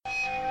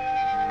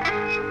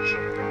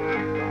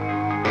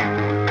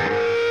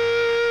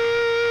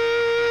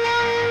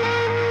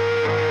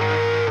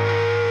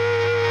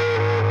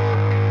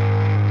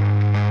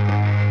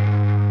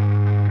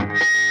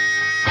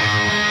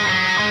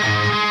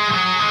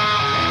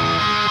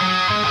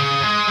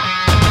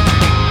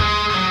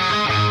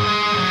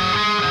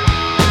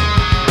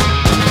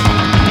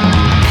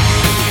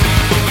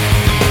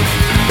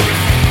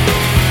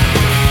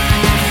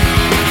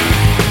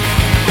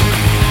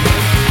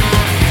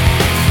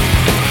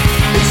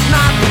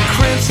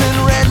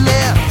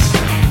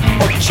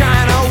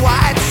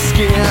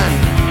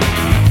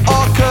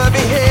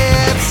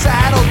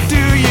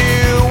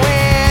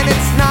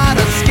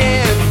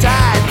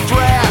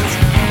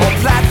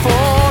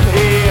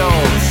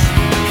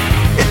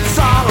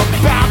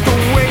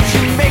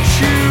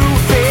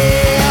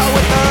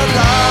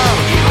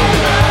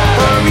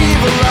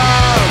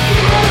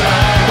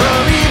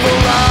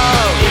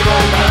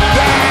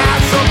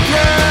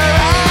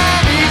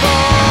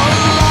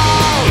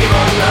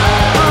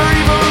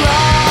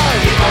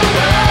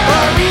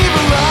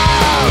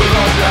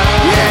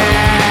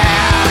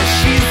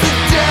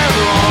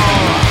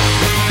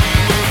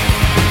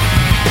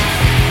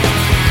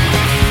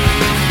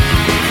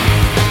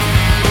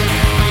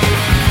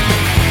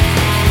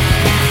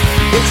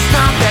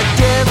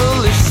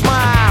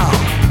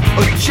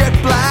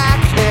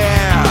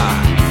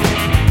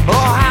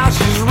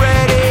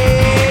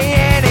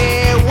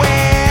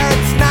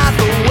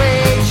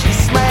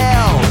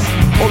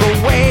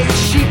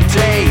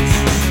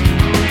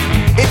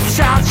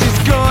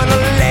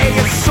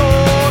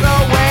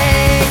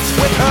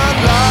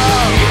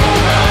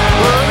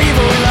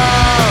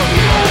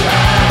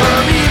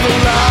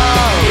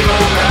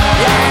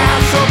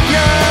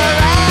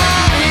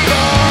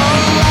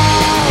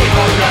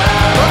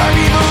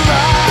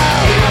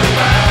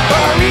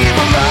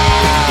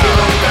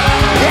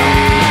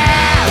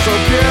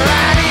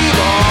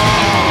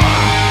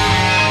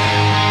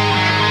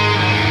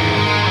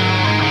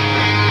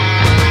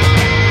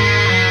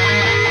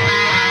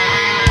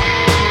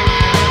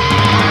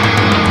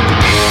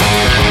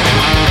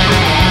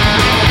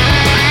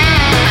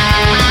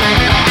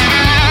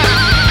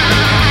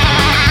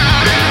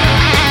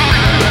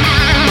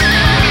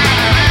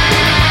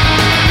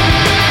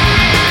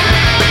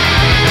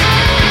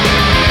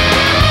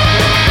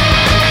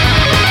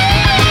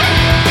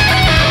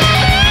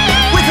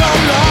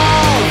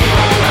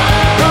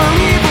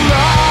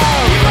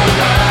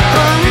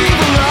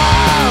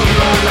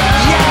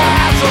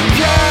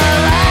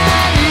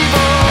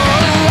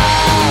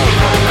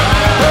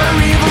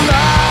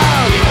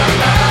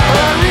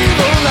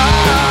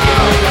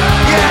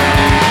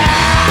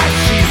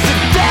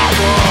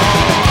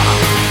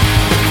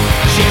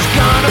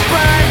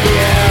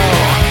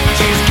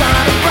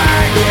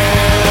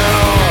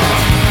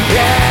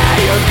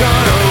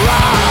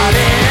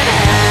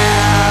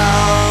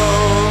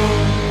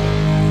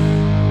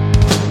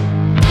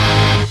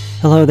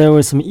Hello, there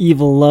was some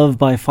Evil Love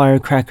by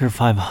Firecracker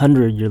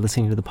 500. You're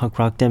listening to the punk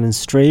rock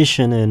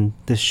demonstration, and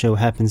this show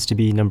happens to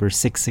be number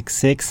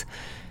 666.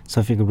 So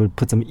I figured we'd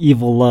put some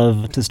Evil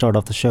Love to start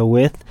off the show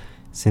with,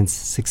 since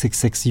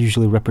 666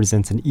 usually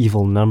represents an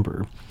evil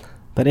number.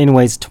 But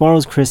anyways,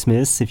 tomorrow's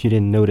Christmas, if you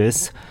didn't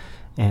notice,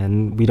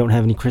 and we don't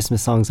have any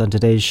Christmas songs on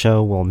today's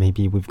show. Well,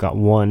 maybe we've got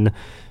one,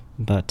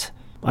 but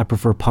I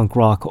prefer punk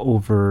rock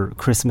over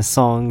Christmas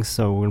songs,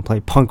 so we're going to play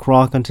punk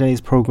rock on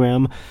today's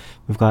program.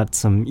 We've got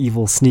some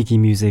evil, sneaky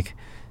music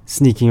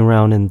sneaking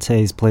around in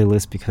today's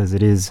playlist because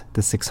it is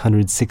the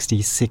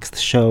 666th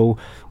show,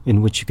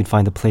 in which you can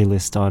find the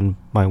playlist on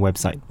my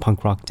website,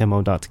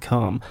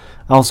 punkrockdemo.com.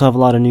 I also have a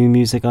lot of new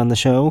music on the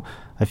show.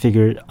 I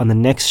figured on the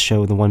next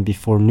show, the one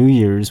before New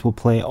Year's, we'll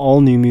play all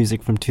new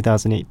music from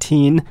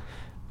 2018,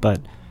 but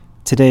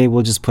today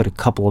we'll just put a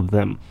couple of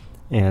them,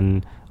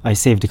 and I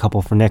saved a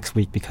couple for next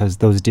week because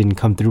those didn't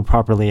come through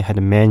properly. I had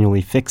to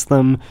manually fix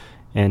them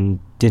and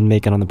didn't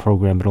make it on the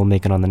program, but it'll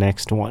make it on the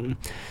next one.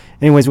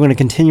 Anyways, we're going to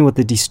continue with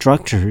the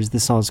Destructors.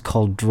 This song is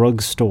called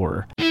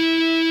Drugstore. Going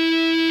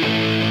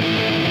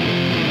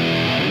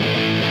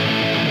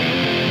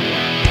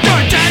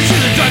down to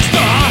the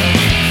drugstore,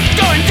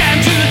 going down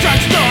to the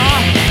drugstore,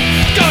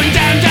 going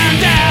down, down,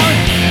 down,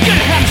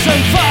 gonna have some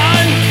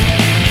fun.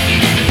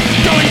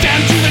 Going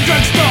down to the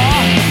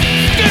drugstore,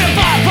 gonna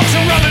buy a box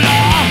of rubber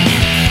law.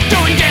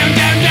 Going down,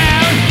 down,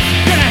 down,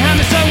 gonna have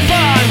me some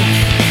fun.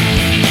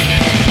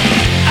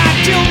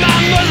 I killed my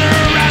mother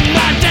and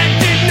my dad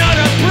did not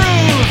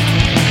approve.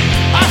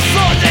 I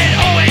thought they'd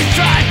always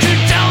try to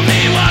tell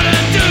me what to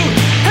do.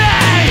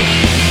 Hey!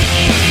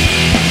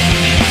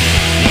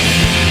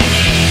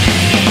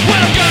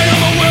 Well, I'm going on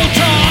my world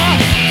tour.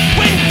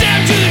 Went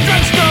down to the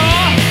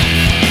drugstore.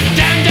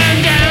 Down, down,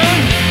 down,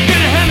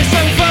 gonna have me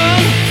some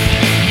fun.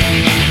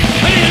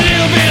 I need a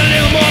little bit, a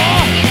little more.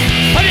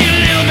 I need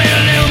a little bit,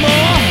 a little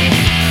more.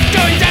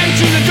 Going down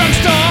to the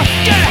drugstore.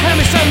 Gonna have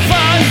me some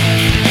fun.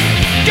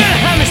 Gonna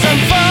have me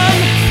some fun.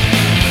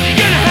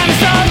 Gonna have me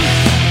some.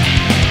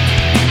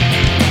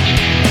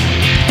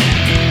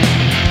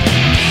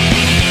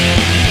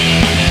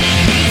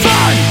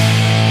 Fun!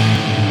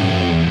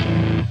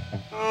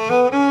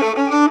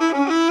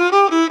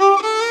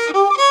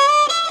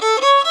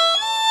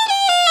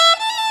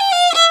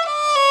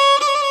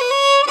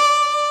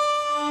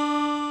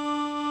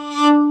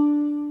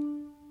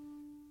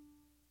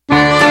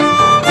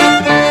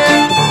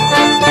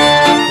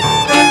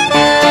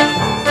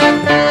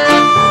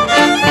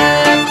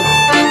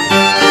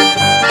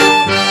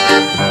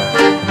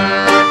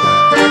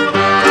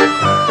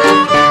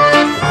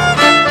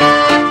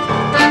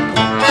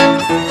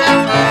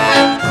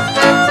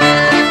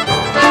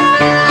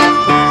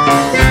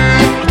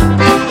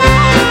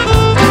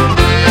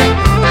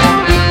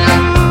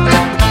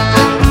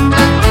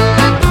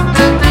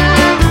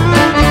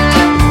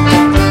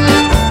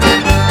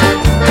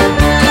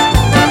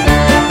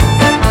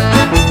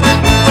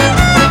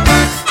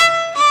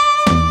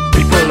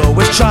 People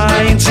always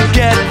trying to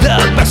get the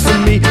best of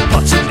me,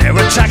 but their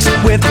attacks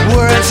with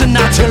words and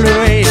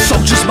artillery.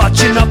 Soldiers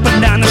marching up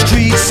and down the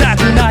streets at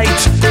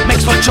night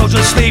makes my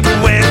children sleep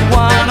with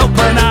one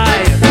open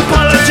eye.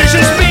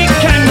 Politicians speak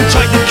and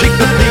try to kick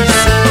the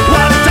peace.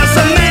 What does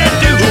a man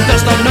do who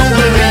does not know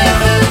relief?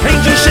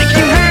 Angels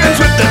shaking hands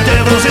with the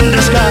devils in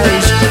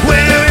disguise.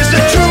 Where is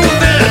the truth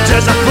in a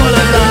desert full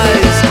of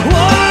lies?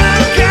 Why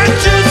can't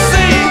you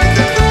see?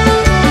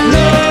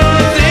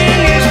 Nothing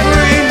is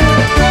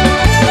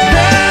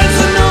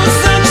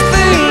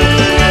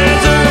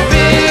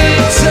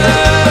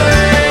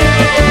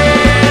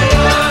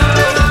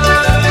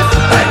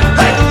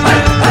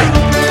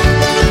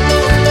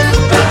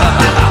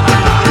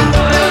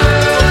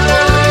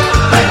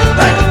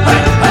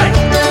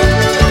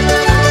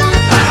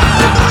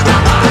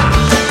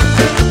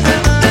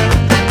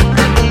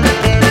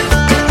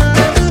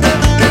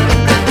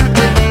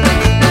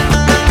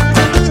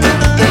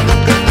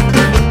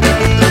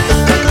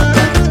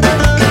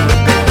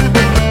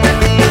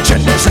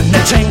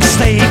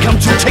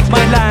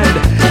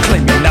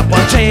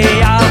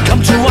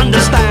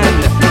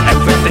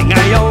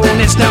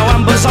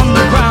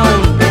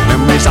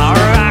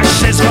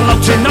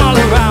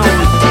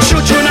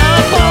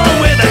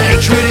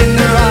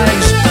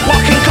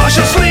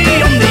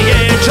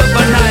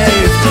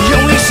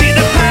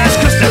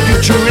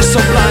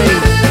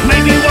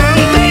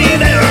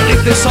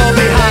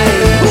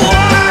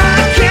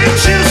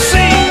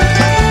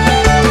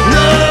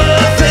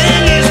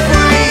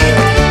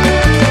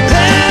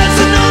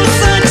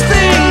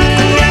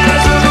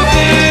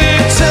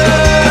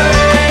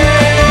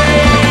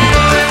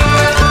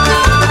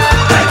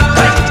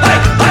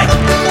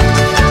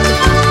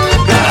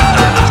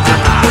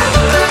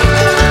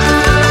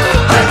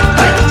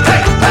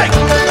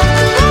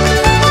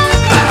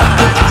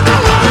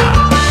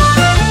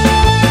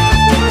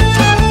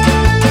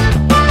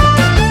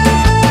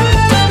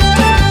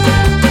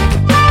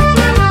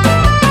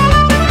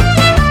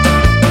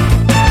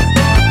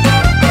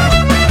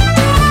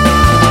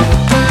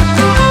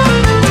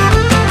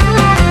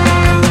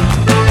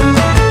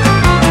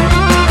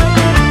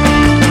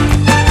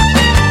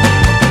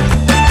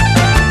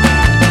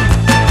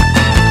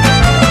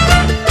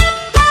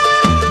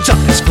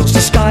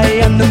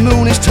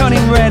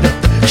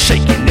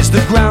Shaking is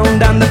the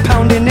ground and the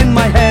pounding in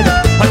my head.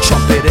 A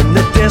trumpet in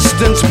the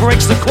distance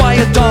breaks the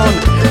quiet dawn.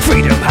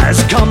 Freedom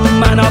has come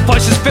and our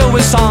voices fill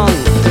with song.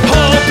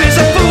 Hope is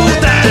a food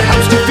that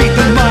helps to feed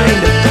the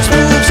mind.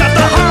 Moves at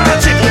the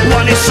heart if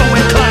one is so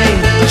inclined.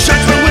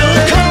 Judgment will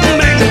come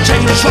and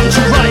change from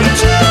to right.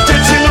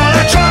 Dancing all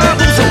our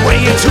troubles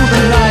away into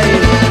the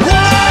night.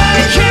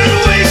 Why can't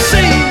we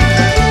see?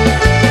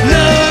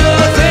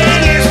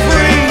 Nothing is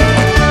free.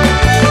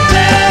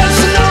 There's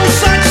no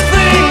such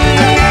thing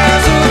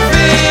as a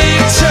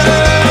victory.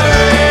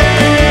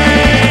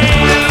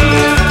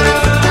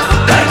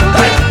 Hey,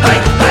 hey,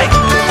 hey, hey.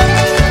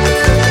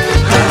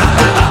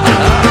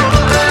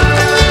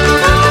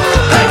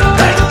 Hey,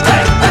 hey,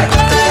 hey, hey.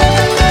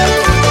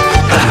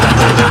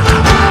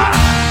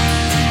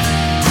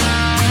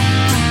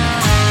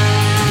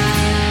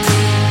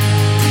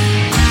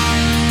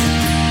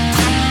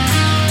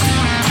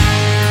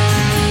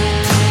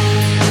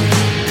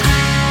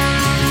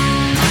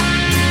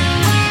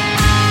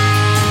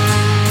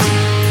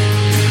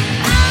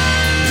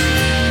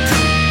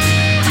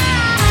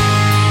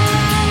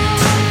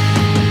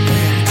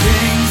 In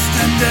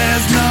Kingston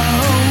there's no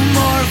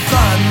more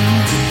fun.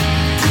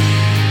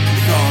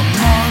 From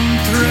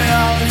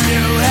Montreal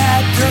you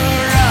had to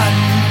run.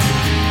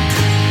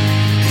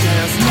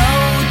 There's no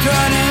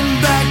turning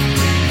back.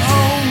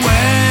 Oh,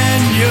 when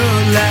you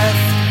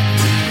left,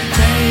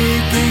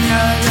 making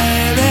a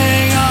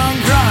living on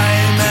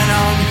crime and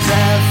on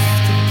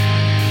theft.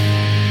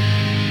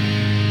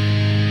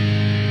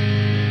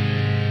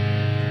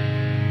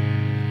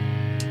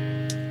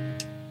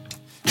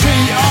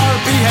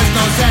 TRP has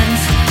no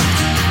sense,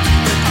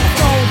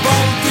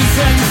 global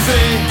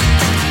decency.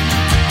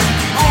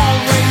 All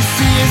we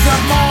see is a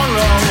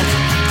moral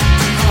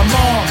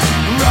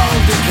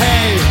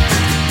decay.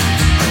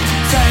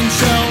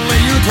 Essentially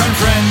you turn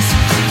friends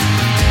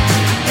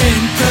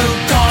into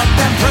God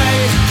and pray.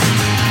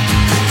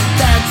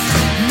 That's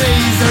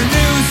neither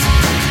news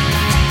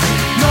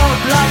nor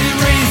bloody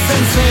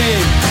recency.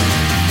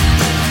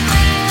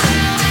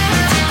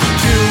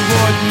 You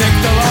would nick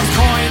the lost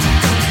coin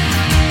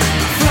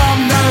from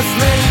the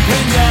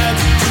sleeping dead.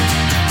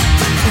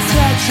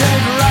 Snatch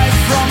it right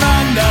from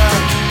under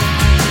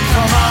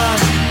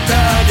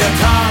your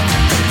tongue,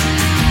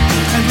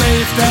 and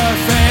leave the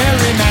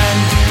ferryman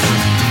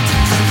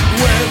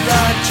with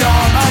a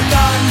job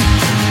undone.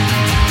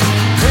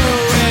 To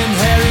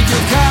inherit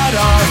your cut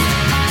off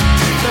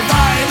the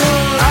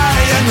vital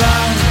iron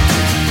lung.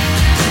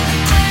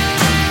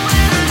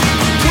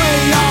 We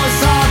all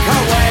sock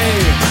away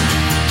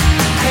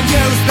and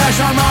use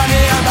special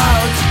money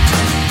about.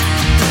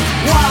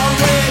 While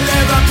we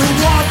live up to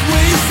what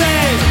we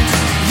say,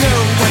 you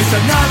waste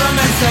another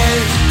man's day.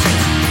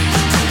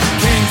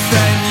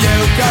 Kingston, you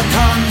got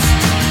tons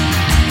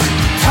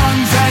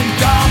and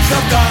gobs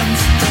of guns.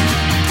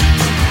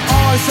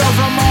 Also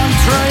from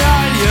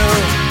Montreal, you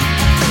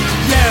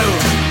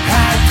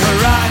had to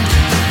run,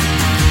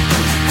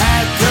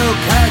 had to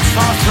catch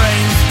fast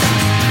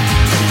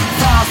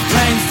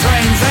planes,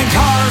 trains and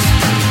cars.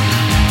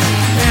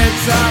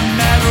 It's a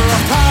matter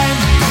of time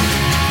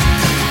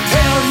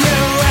till you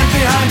went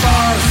behind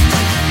bars.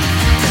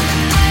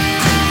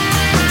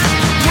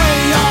 We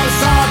all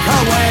sock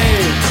away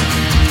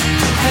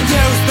and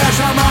use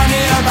special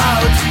money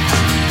about.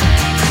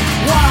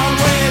 While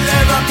we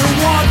live up to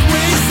what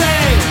we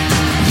say,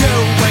 you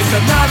waste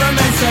another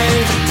man's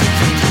day.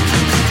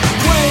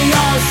 We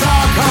all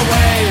sock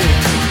away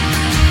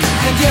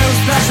and use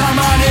special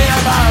money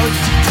about.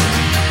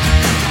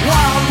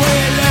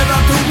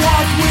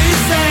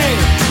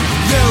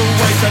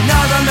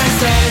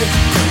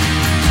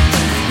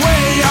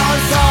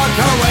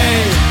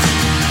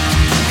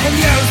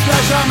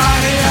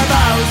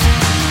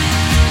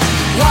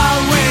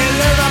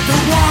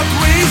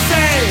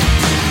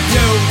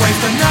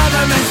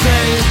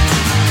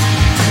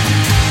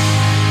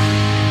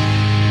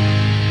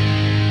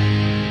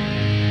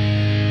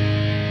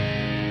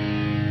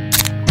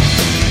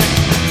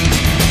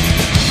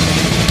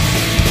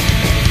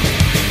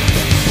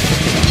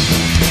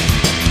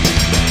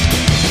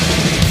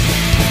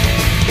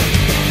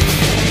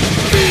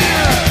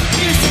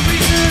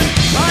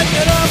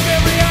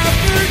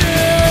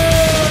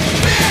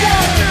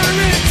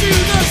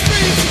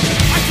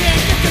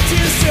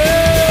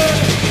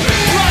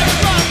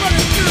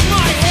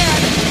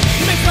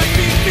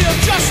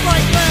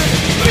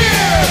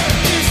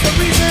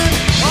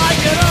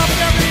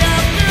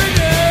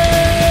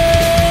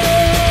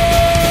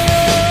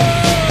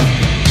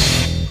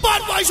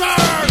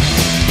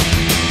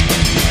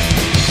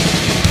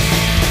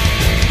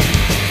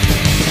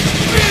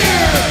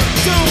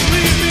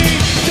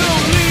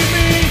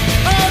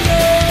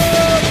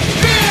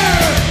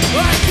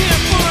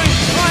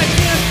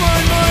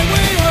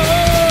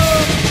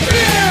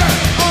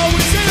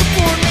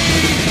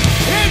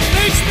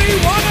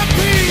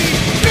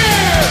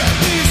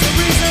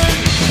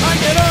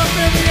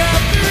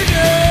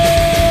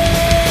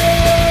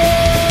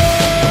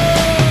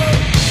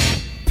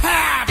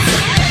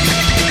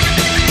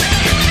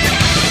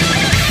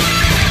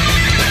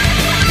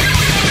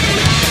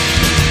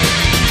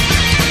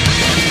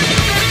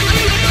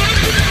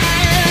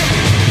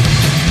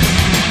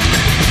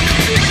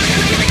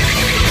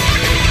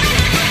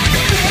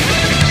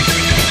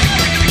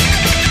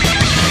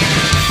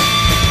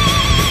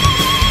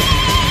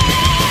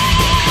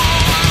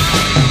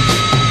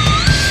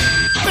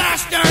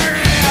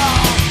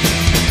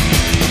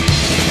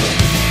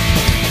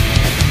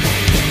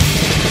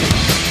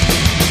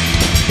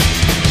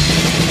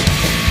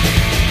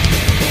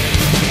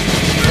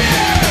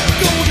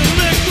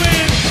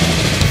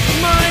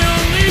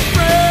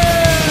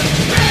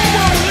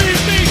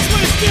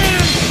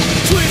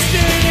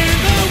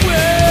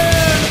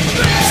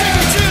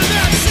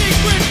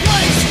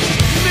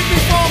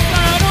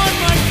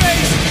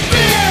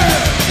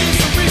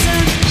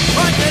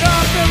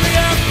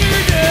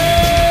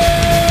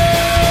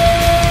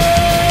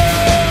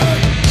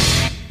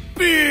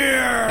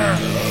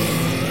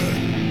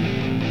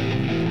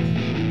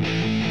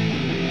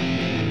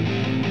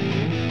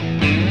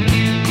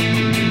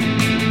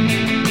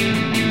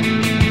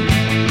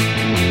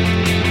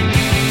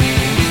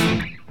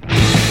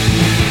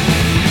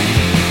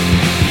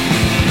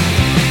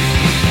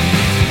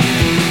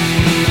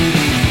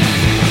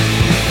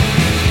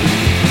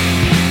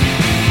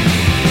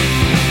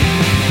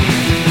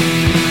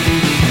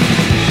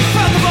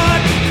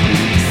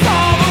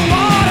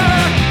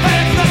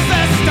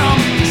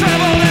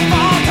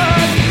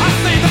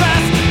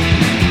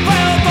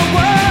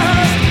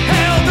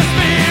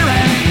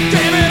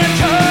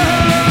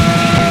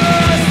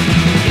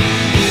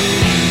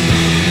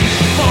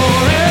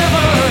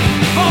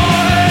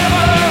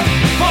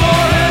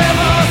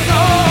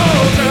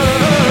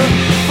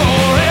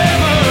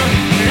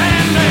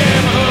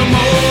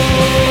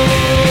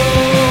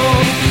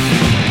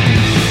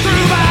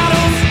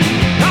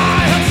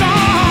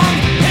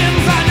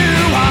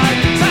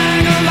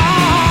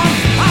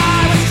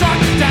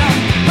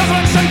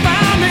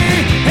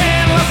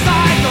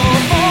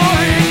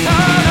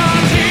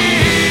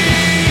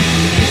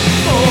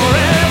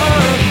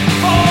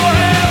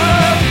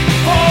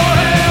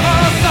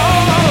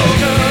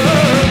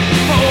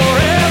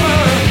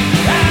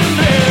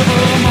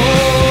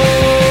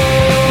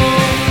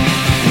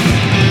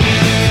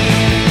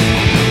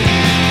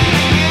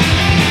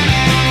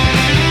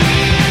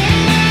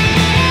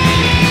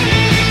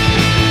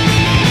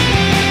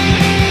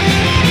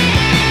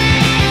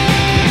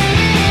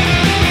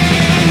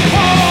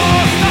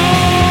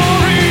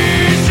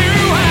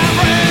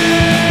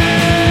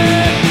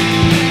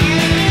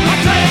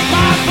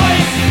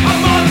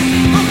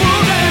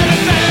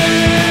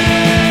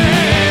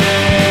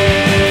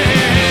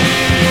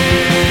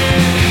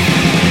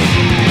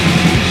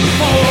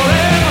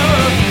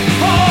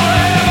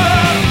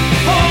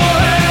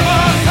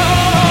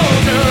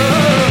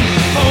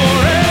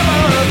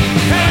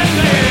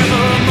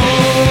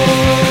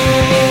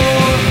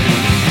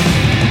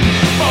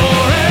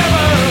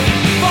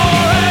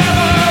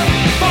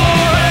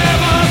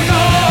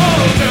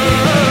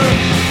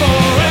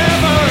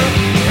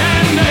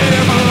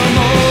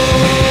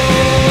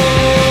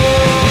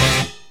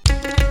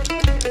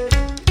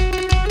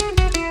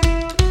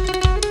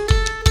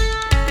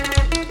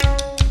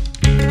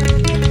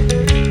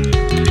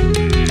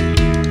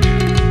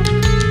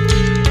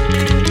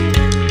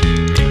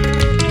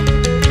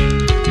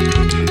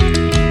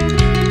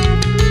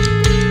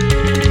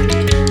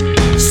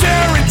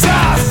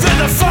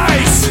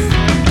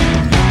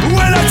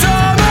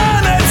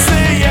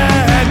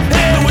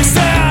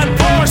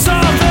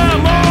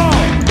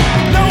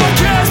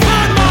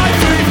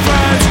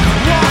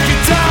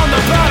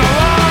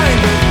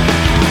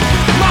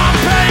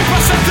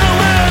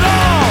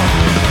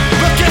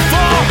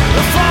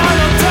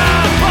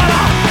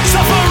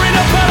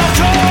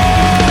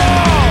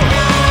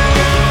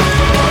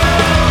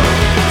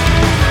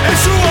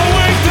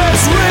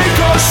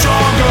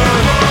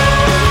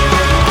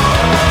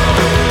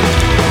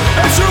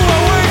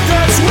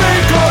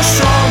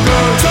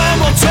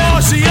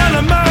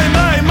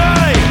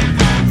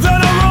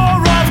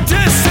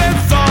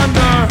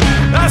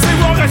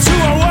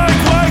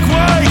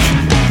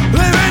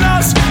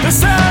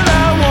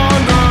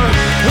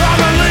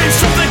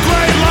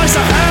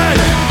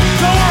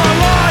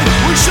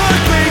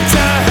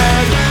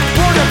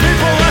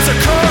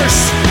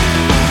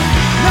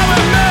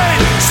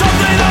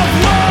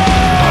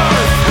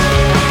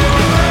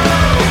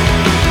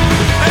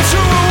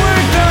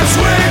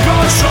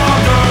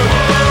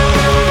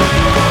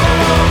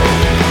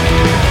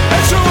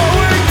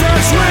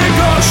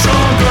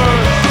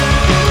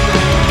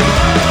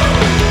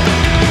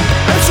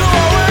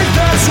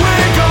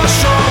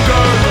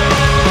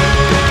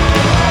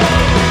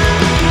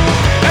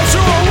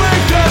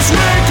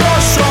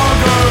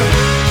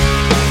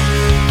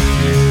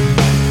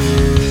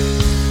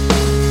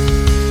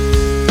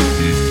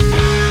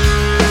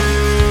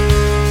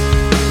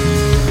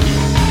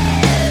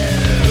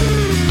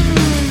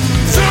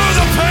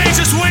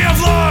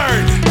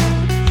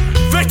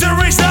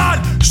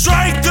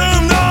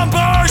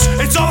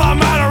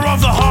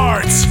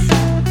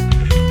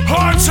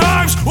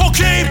 will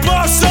keep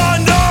us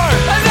under.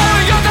 And now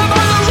we got them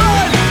on the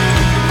run.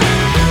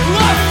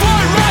 Left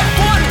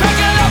foot, pick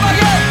it up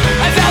again.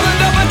 And now the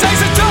number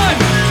takes a ton.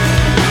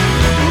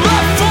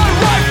 Left foot,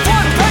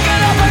 pick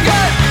it up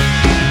again.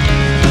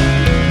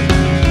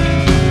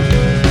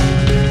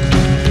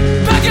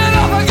 Pick it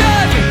up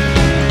again.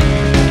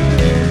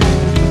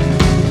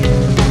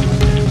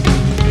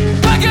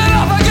 Pick it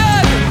up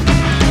again.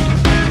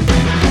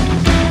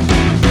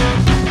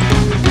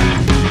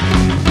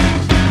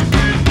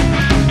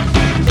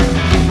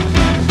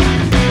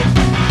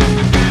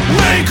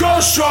 We grow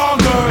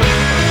stronger.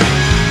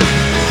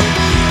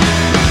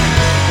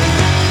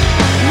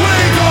 We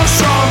grow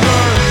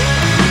stronger.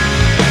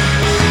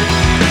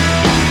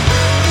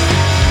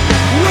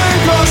 We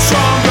grow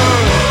stronger.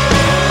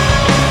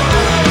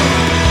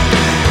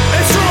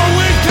 It's through our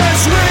weakness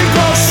we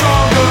grow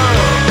stronger.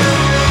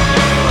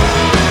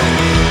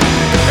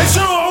 It's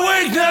through our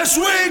weakness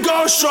we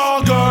grow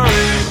stronger.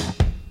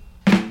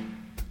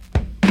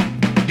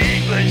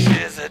 English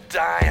is a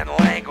dying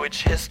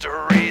language,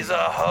 history's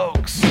a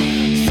hoax.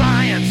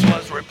 Science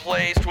was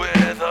replaced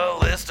with a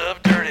list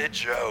of dirty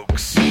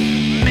jokes.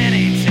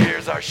 Many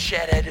tears are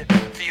shedded,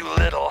 few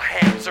little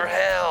hands are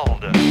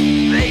held.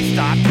 They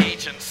stop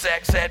teaching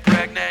sex ed,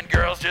 pregnant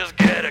girls just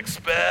get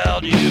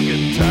expelled. You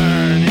can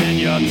turn in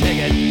your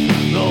ticket,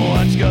 the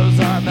lunch goes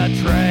on the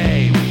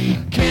tray.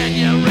 Can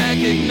you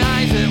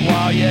recognize it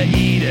while you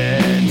eat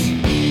it?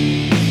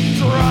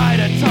 Try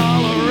to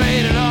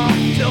tolerate it all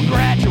till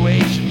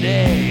graduation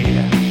day.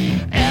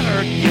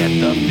 Ever get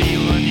the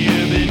feeling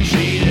you've been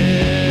cheated?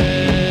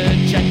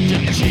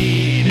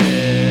 Cheated.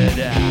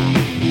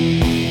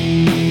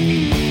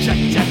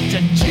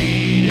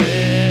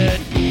 Cheated.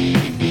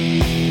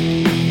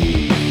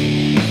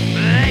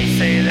 They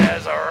say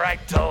there's a right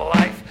to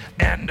life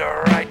and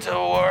a right to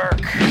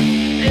work.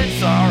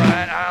 It's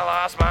alright, I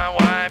lost my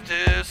wife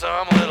to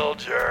some little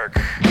jerk.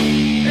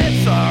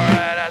 It's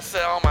alright, I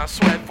sell my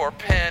sweat for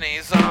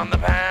pennies on the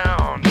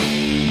pound.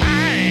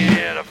 I ain't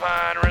here to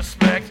find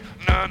respect,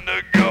 none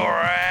to go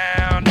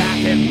around.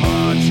 I can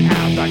punch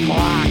out the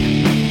clock,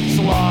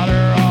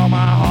 slaughter all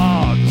my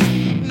hogs.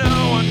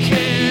 No one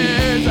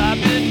cares,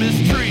 I've been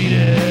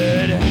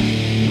mistreated.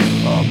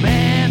 A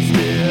man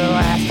still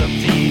has to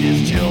feed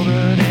his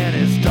children and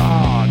his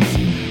dogs.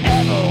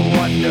 Ever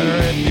wonder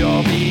if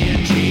you're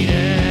being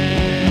cheated?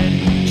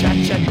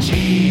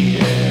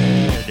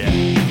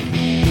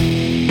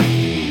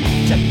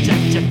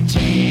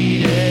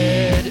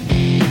 Cheated.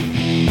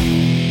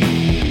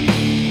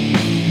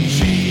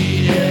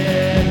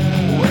 Cheated.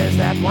 Where's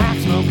that black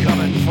smoke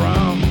coming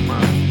from?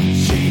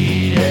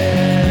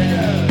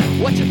 Cheated.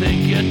 What you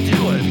think you're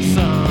doing,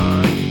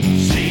 son?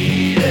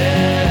 Cheated.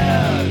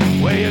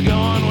 Where you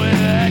going with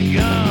that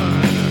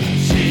gun?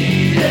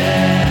 Cheated.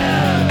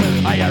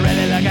 Are you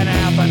really looking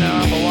out for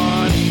number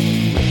one?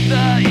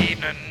 The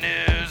evening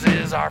news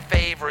is our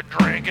favorite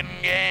drinking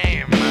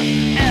game.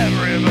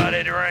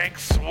 Everybody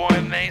drinks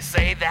when they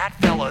say that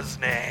fella's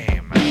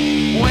name.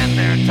 When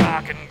they're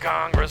talking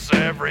Congress,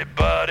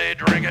 everybody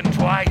drinking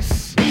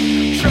twice.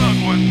 Chug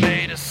when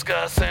they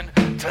discussing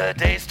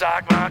today's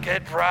stock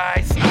market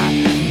price. I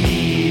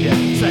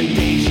need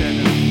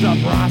sedation to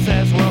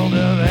process world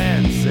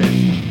events.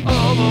 It's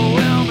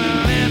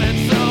overwhelming and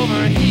it's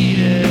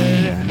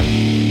overheated.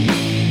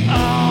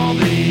 All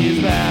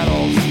these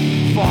battles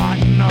fought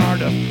in our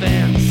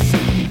defense.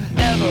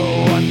 Ever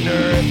wonder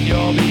if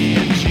you're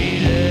being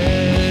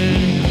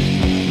cheated?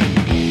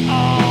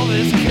 All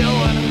this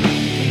killing,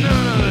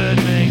 none of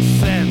it makes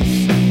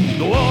sense.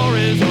 The war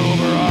is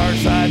over, our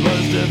side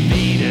was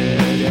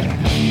defeated.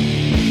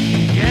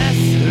 Guess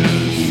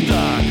who's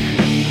stuck,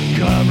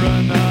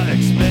 covering the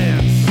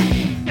expense?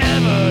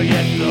 Ever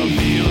get the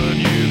feeling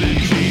you've been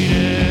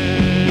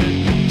cheated?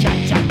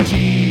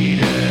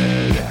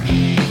 Cheated.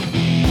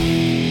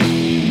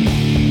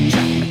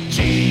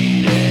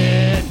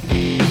 Cheated.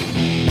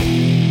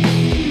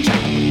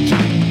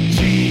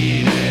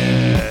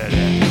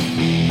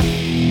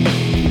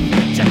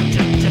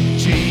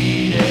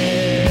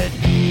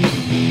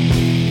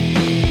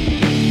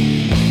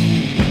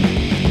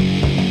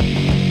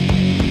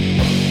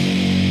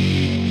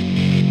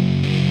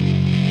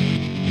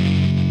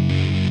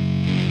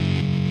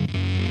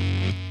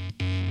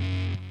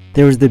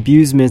 There was the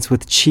Abusemates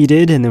with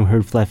Cheated, and then we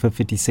heard Flatfoot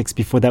 56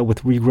 before that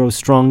with We Grow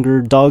Stronger,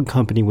 Dog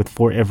Company with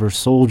Forever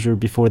Soldier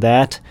before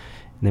that,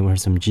 and then we heard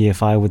some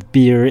GFI with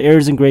Beer,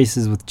 Airs and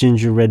Graces with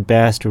Ginger Red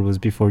Bastard was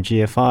before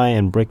GFI,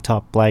 and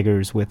Bricktop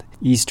Blaggers with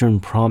Eastern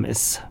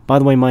Promise. By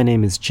the way, my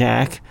name is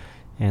Jack,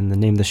 and the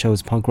name of the show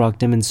is Punk Rock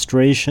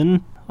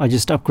Demonstration. I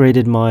just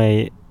upgraded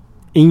my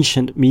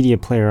ancient media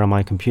player on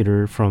my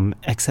computer from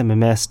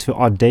XMMS to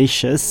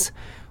Audacious,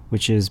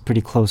 which is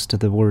pretty close to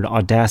the word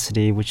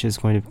Audacity, which is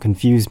going to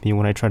confuse me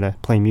when I try to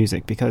play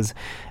music, because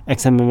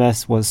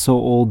XMMS was so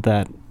old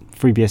that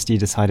FreeBSD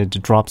decided to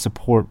drop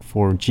support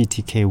for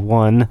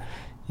GTK1,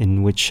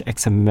 in which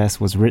XMMS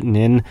was written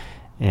in,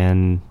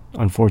 and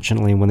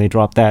unfortunately when they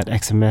dropped that,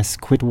 XMS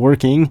quit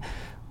working,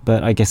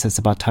 but I guess it's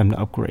about time to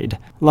upgrade.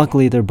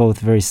 Luckily, they're both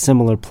very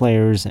similar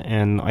players,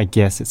 and I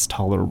guess it's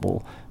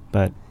tolerable.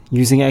 But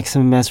using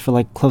XMS for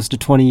like close to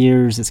 20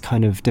 years, it's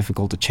kind of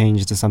difficult to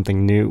change to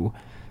something new.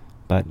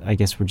 But I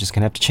guess we're just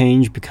going to have to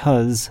change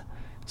because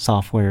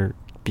software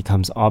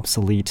becomes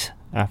obsolete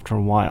after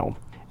a while.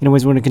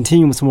 Anyways, we're going to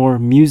continue with some more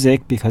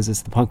music because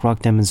it's the punk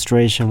rock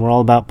demonstration. We're all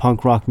about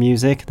punk rock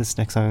music. This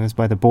next song is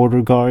by the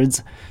Border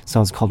Guards. The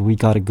song's called We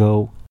Gotta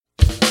Go.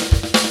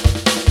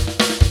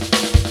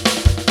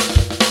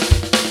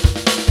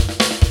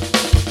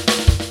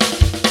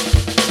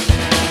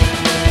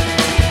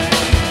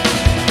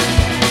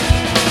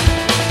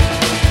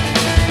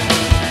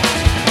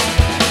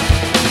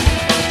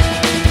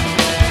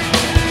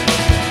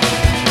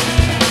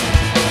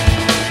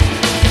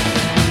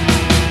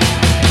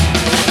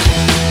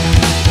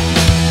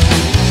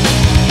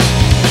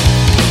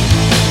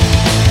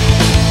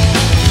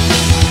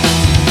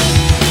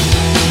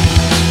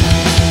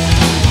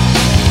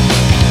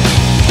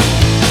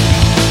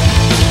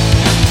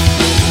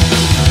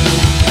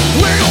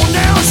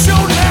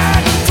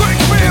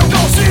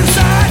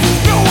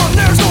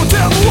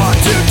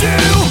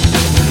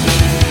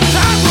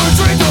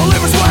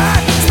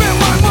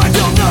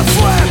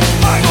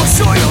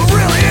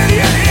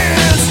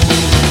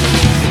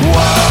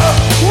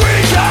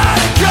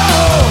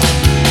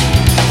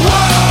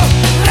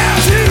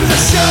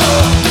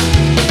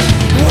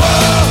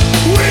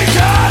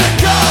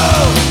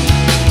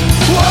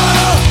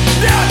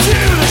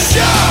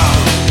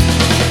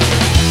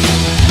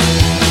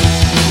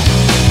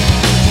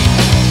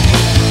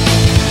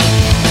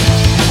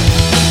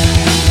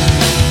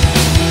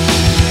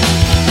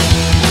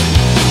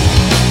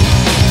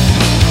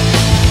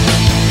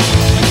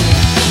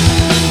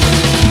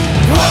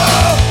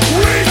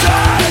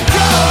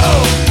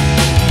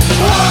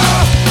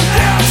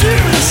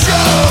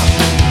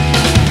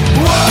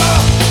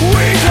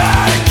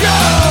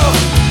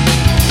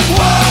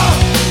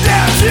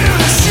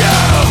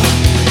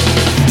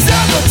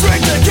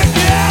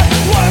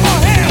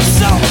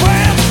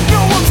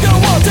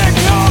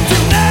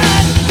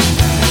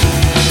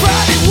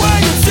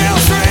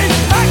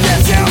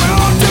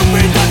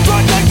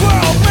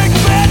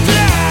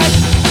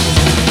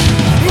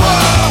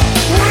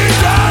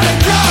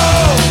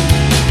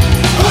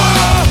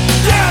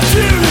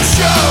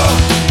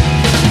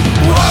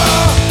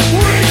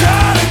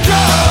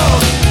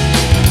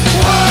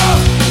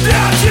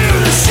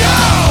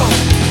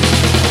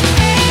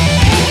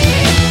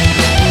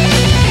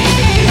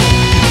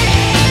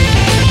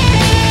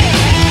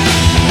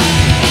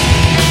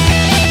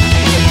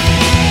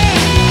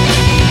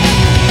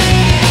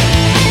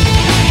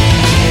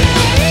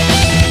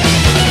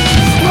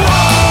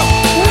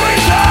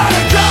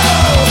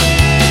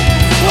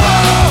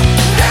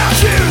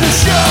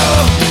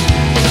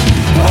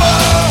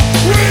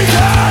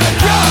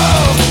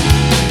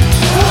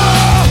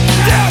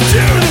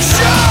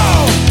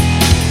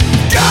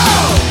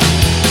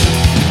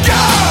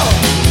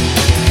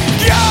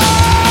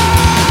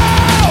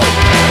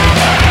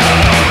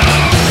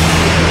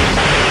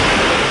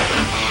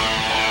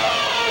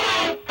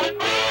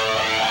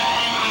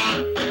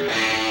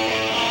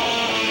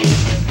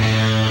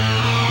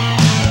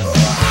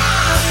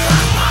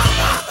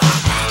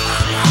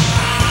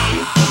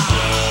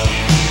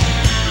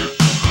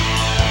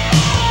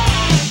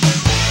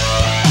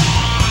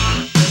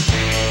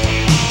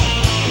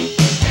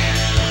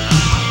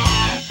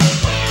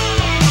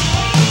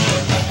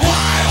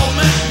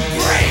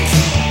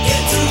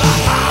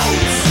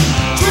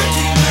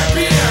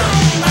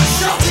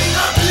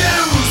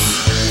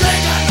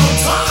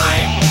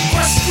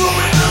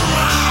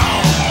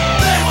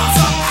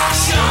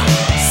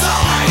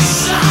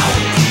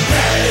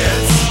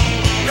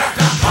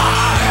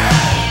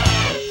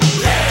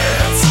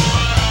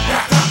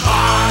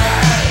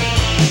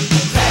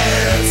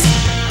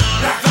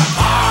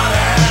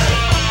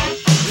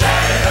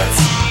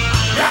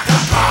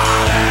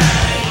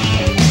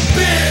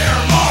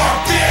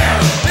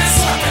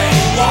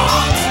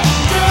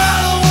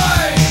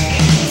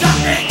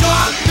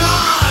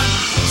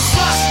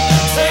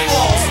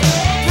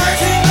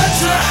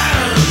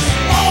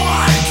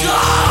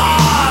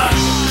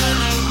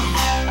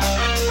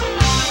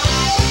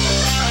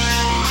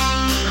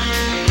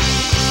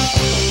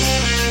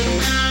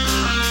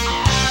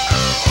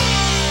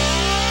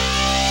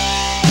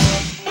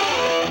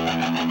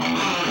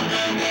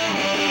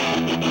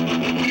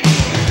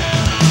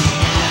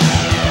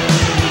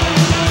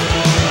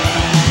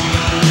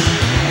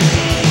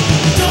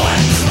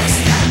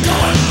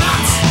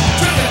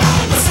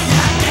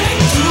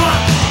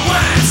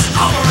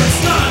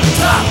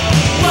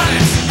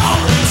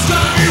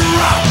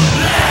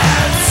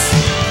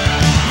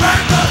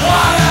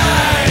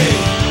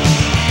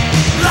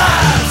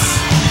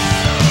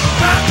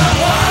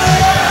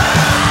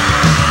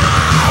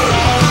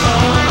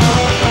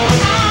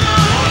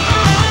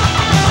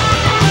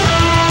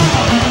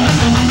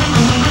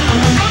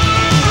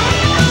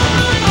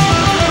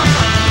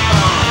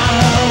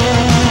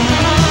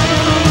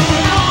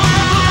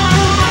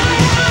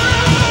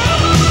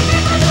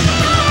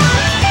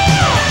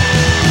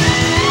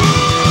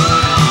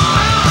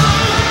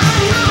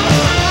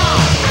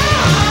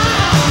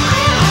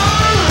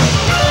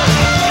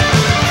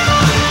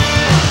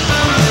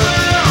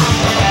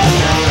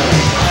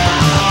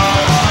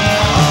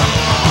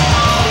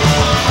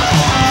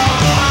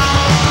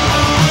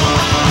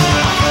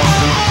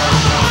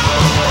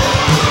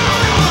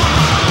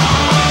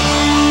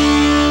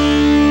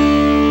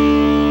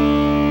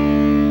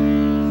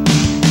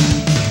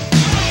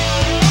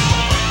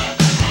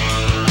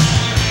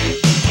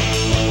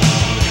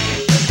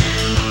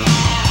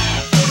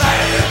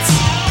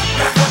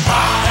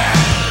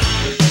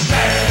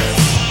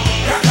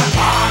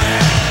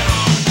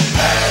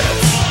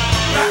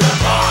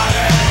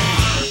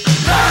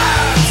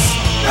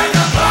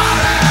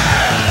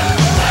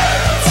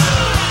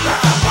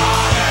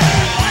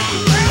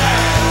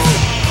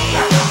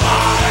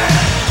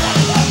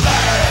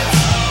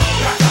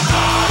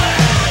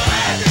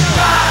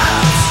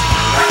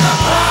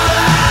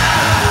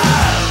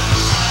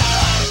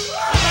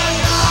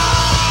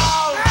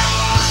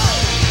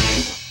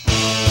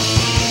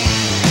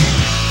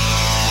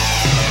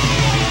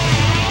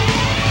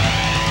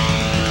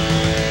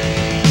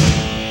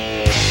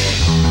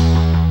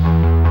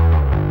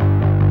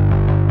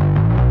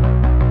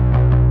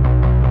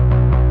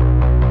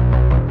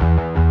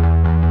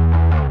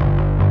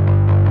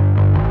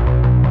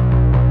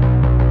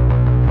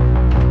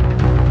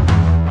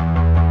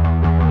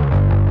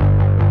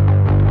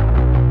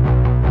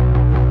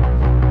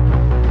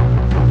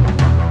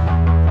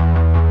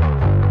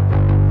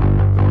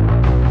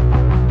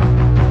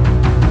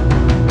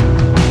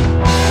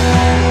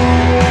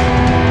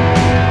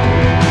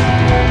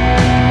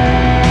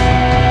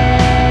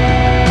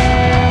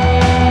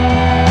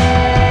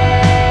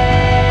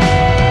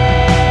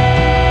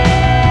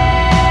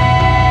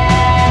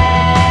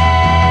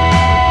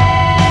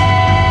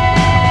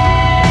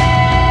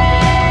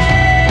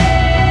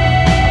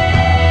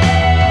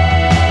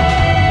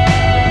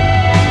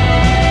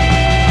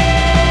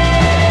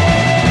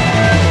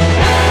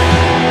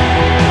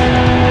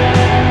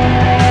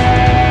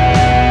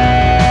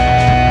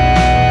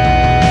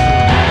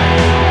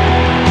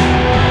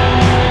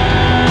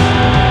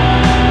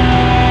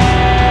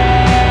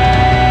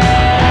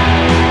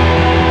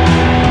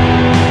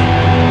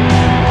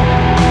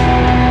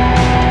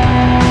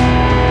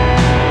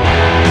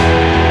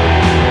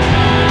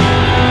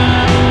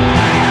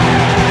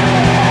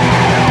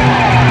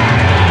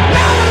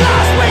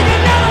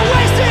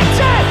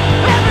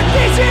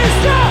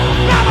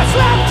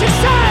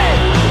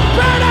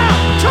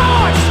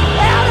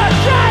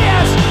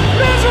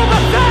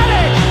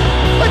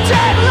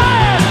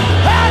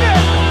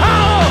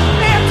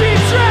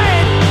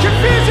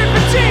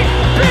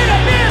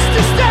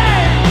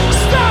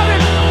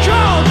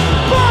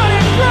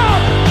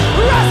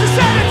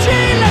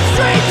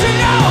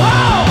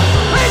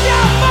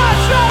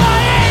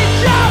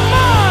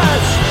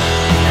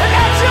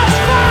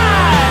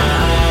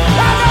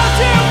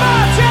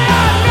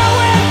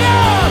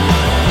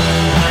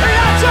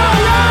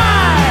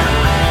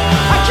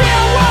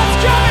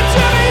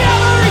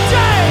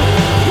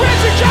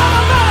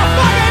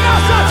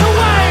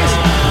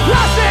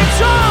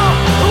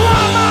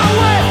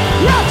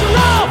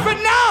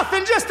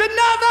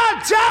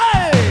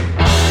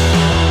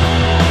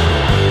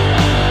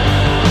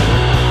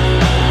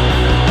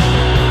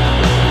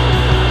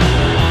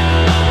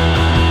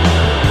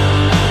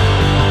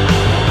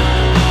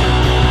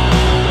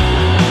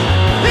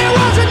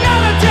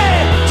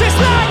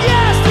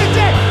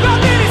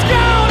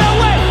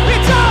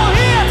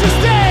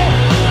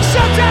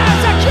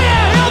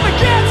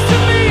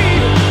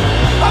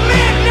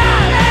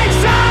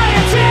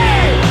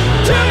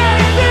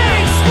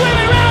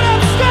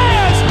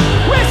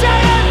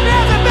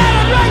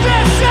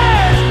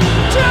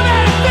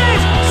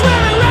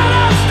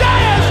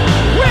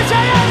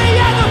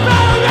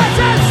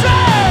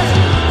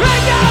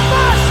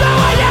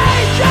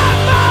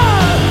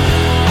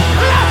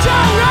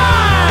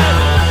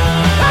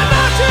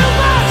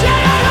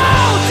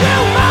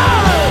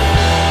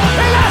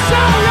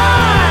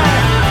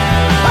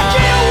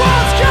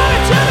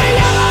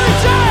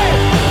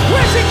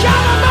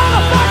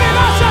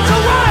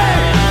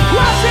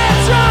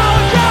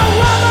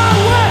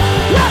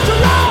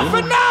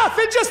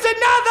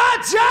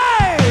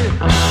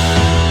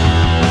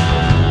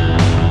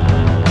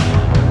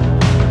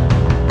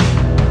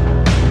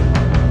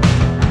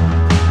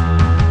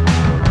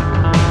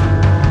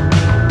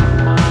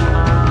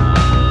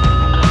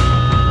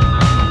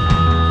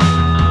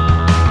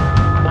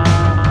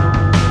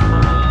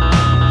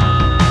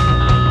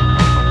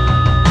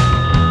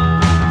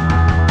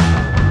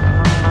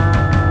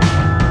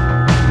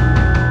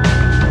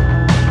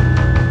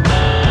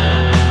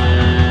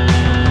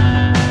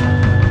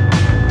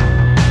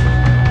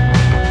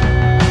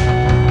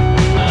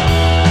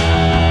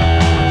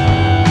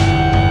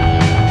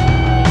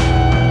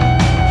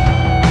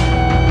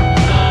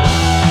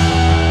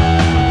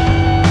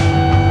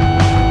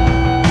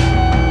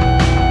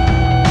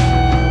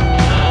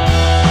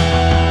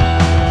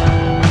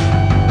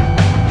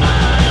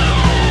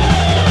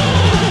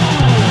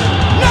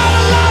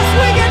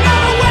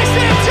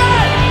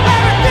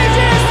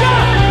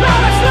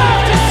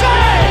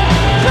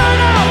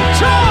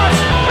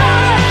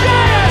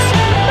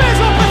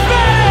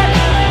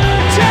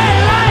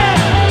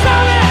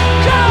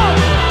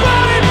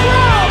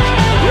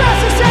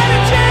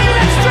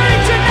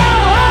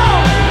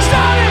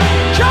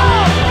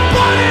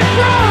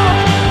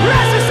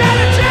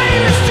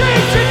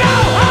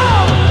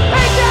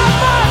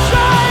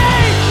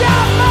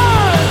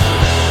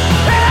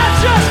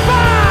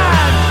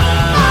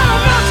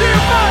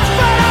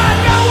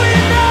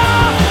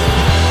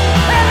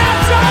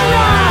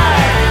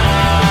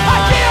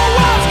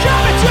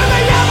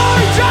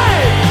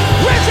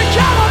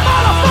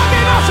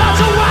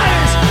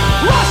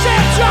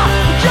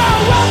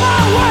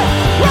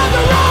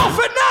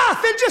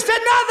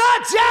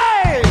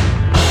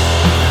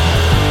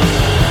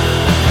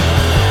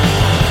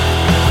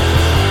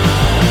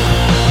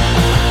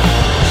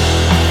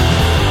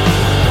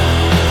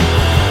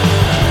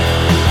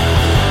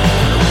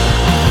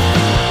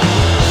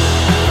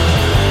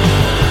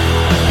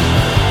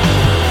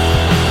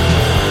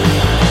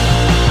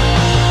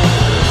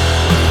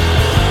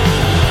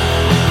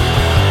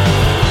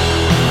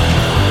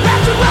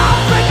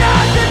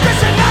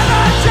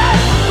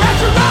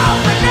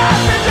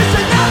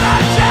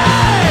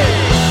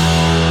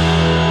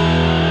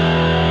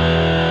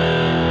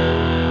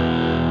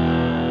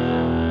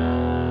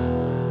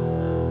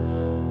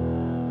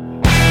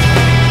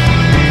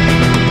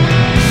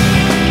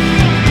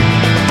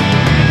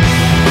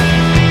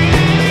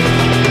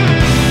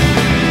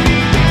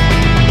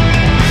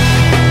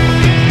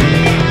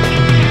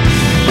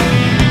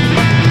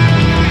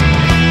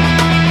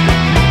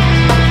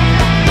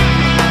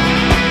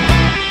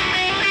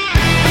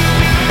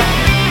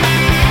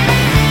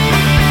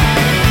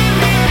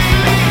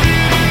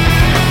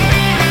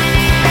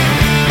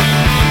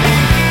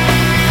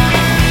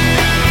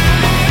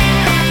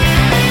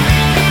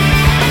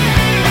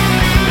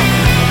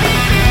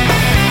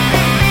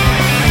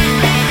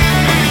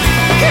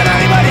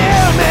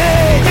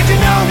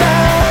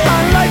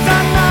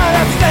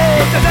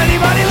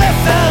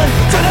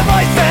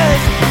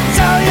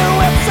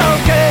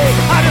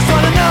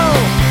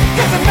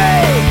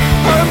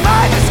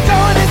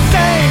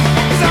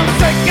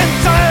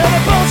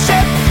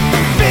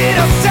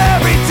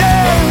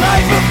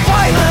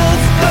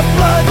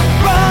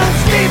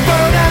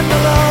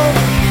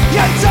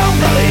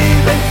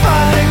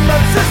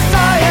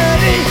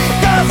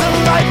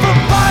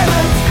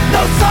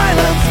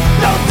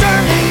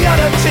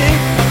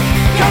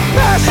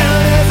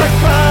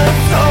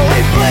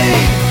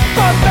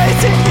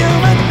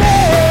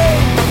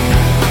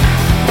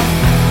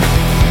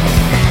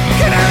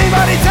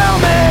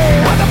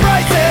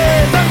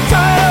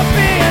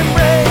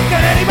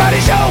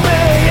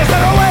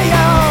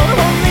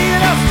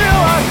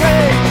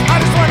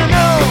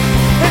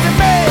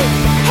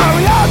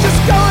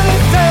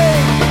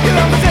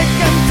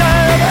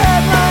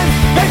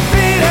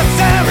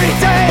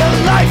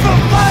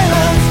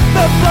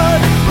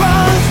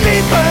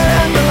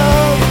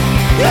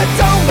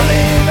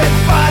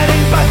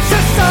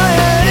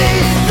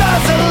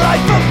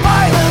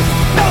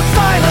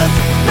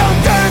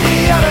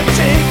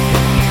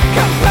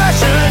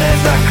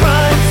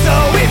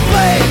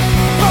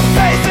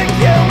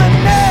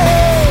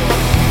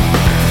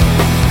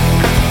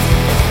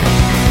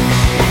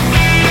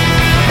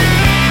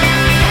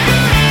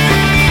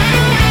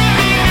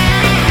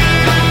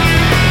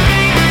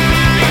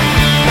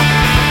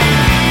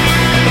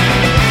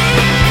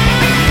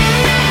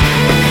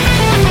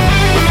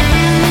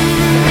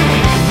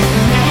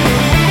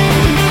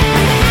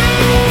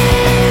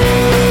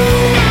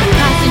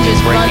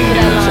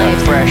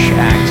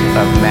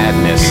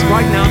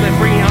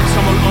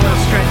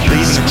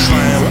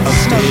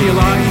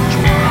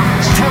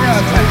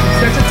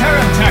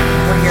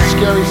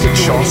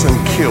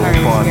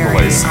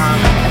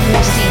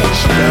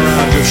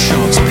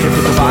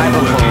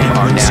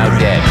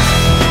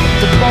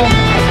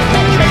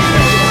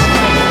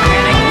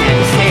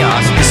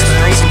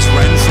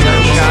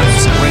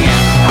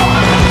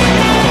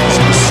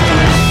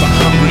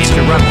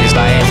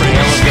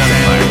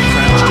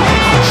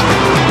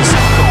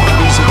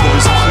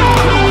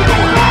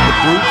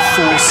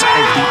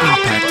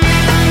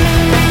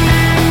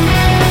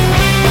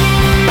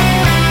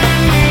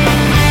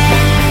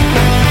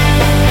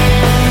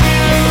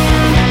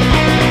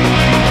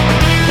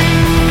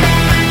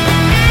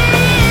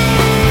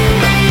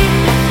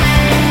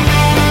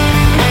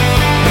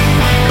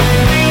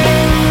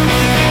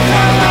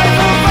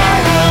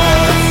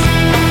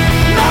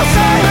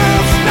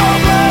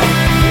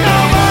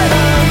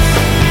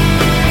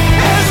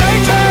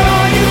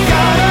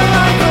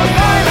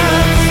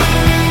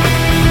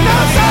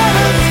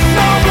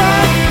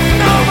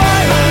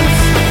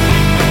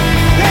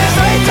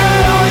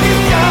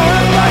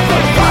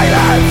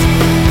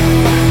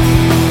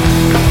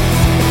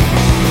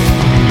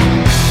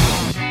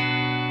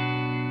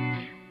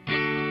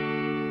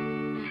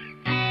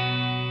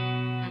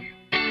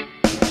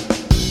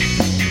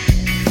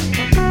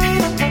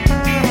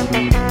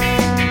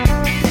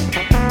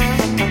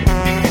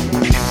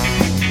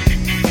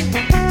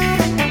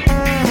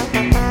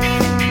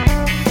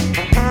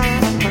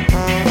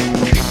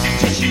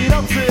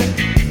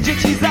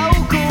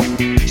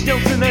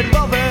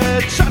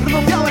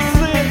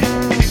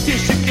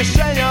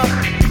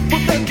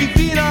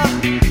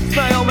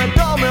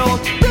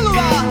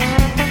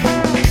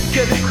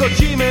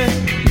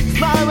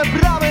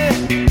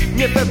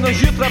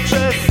 Niepewność jutra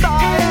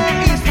przestaje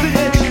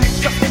istnieć.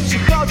 Czas nie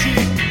przychodzi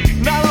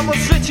na nowo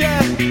życie.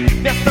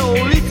 Miasto,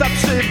 ulica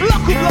przy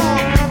bloku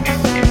blok.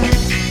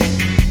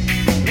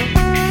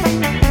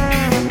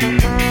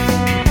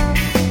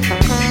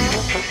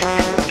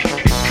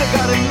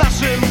 Zegarem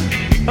naszym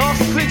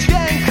ostry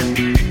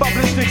dźwięk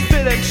fabrycznych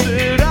syren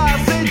 3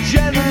 razy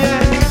dziennie.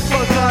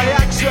 Polka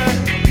jakże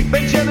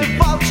będziemy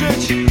walczyć.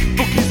 walczyć,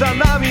 póki za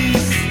nami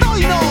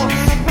stoi noc.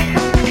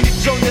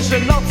 Żołnierze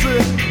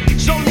nocy,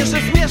 żołnierze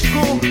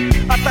zmierzchu,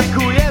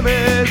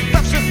 atakujemy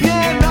zawsze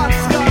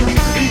znienacka.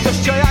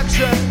 Litość, a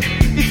jakże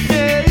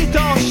istnieje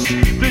litość,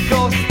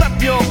 tylko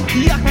ostatnio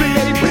jakby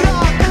jej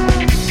brak.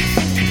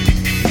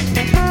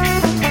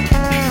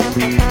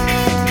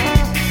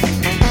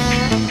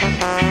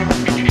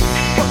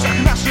 W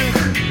oczach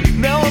naszych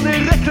neony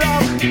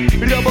reklam,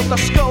 robota,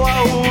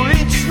 szkoła,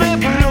 uliczny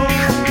bruk.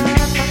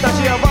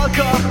 Nadzieja,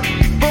 walka,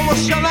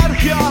 wolność,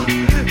 anarchia,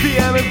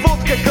 pijemy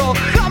wódkę,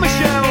 kochamy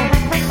się.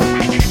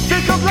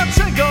 Tylko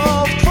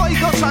dlaczego w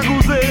twoich oczach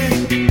łzy?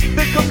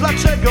 Tylko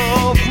dlaczego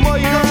w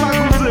moich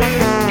oczach łzy?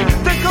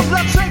 Tylko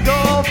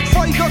dlaczego w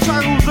twoich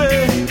oczach łzy?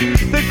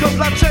 Tylko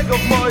dlaczego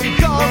w moich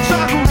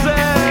oczach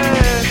łzy?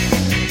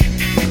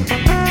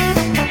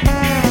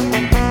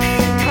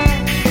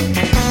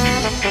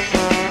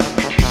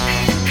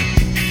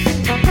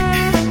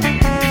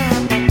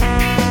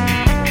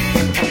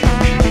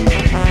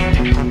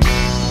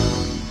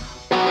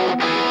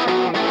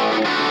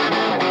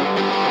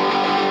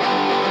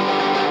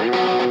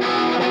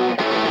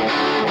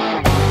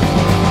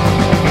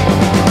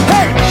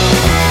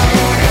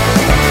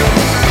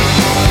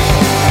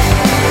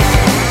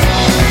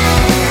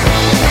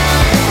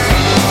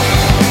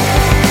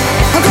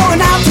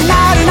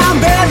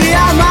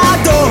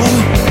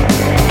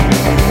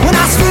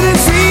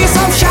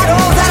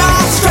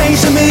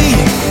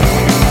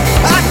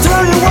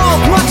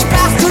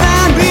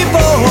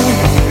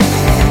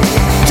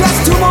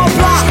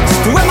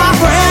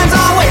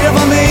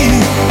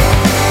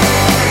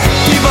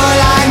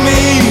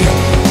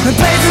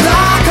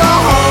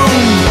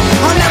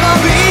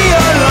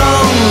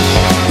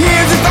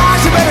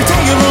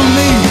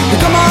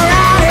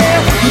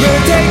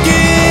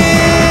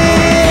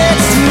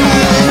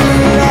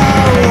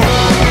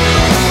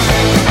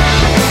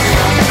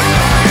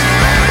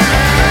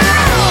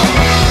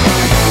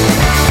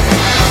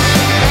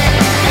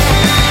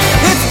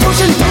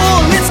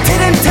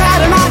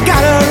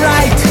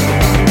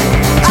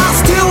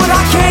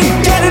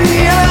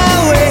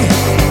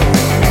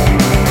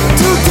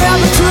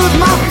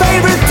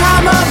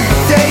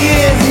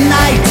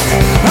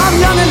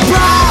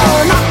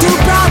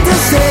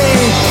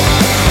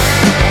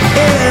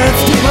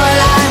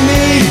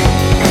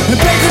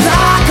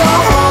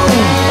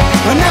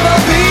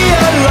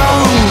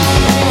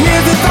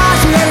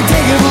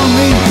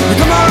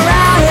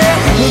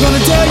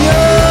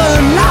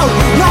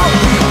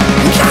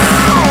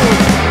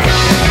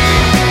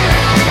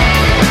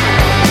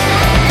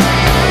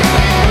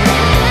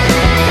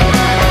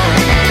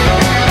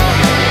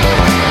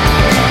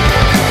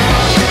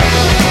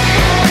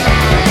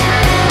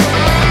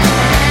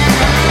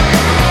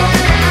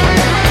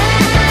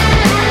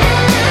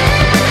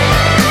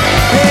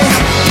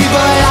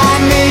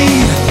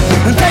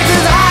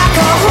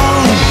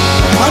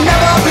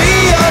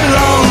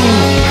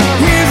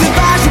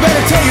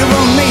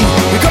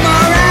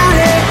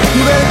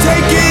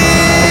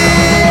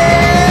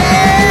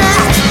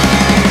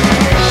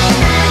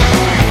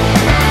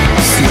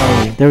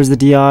 There was the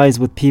DIs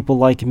with People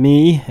Like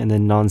Me, and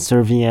then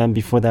Non-Serviam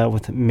before that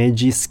with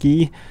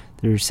Mejiski.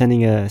 They're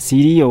sending a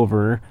CD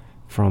over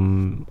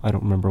from, I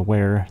don't remember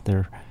where.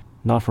 They're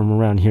not from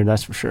around here,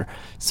 that's for sure.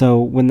 So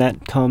when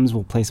that comes,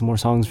 we'll play some more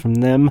songs from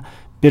them.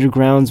 Bitter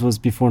Grounds was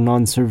before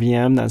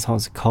Non-Serviam. That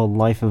song's called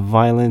Life of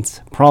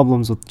Violence.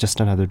 Problems with Just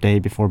Another Day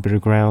before Bitter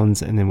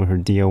Grounds. And then we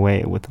heard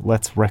DOA with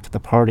Let's Wreck the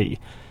Party.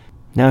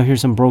 Now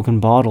here's some Broken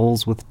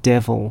Bottles with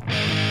Devil.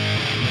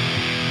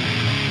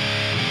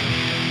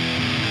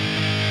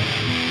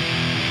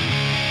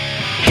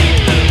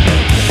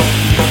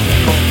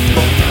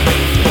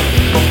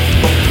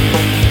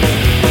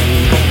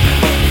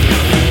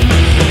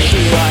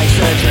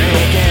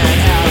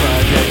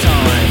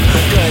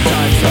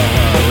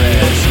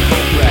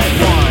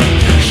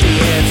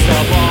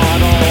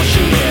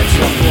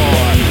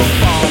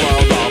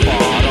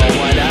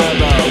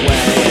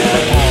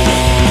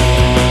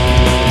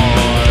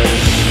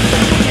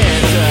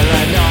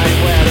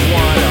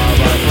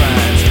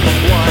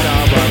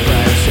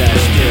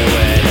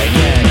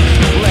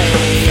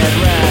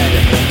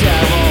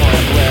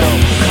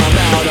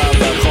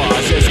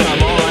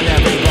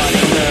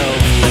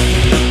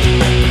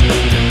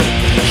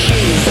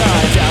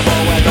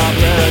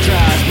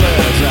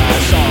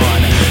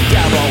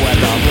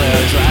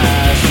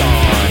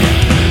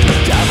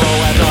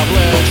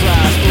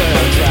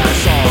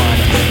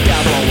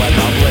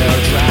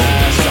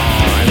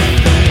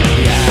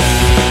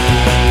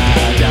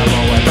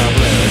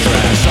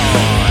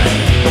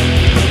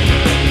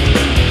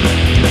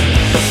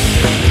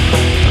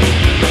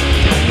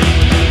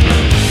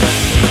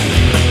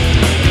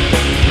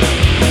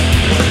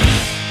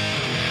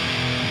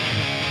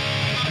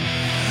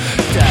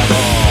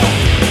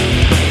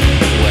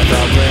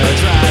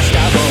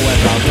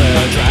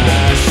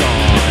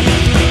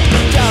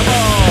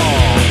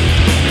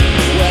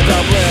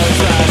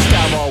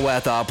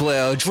 a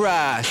blue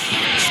dress.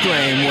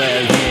 Scream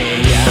with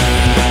me,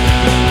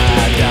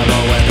 yeah.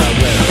 Devil with a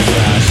blue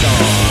dress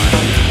on.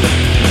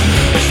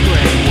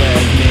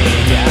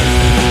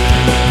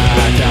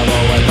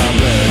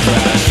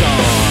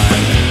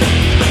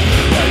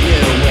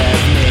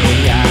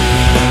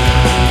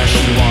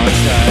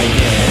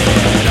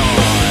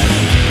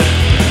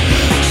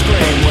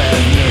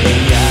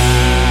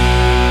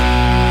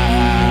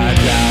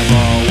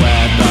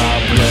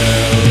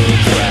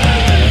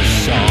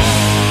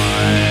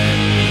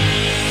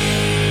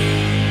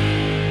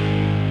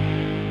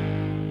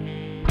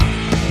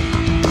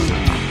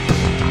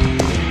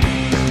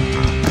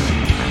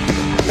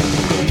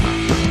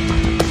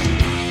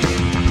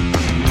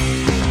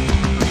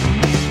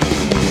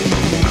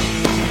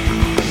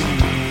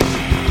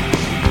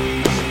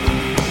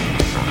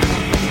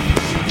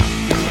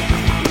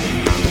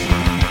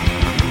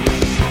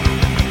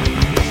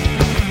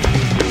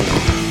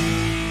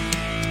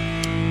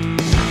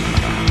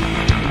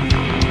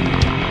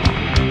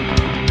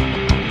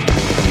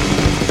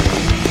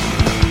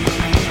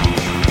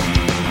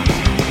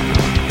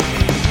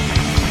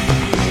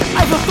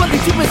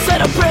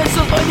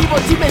 evil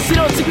teammates sit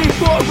on degree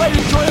 4, right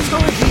in Jordan's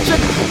congregation.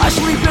 I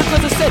should rebuild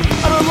cause I said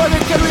I no longer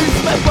can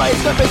respect by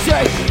his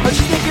adversary. I'm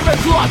just thinking of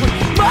clockwork.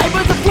 Mine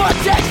was the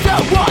vortex to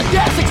walk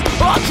Essex.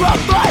 Ultra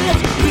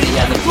violence, bleeding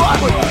as a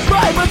clockwork.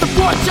 Mine was the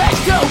vortex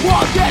to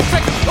walk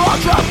Essex.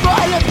 Ultra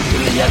violence,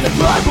 bleeding as a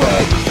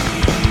clockwork.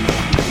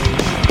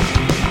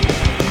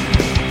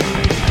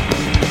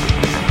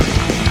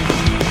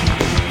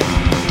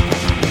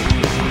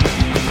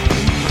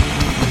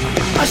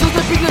 I shall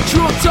speak the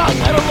true tongue.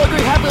 I no longer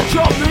have the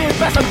control. In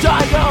fact, I'm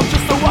dying. I'm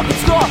just a walking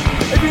skull.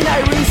 Every night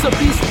I release a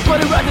beast,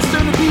 running around to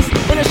stir the beast.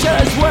 In a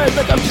shadow's word,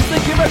 like I'm just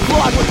thinking of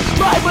clockwork.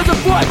 Mine was a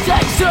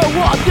vortex to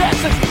walk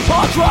Essex.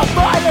 Ultra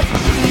violence,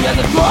 bleeding as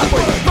a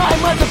clockwork.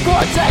 Mine was a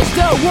vortex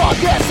to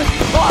walk Essex.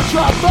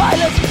 Ultra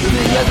violence,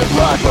 bleeding as a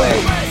clockwork.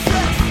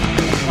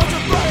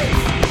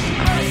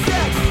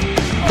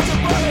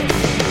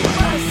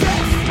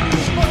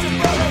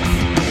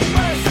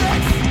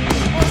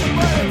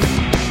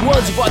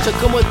 Ones who watch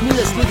come with me,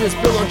 let's leave this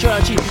bill on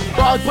Charachi.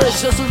 Bog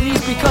punish us with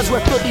these because we're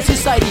filthy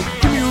society.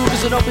 Give me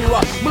rubies and open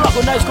rock.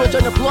 Morocco knives going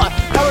on the plot.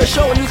 Power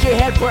show and use your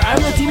head for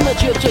I'm the team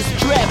that you just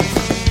dreamt.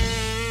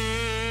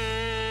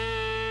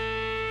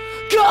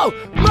 Go!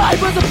 Mine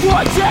was a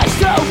vortex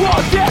to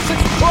walk Essex.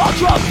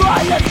 Ultra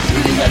violence,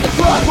 bleeding as a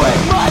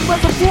clockwork. Mine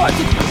was a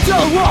vortex to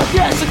walk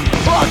Essex.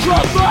 Ultra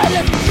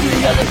violence,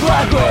 bleeding as a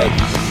clockwork.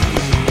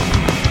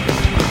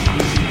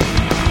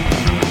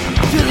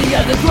 Bleeding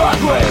as a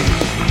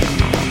clockwork.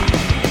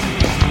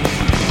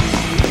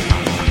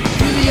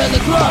 As a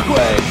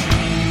clockwork.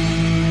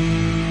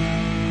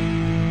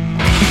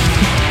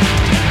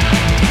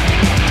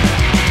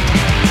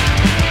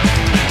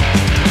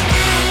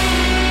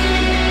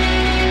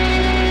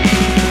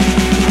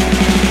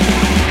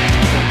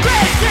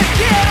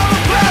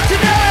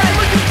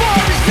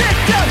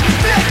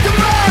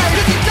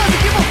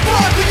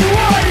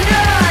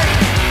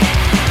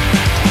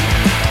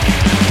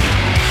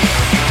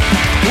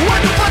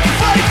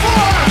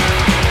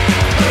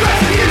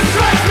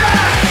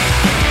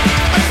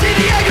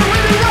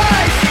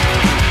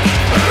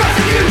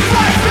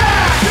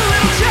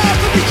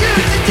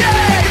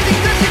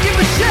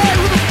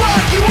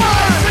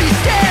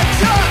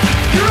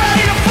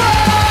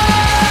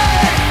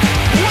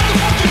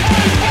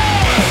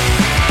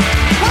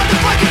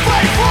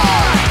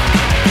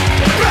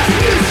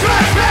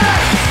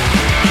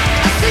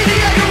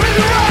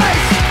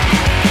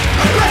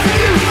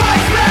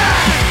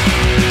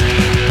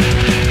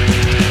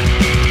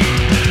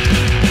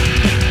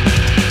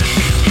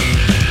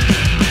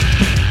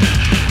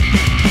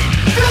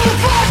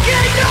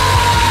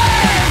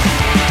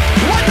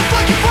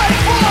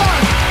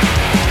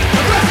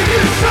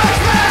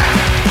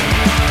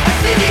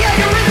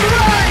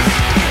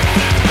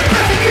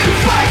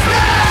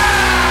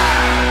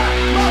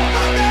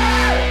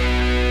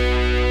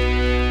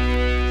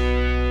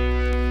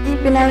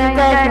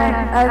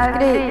 Als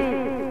Krieg.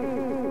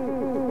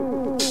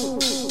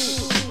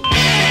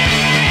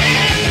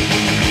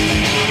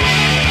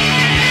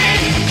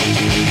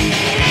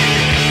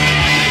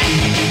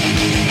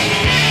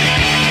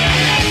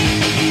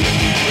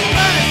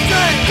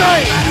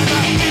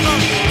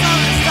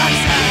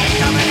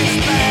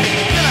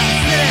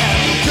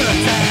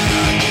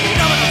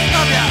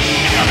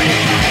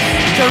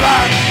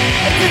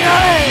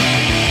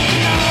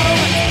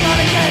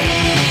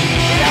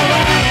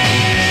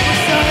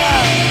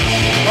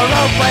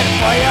 Waiting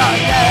for your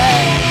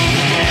day.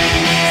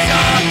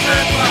 Some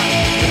tripper,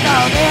 we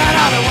don't need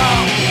another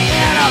wall,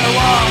 need another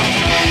wall.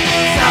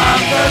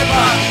 Some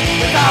tripper,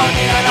 we don't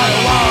need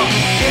another wall,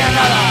 need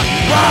another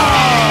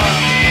wall.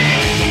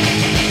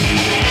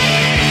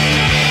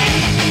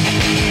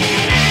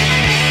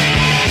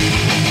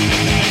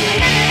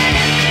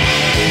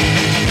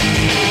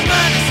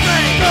 Burn the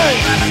string,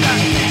 burn the gun,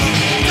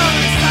 don't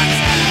let it stop us,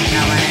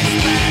 now when it's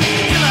bad.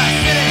 Kill us,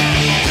 sit in,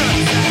 kill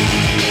us,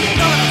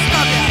 no one will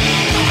stop ya.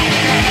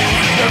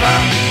 Come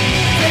on.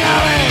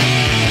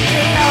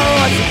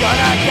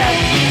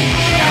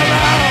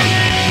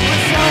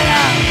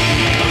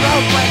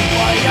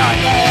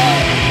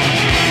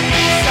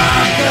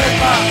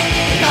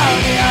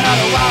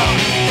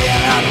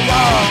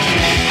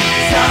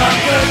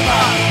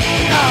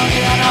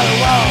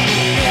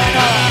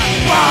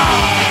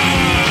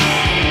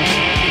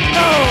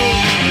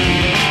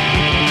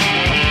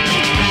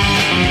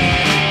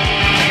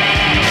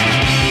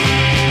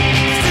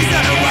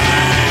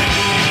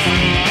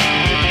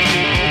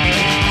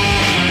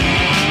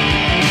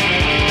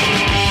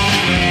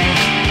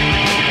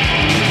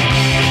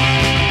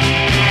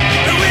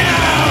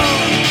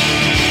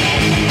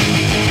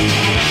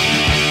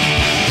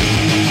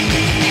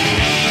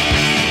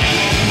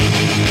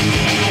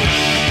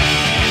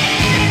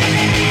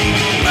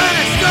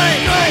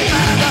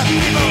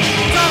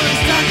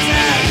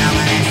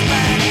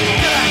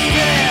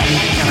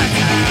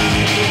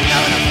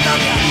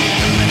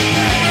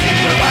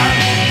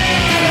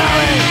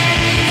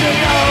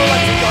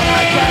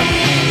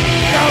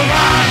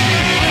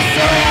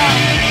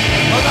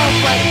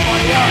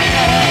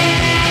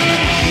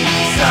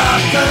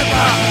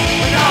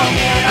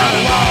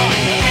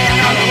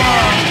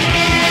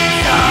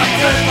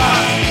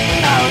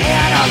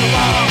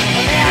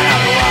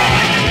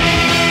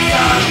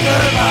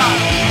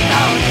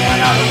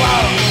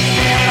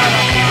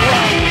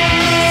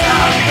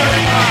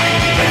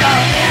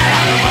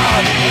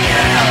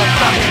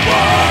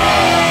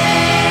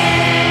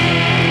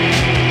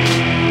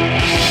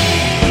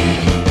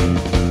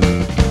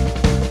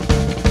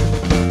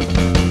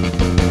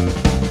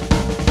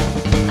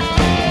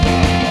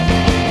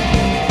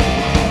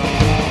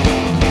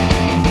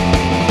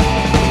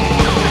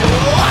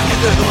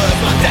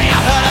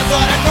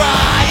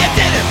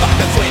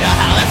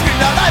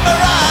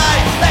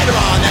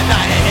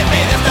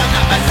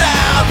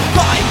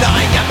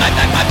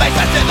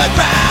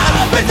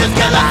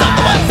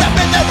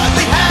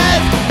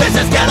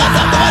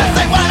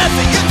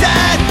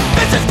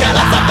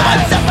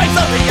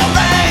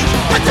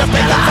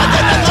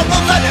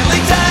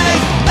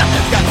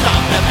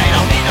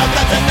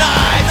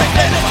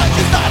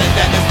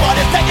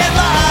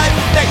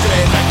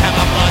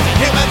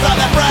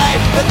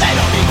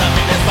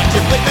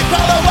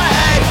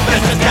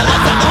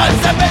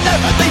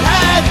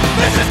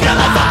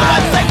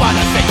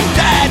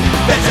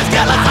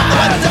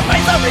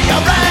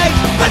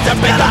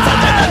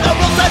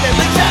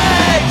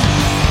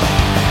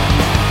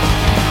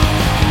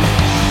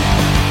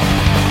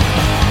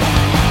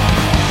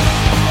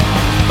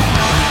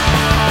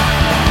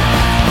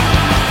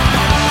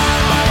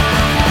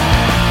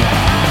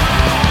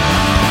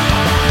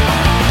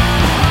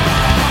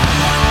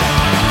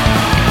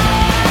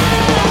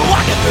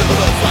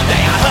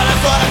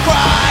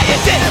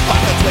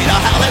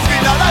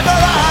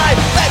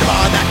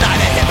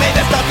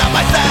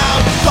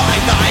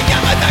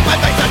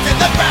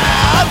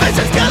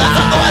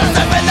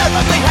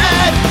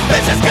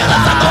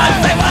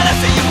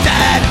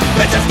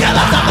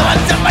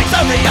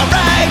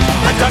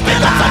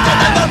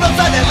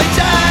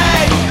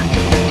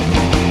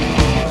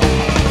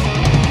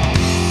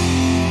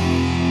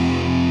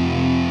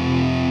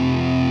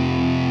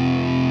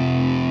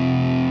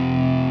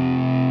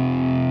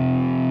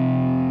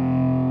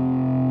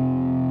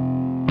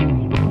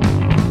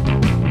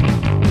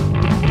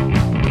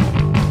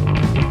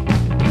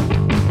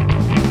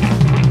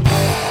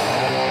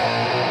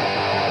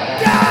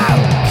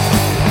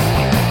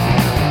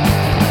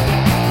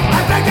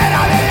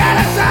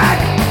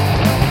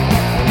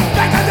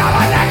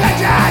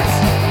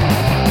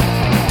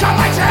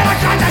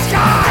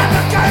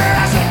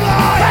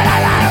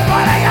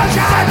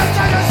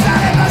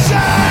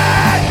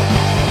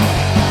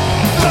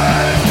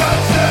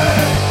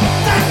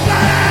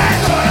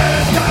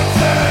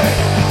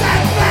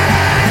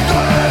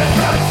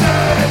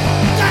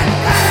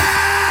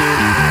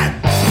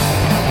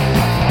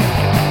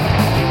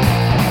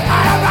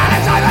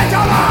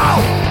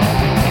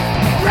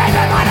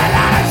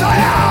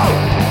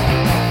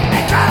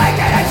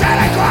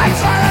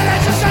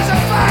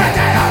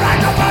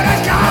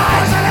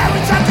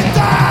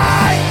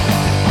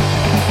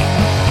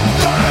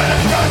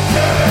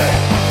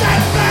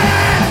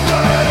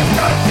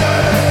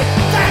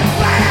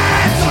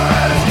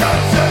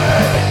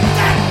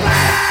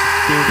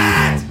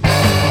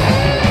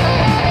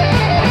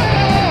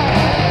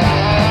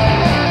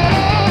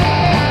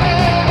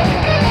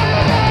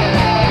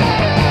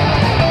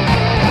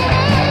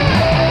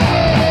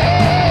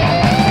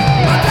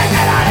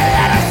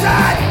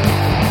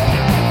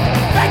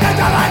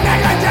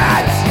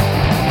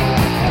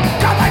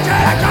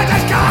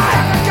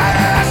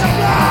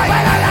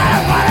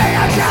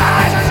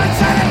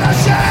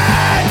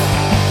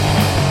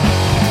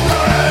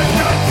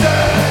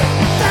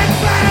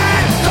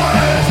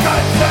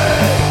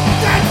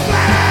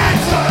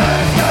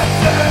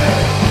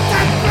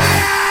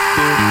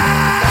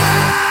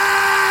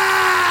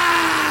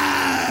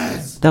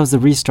 That was The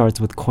Restarts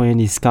with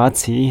Koyani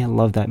Scotzi. I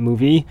love that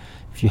movie.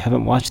 If you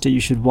haven't watched it,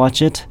 you should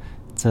watch it.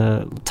 It's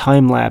a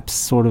time-lapse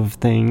sort of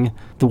thing.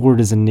 The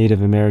word is in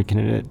Native American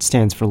and it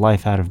stands for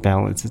life out of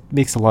balance. It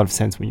makes a lot of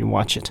sense when you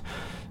watch it.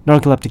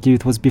 Narcoleptic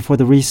Youth was before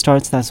The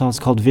Restarts. That song's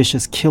called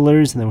Vicious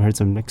Killers. And then we heard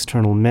some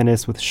External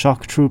Menace with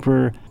Shock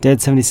Trooper.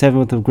 Dead 77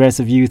 with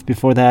Aggressive Youth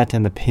before that.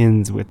 And The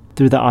Pins with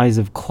Through the Eyes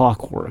of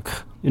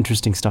Clockwork.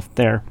 Interesting stuff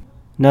there.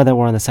 Now that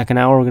we're on the second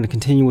hour, we're going to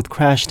continue with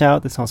Crashed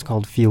Out. This song's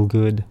called Feel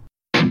Good.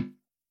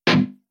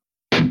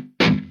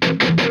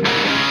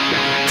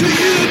 Do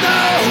you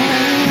know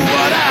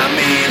what I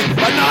mean?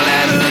 But not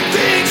letting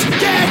things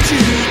get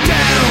you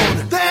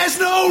down. There's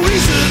no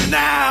reason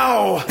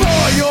now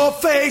for your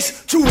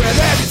face to wear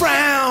that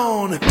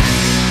frown.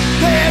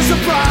 There's a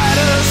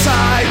brighter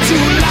side to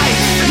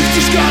life. You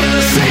just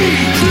gotta see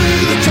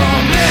through the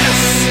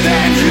darkness.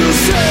 Then you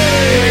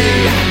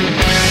say,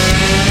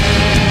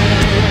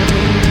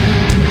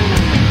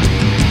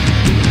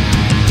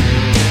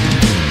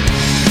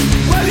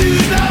 well, you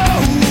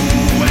know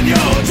when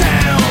you're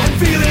down,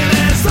 feeling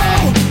as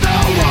though no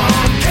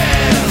one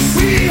cares.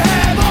 We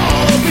have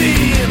all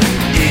been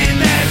in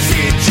that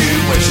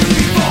situation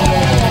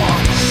before.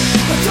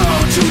 But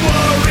don't you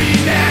worry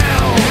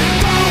now,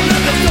 don't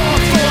let the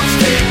thought force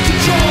take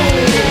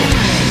control.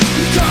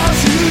 Because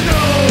you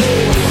know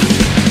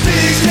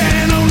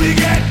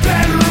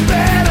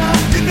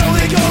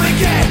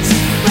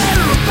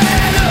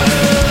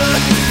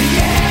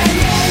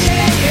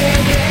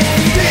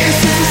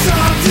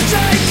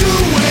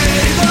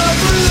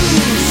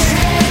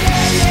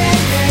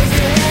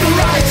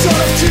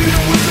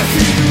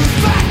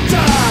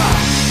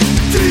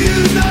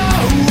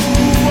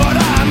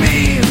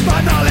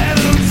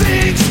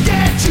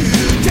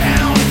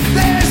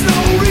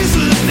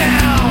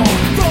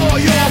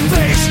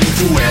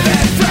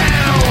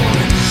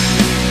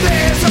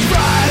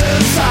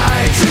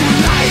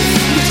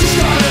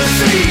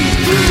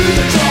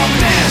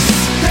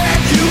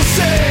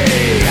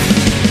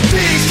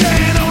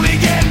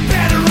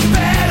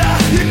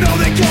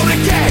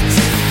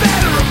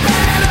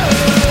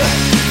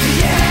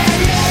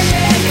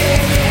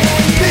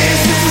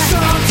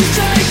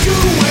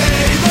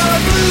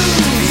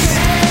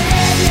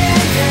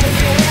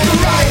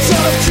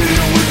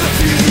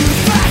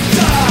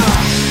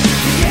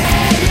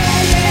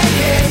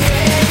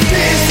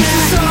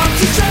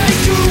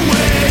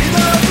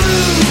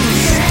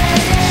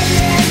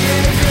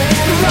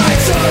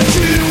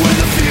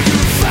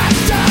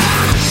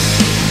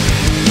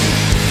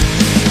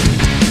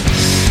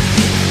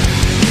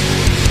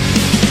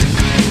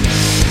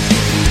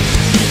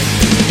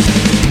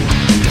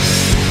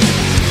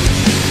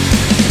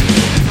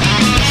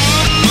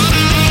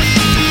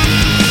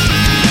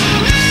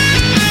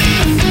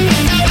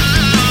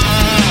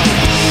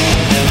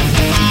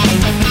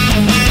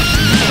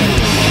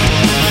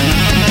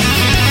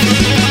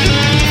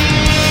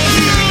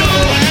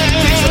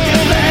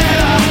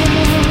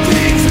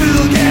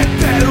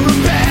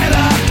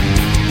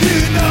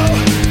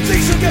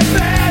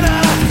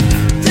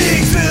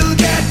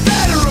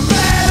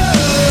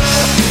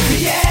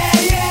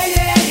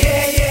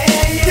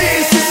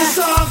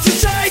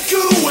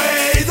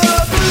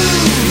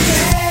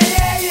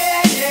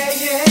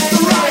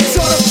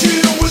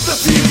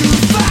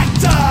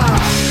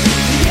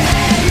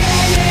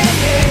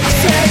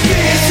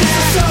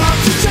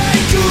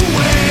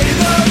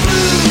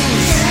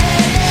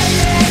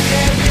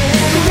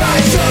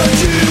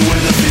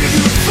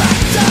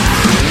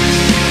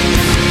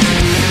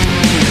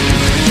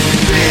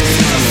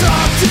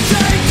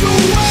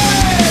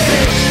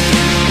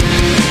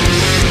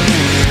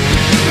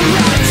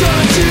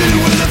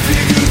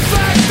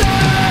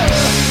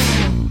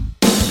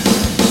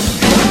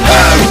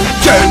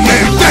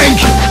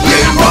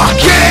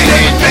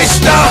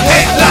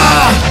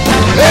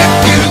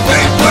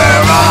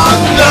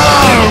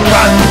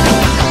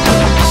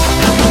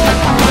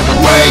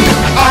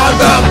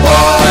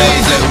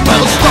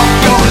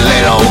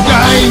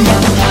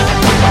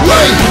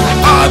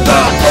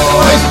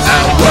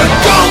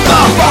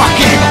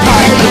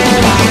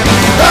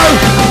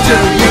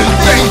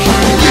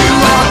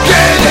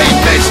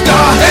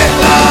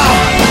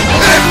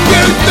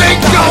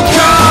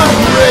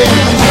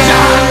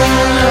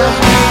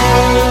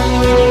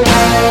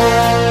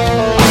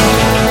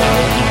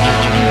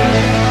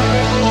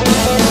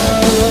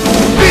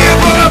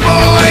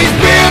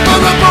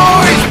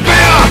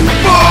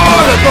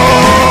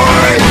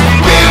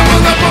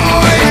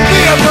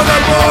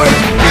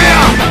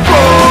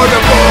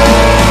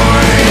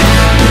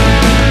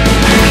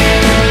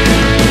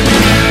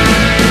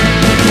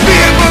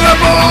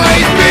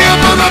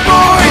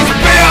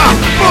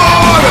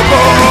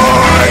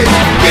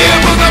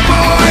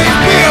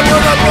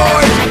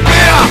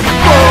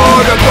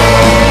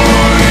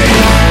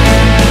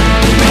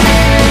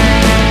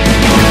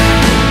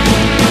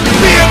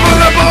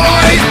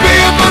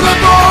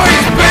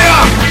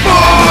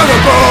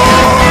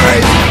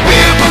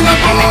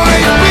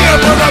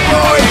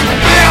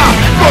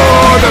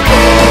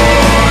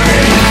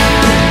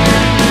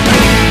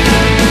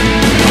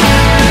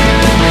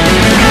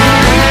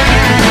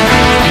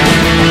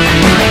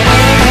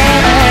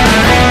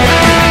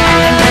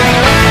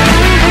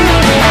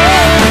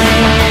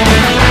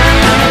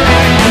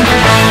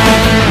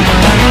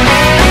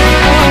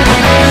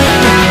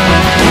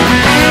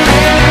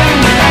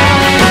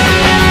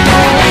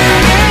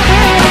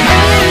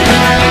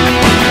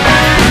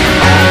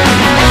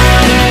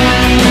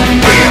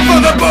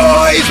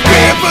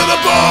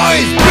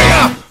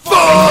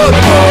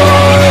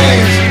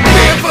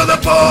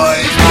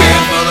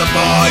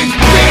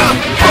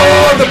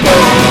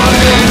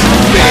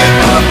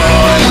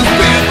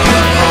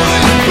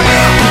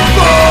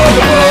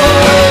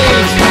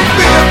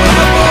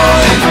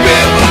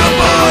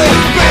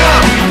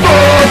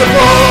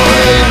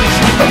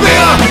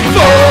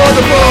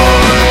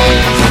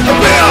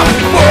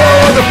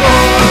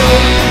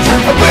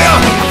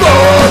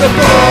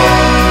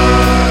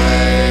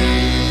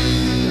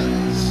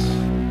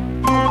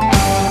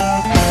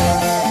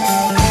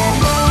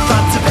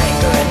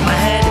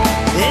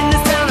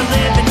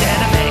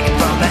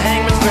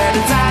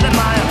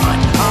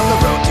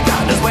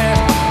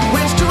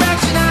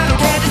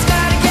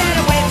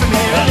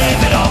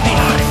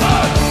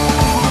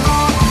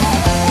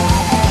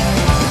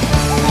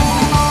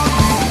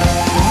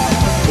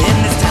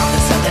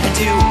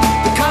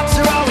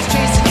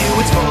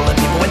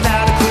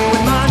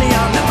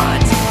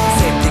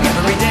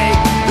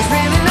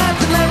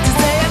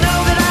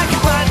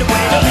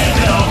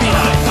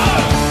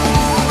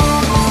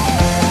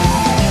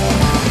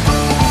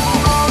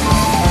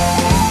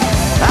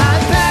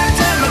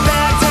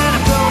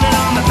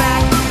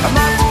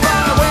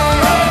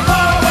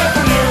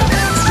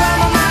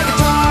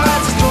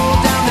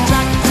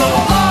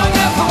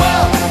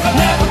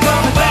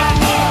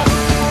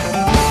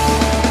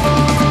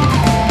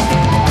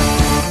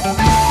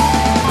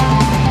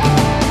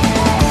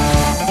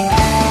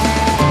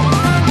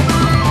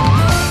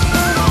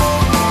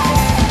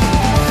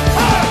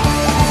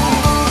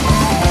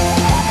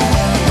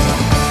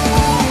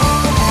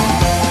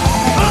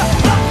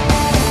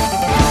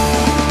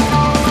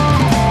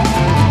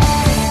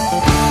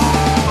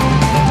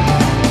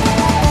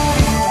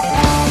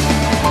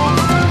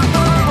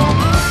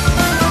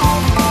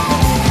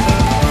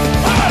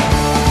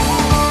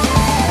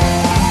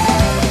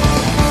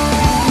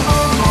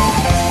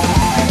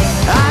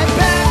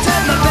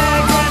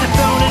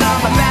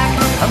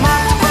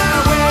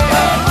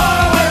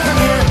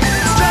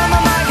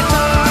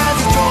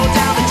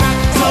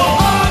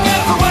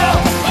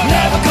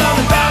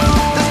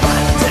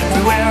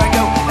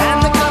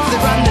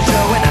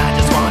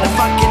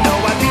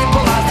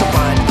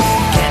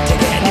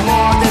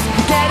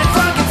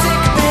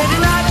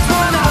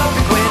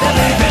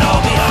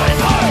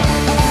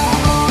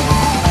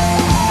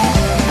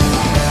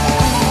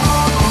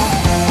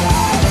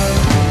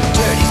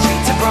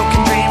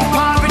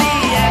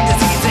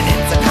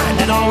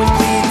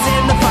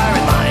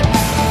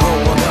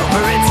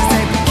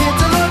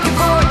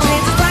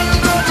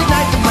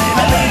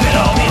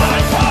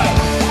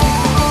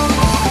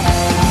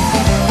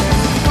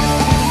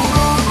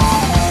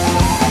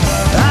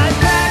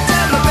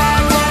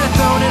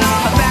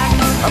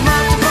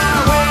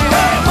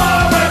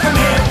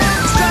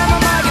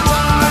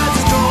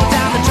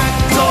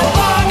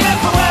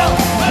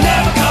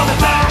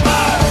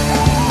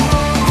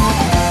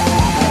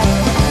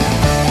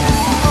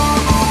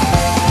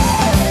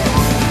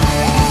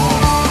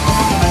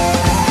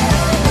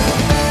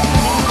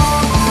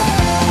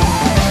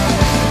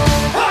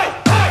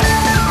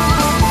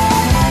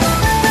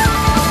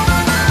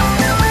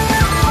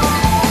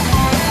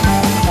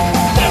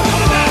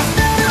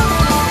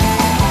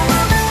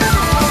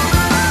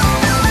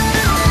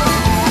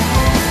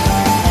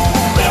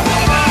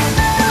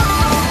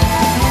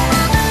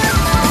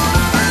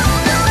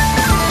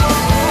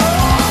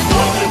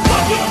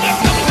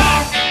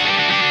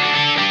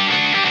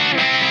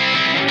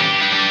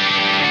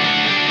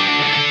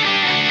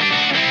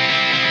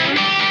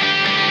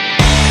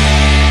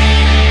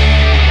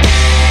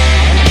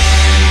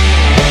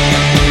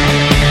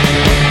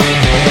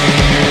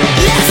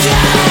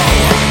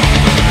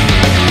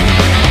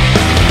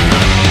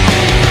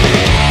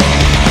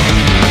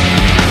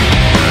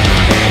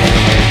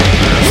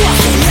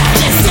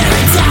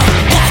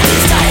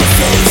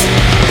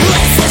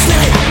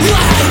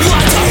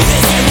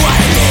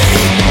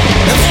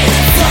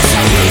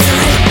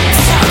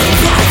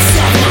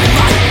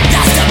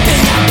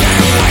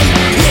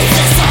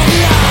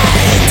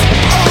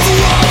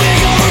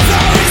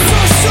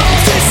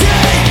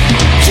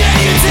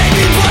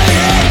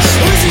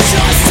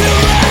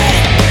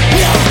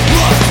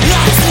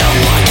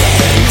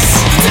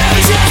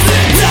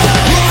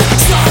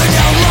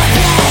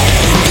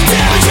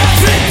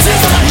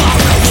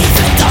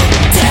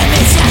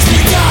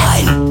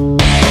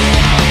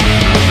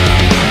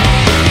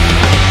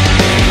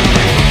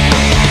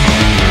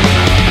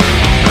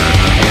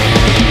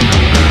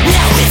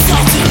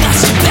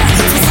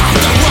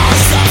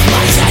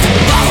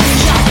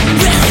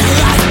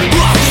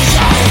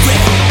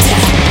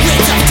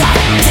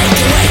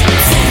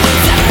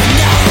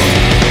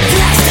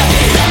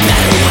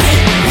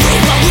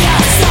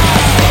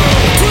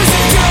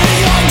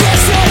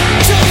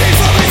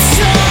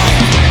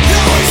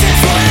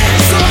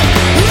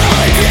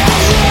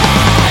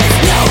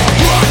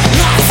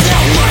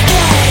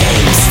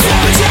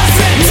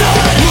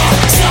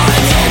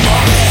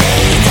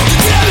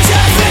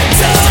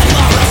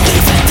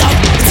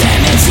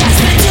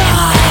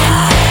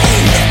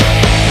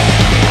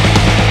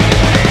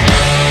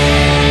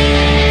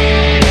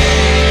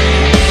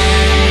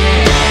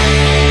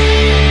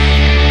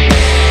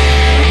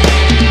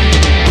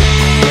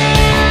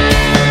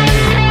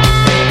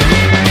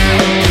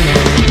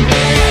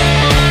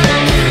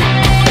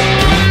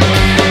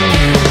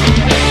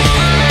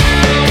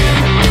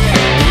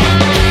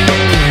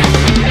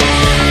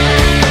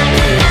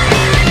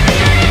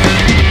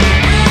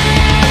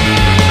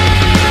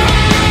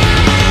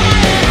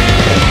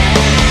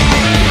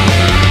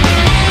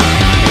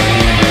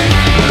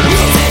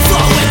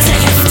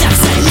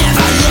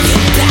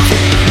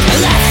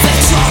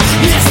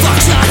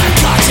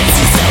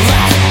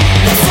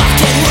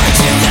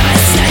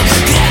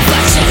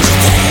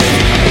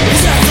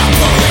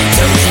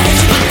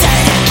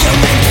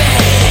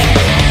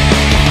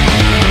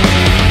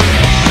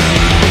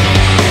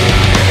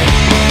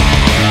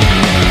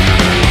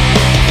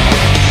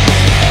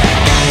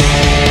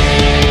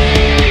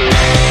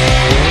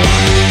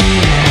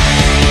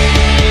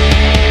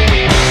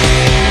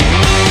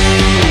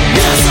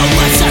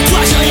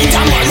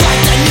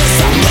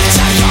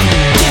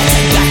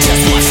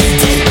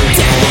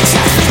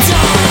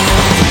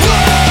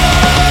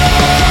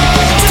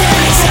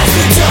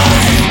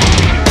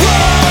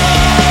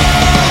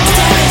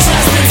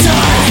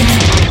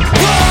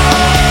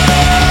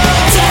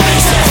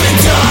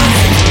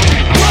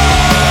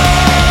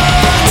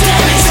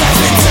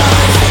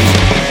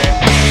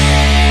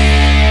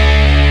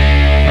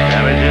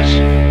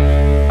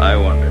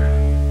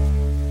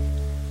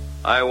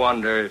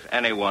wonder if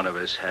any one of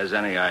us has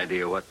any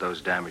idea what those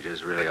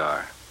damages really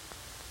are.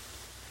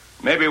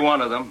 Maybe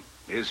one of them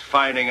is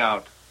finding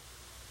out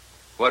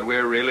what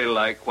we're really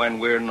like when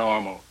we're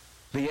normal.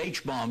 The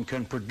H-bomb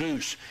can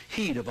produce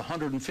heat of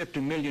 150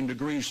 million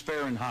degrees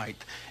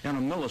Fahrenheit in a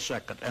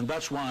millisecond, and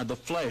that's why the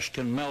flesh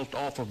can melt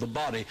off of the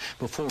body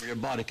before your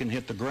body can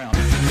hit the ground.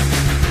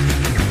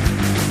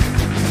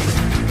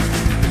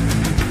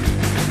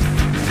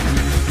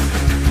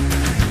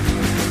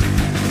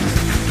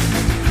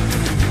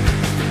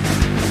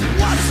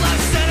 What's like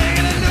standing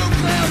in a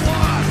nuclear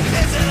war?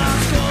 Is it our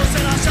schools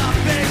and our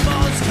shopping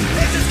malls?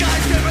 Is it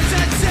skyscrapers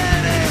and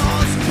city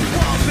halls?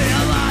 Won't be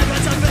alive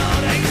as a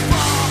building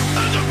fall.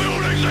 As the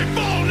buildings they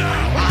fall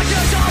now. I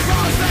just saw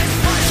wrong space.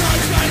 My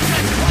son's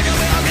crazy. Why can't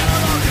we all get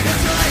along?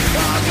 It's late.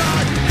 Oh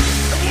God.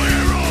 And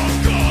we're all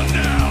gone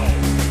now.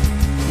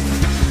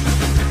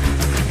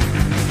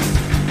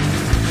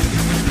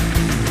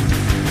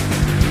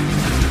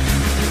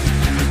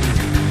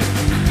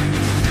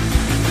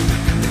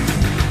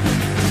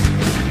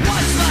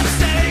 What's left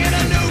standing in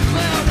a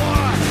nuclear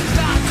war?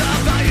 Not the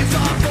values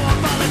are for,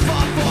 violence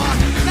for.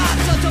 Not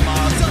till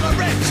tomorrow, till the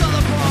rich or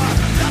the poor.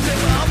 Nothing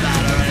will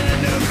matter in a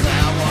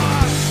nuclear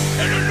war.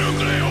 In a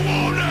nuclear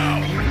war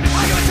now.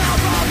 I can tell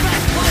from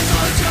back, my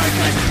soul's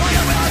circus. Why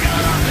can't we all get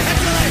along?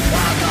 It's late,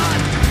 oh God.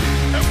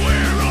 And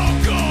we're all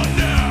gone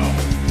now.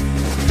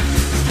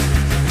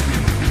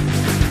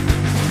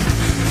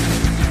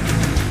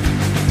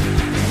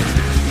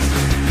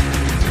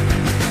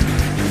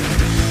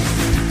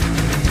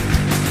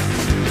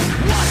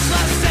 What's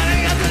left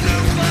standing at the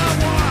nuclear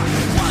war?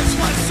 Once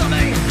was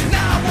something,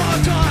 now war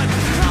done.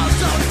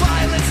 Also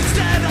violence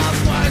instead of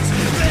words.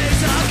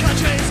 These are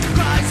countries,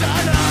 cries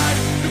unheard.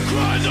 The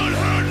cries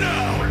unheard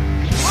now.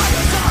 I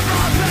can talk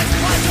on this,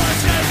 my soul's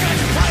circus.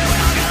 Why do we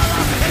all get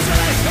along? It's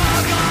late, oh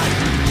God.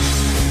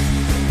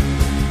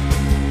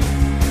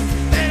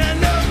 In a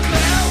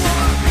nuclear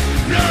war.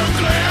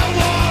 Nuclear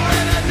war.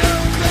 In a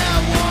nuclear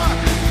war.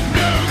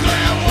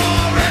 Nuclear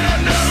war. In a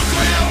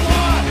nuclear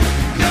war.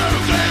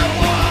 Nuclear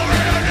war.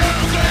 In a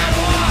nuclear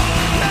war.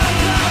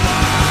 Nuclear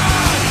war.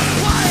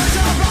 Why is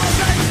our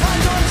problem? My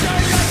soul's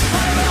circus.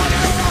 Why do we all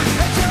get along?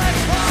 It's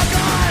late, oh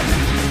God.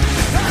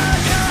 And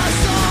kill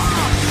us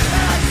all.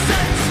 In a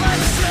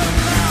senseless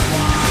nuclear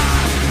war.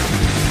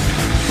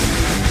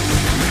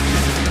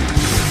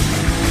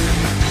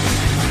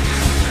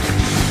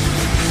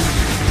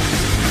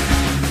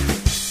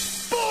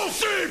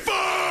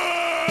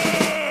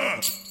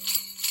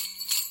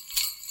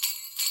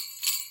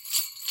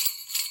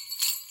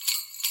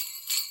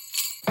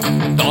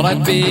 Thought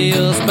I'd be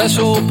a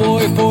special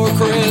boy for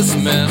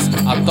Christmas.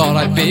 I thought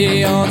I'd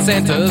be on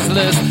Santa's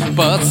list,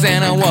 but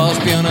Santa was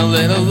being a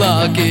little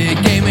lucky.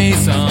 Gave me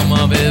some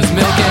of his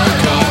milk and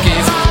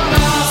cookies.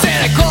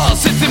 Santa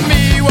Claus said to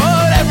me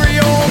what every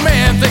old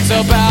man thinks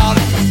about.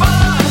 And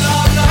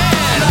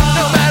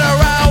no matter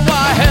how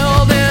I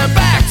held him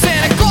back,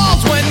 Santa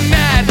Claus went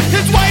mad.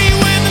 His way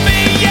with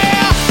me,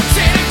 yeah.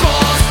 Santa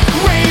Claus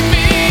rained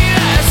me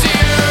last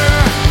year.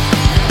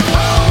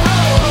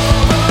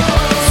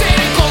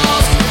 Santa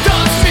Claus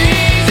dumped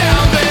me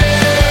down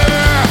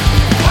there.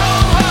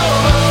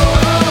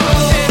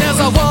 And as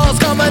I was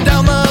coming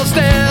down the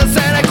stairs,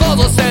 Santa Claus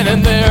was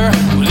standing there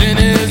in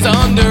his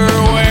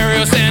underwear. He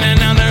was standing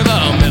under the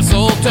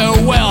mistletoe.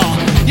 Well,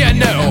 you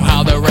know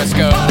how the rest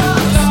goes.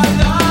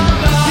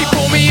 He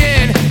pulled me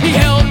in, he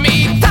held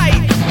me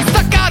tight, he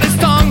stuck out his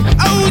tongue.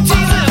 Oh,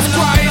 Jesus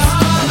Christ.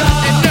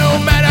 And no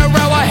matter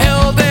how I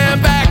held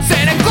him back,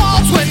 Santa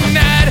Claus went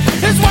mad.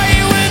 His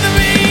way with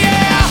me,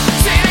 yeah.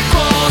 Santa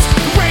Claus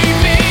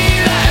rained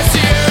me last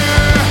year.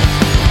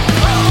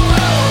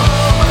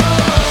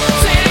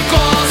 Santa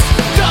Claus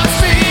dumped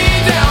me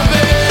down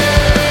there.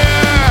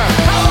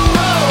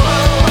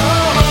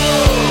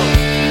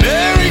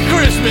 Merry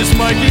Christmas,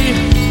 Mikey.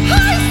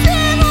 Hi,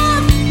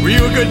 Santa! Were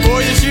you a good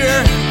boy this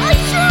year? I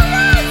sure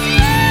was!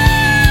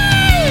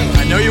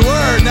 Yay! I know you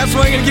were, and that's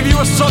why I'm gonna give you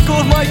a suckle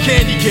of my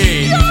candy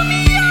cane.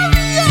 Yummy,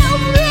 yummy,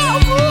 yum,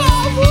 yum,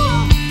 yum,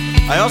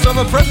 yum. I also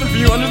have a present for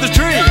you under the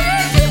tree.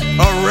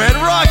 A red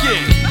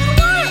rocket.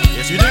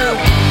 Yes, you do.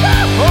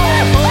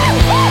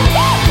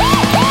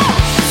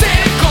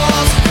 Santa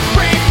Claus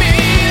rained me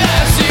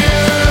last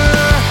year.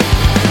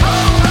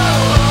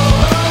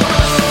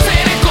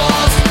 Santa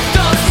Claus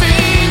dumped me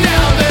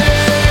down there.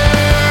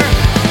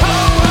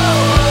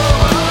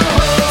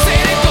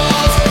 Santa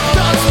Claus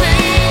dumped me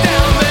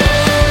down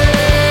there.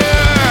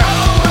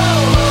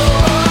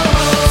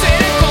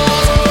 Santa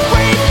Claus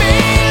rained me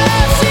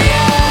last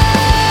year.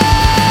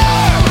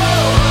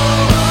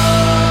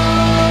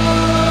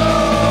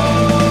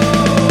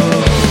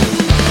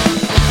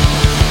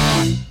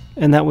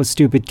 And that was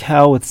Stupid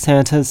Cow with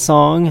Santa's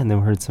Song, and then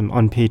we heard some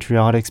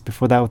Unpatriotics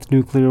before that with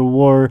Nuclear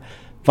War.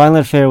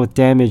 Violent Affair with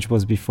Damage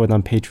was before the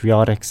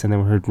Unpatriotics, and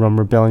then we heard Rum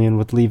Rebellion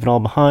with Leave It All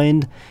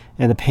Behind,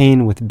 and The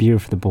Pain with Beer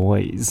for the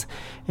Boys.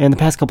 And the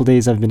past couple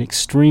days I've been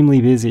extremely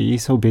busy,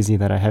 so busy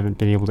that I haven't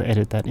been able to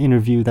edit that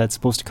interview that's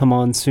supposed to come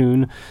on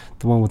soon,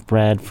 the one with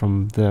Brad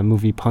from the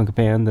movie Punk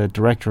Band, the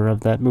director of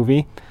that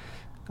movie.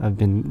 I've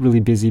been really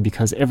busy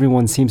because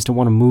everyone seems to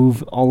want to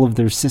move all of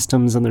their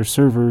systems and their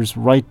servers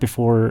right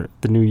before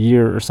the new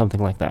year or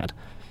something like that.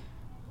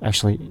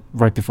 Actually,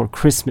 right before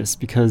Christmas,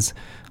 because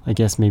I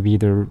guess maybe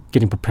they're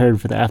getting prepared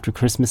for the after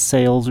Christmas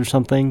sales or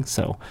something.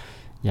 So,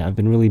 yeah, I've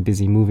been really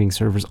busy moving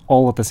servers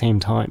all at the same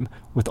time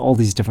with all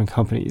these different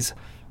companies.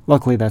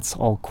 Luckily, that's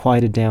all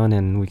quieted down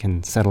and we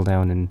can settle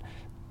down and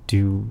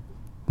do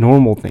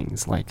normal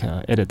things like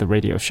edit the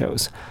radio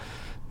shows.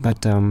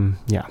 But,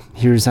 yeah,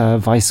 here's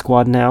Vice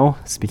Squad now.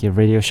 Speaking of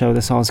radio show,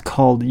 the song's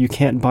called You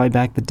Can't Buy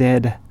Back the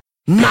Dead.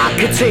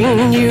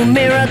 Marketing new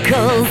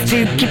miracles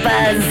to keep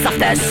us off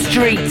the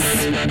streets.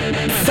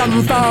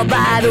 Some fall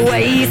by the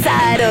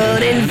wayside,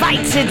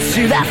 uninvited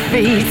to the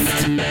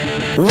feast.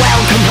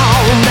 Welcome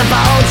home the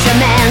vulture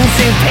men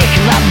to pick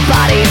the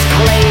bodies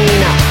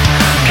clean.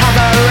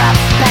 Cover up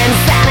and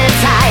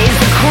sanitize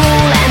the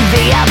cruel and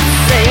the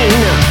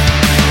obscene.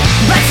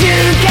 But you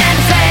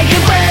can't take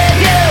it with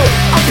you,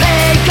 or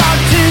pay God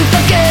to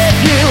forgive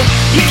you.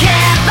 You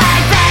can't buy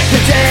back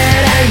the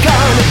dead and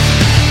gone.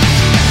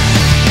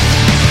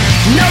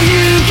 No,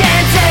 you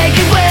can't take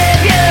it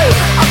with you,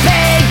 or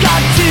pay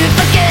God to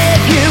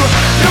forgive you.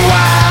 The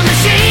war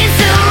machine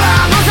still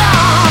rumbles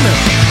on.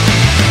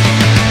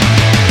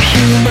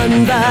 Human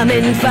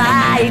vermin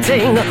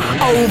fighting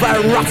over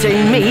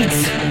rotting meat.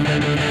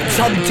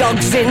 Top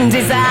dogs in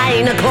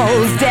designer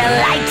clothes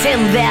delight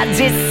in their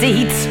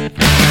deceit.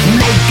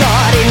 Make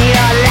God in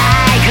your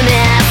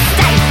likeness,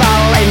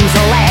 stifle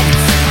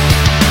intellect.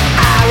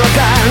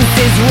 Arrogance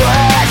is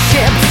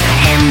worshipped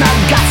in the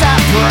gutter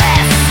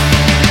press.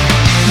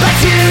 But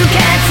you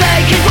can't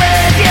take it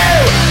with you,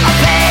 or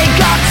pay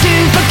God to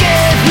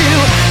forgive you.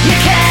 You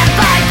can't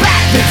buy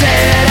back the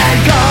dead and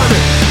gone.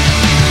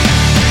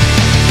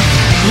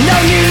 No,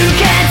 you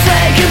can't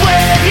take it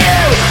with you,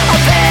 or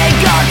pay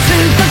God to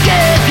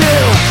forgive you.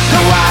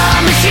 The war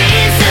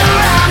machine still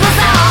rumbles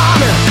on.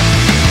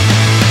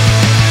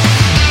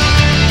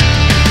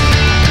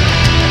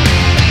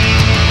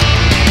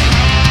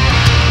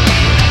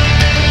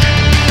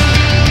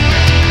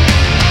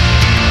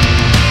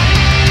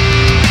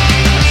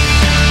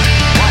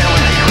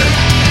 Violator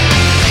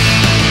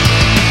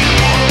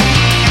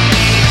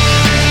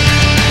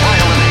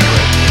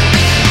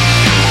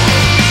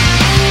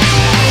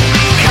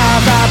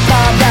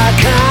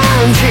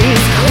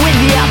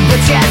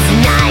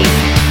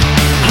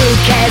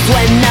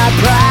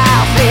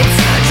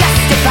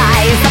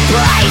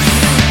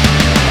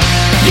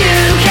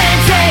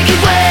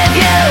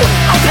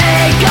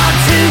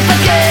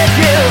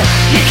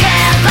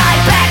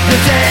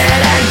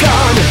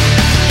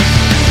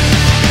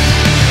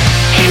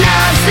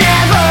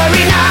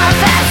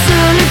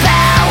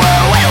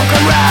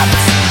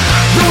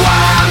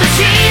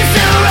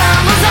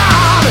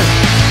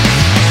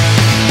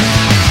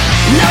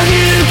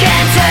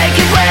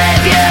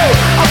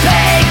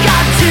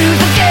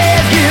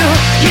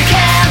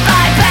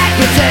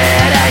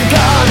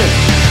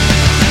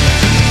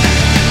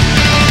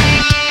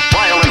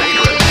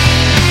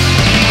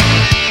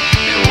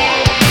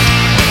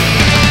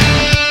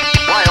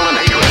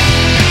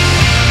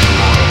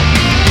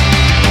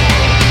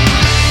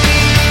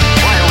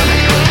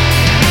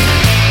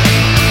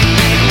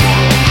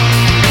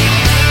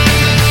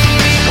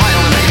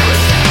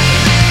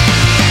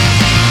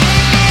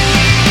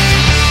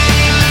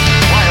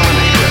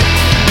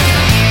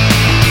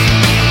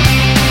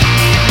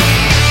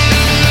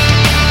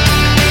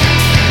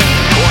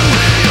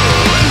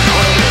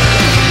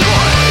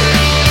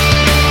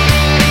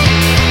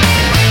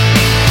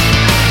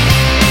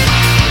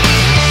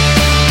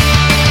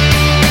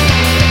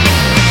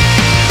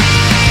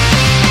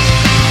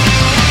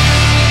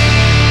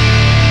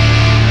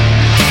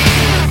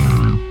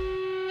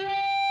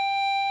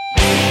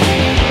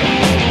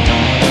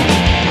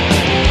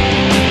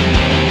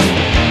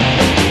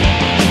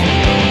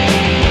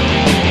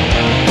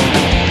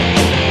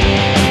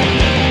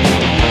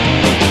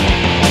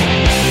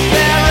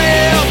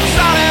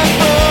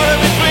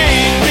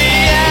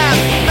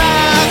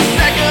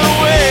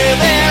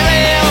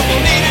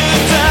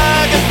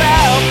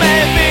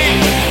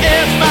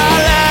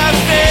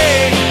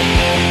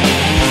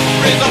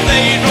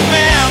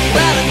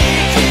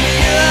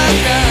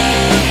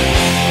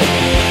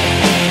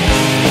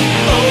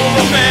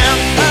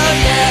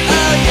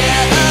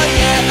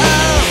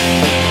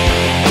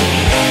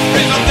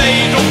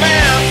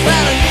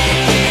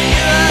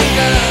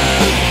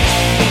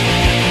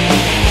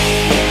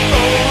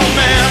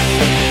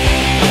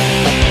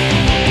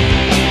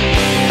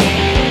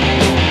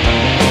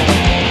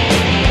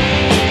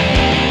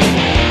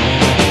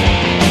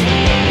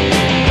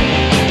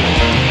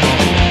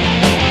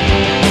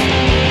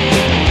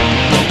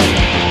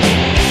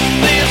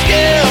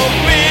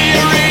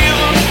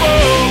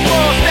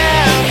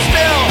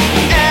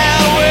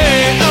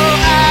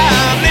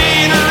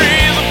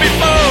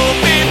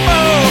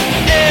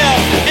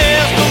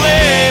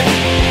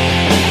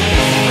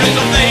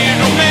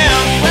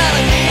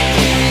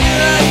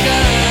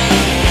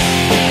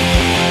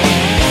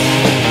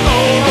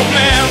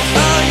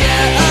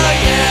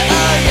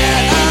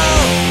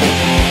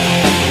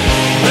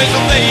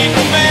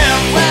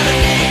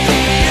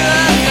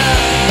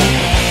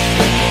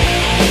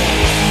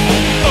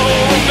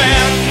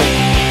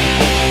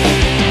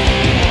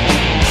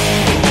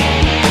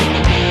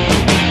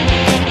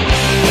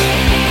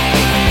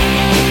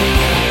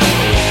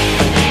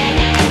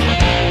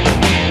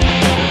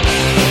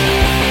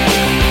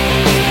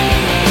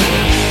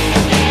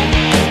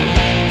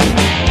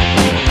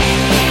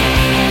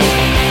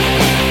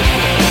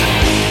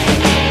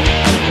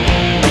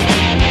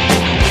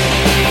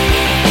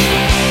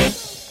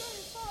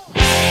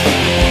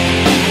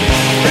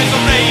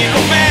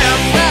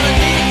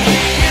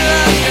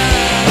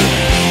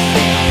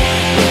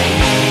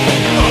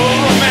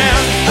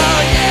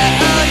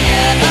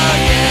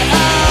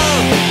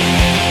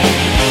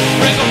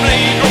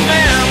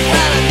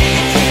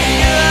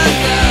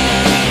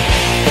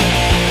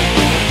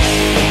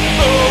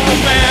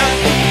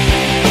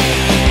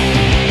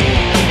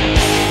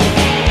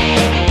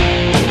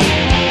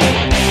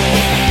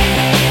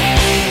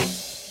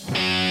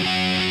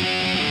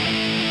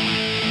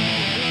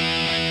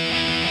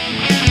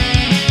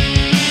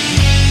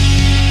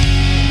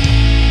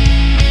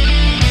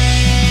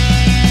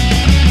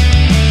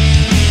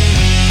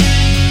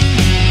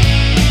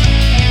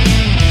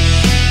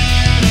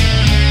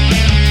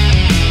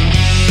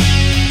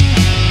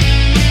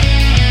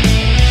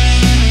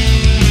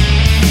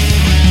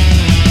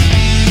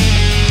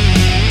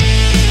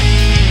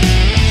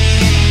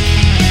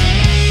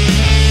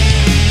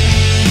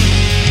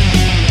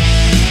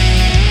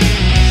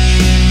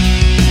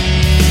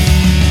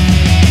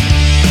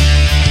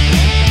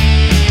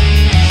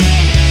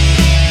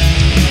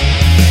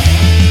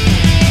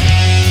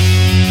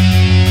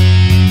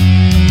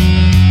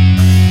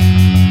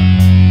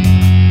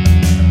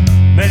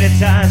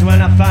times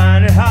when I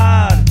find it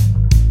hard.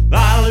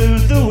 I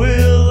lose the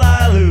will,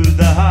 I lose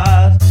the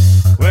heart.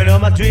 When all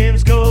my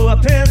dreams go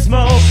up in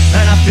smoke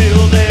and I feel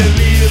there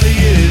really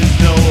is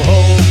no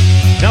hope.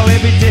 Now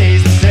every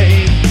day's the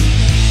same.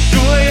 Do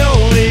I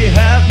only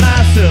have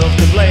myself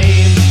to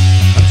blame?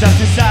 I'm trapped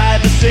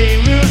inside the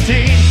same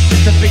routine,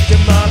 just a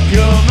victim of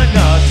pure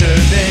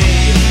monotony.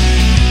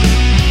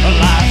 A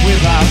life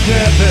without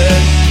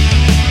purpose.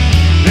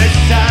 This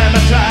time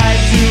I tried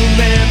to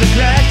mend the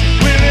cracks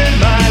within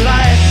my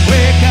life.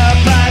 Wake up,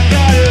 I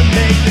gotta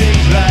make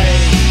things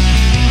right.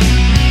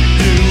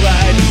 Do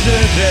I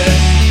deserve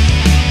this?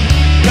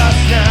 'Cause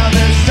now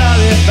the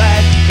solid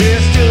fact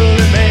here still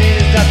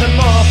remains that the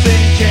more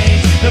things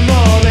change, the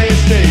more they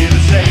stay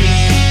the same.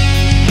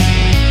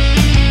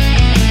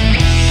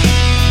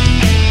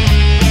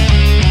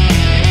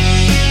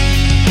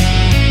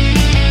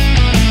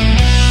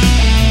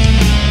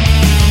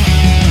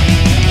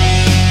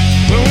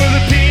 When will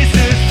the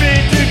pieces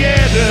fit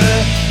together?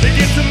 They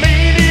give some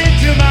meaning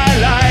to my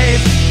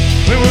life.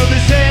 When will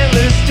this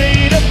endless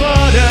state of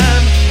boredom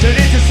turn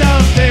into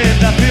something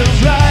that feels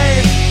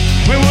right?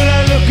 When will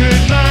I look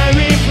at my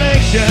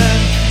reflection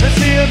and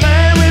see a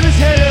man with his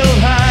head held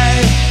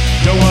high?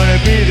 Don't wanna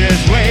be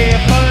this way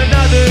for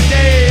another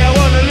day. I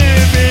wanna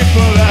live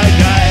before I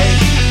die.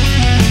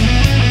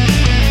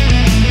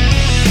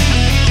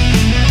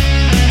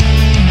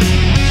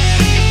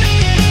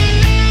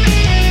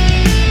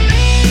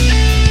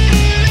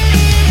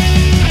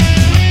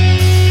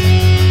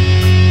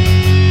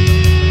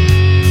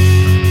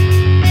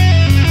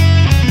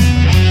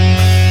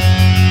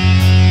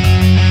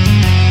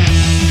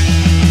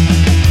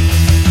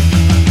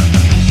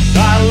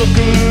 Look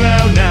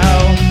around now,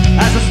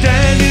 as I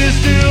stand here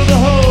still, the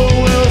whole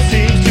world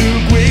seems to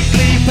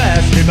quickly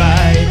pass me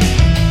by.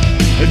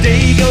 A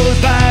day goes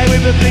by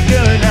with a blink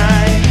of an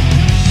eye.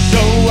 So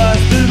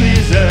what's the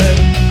reason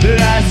that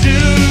I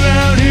sit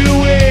around here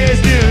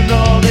wasting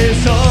all this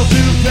all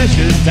too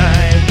precious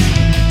time,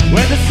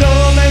 when there's so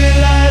many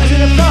lives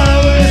in a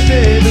power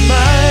state of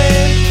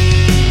mind?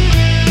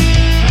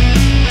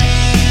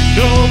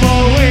 No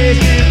more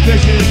wasting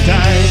precious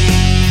time.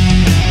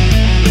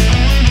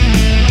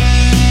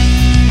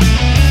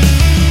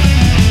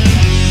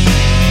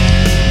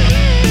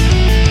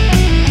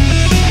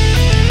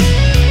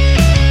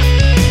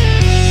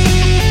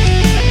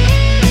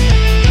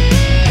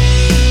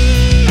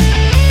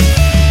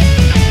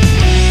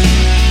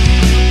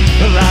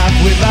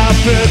 Without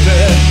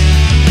purpose,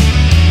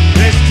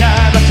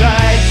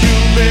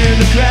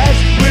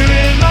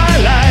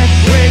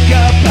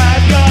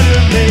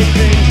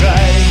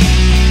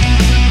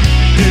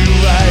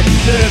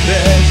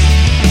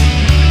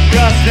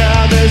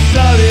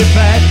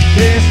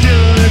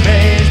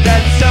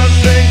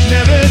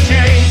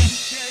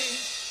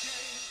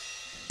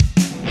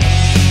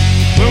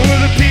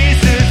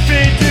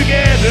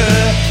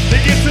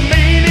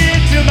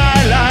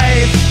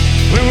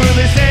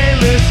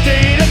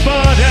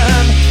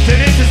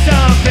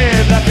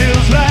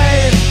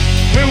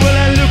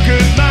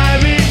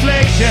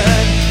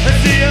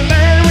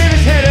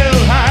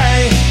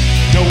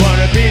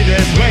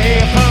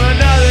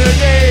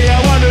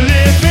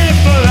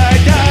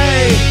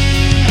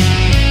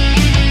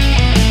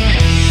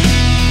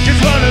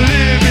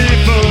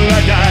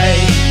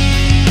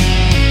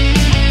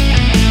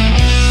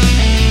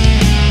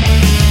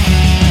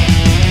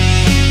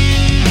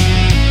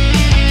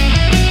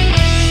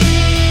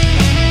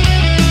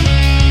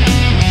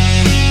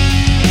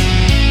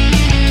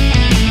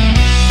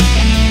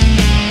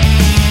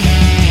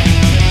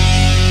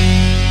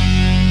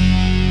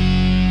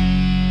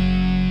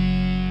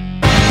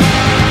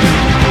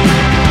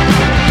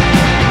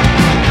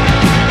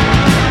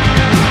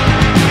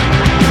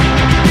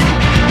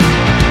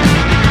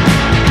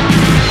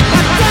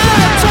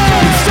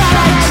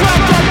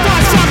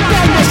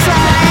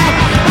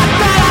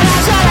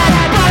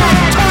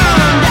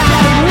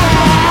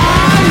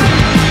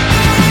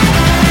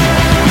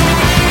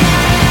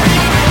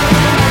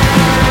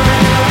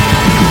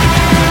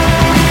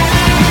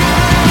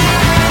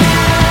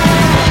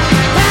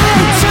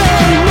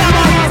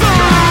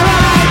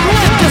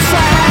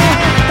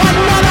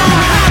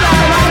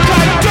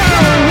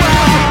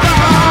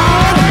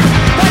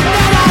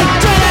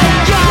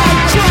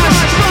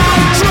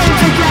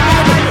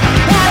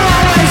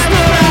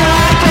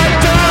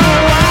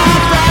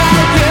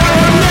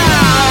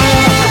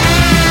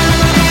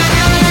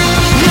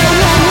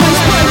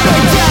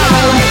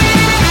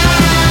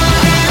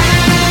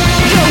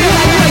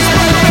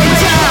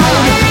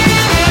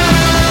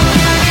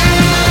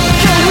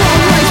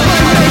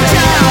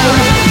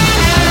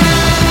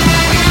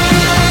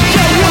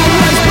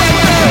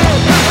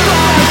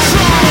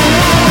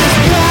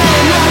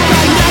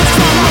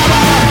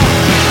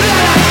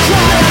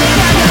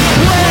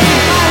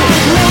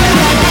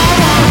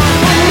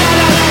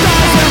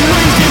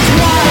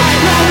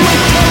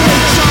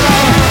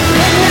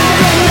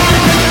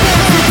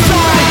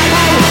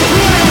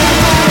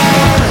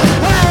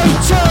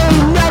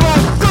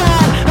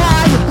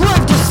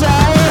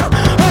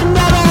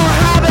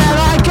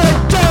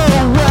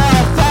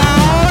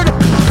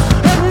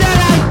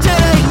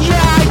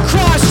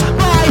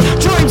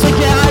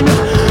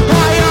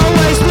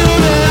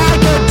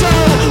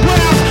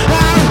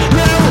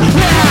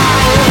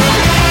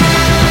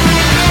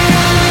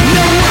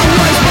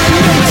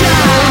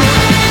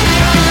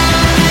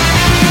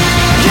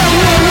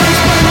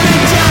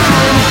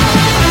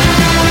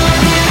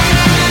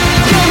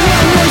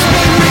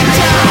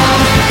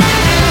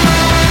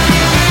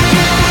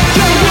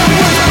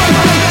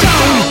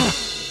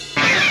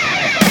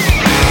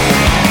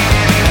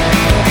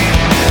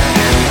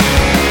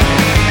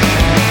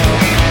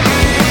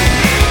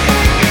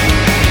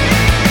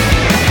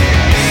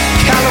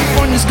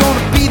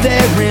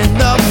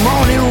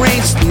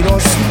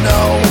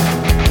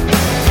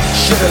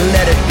 should've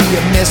let it be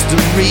a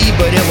mystery,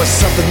 but it was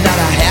something that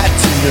I had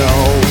to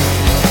know.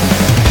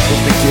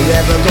 Don't think you're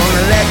ever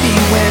gonna let me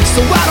win,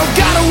 so I don't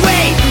gotta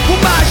wait for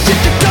my shit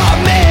to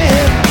come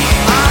in.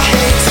 I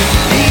hate to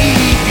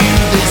leave you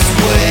this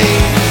way.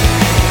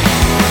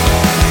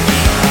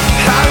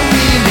 I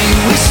really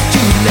wish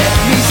you'd let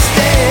me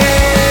stay.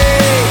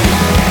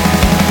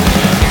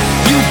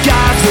 You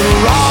guys are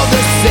all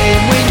the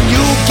same. When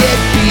you get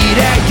beat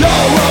at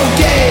your own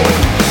game,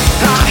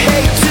 I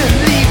hate to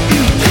leave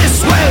you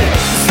this way.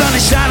 The sun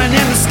is shining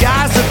and the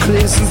skies are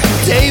clear since the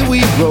day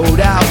we rode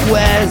out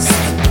west.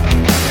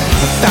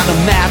 I found a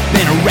map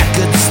in a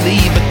record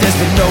sleeve, but there's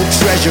been no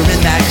treasure in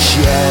that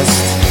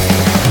chest.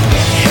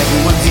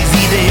 Everyone's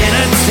easy to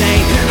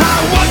entertain. I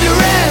wonder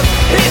if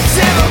it's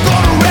ever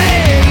gonna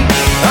rain.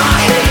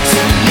 I hate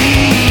to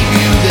leave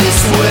you this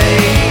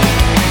way.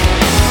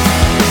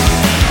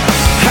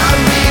 I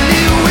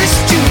really wish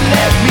you'd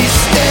let me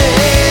stay.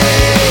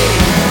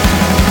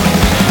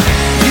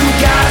 You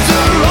guys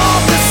are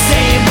all the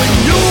same. When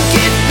you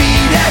get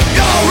beat at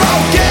your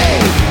own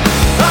game,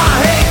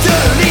 I hate to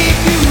leave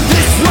you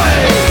this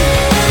way.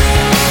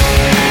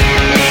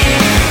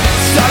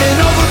 Starting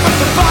over from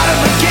the bottom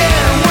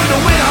again. Wonder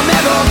when I'm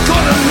ever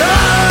gonna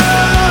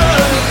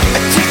learn.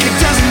 A ticket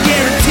doesn't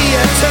guarantee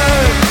a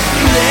turn.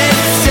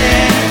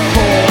 Listen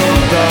for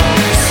the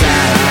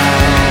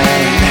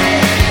sound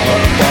of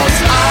false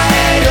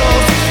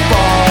idols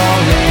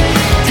falling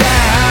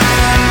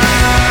down.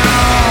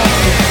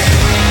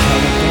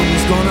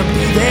 California's gonna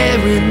be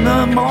there in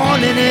the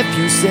morning if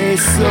you say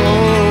so.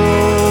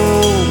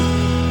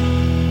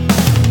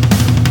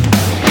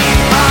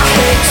 I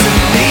hate to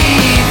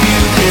leave you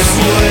this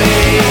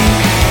way.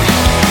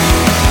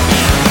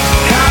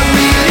 I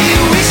really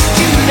wish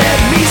you'd let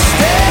me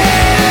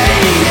stay.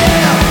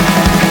 Yeah.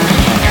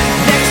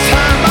 Next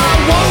time I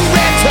won't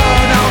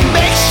return. I'll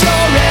make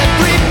sure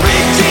every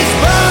bridge is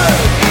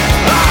burned.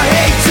 I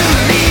hate to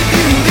leave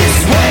you this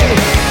way.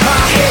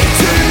 I hate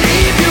to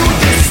leave you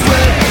this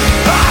way.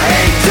 I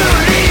hate to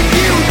leave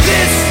you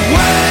this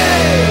way.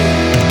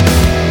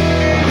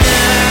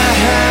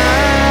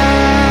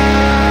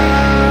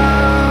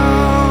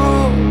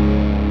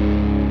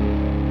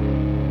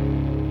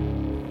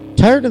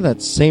 Tired of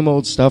that same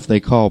old stuff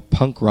they call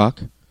punk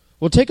rock?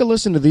 Well, take a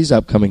listen to these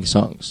upcoming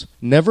songs.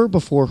 Never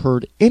before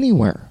heard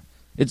anywhere.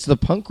 It's the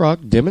Punk Rock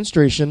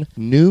Demonstration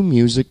New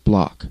Music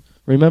Block.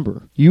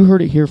 Remember, you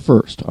heard it here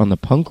first on the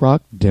Punk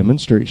Rock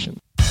Demonstration.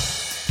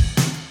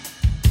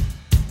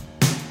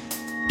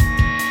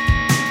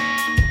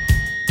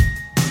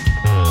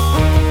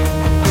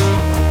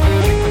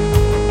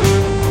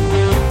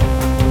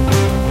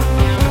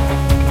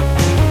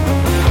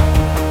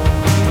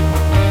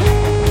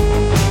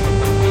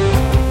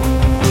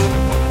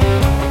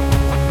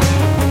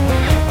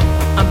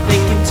 I'm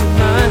thinking too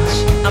much,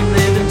 I'm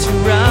living too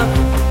rough.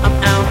 I'm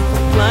out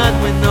for blood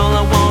when all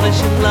I want is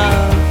your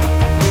love.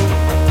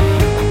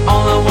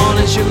 All I want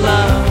is your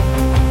love.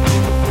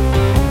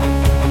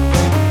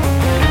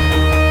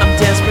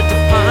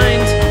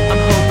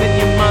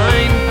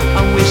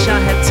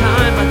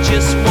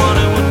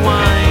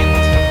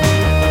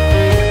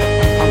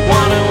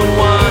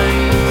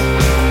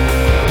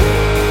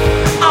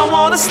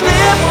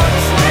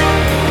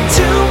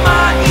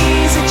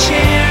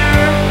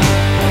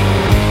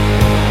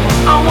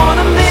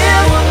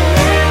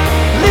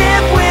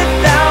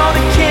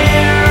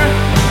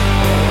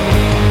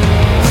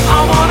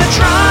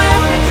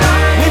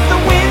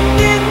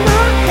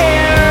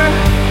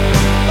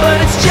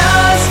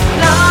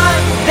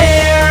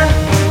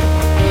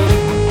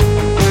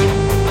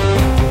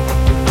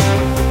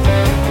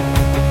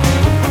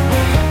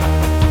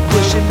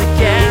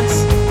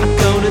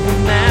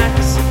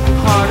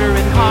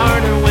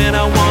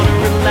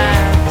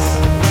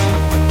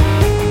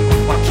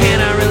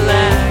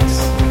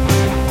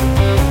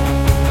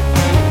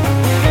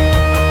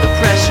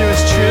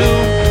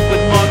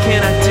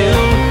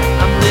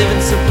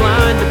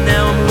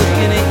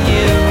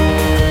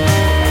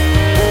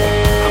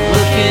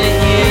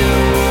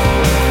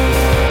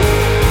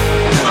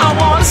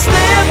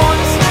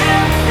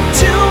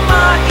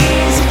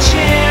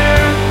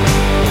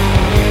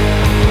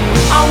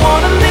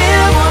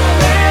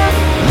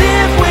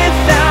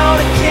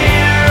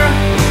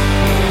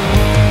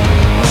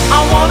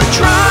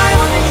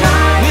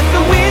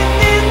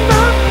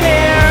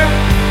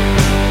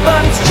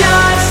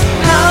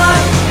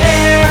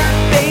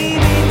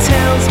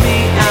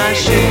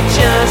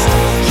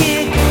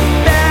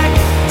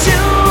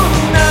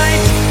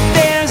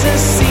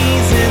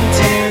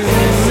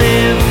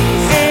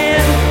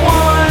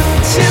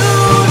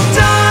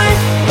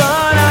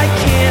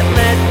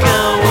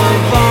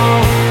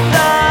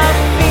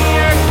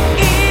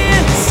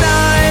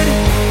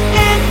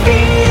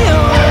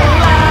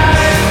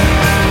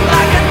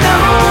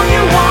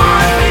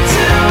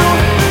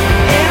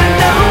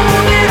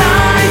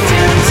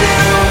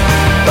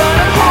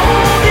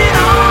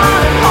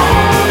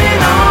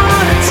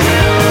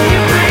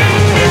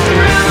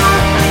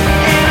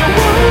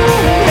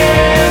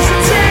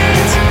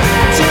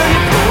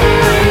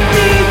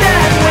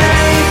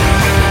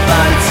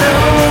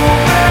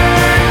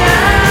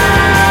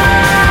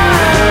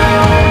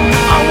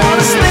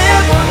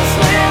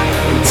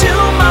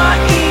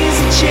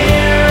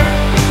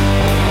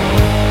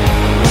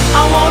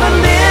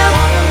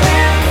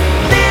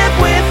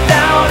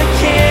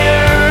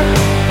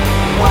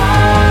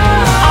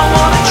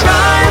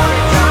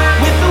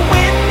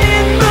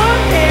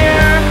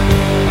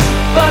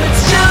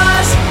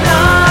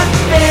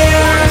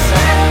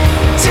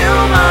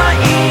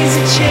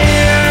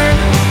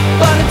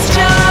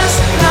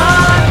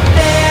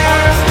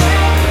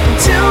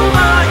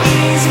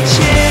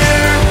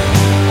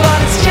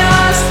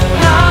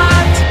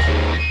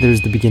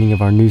 beginning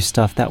of our new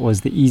stuff. That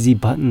was the Easy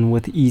Button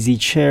with Easy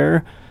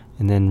Chair,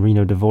 and then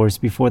Reno Divorce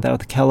before that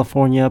with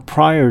California.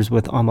 Priors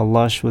with I'm a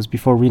Lush was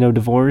before Reno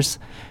Divorce,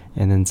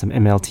 and then some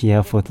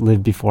MLTF with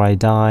Live Before I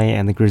Die,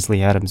 and the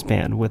Grizzly Adams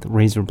Band with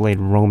Razorblade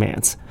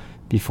Romance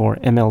before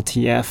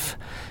MLTF.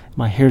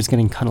 My hair's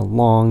getting kind of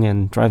long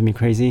and driving me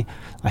crazy.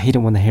 I hate it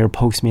when the hair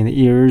pokes me in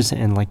the ears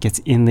and like gets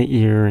in the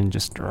ear and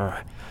just...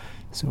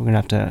 So we're going to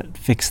have to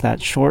fix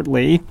that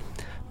shortly.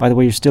 By the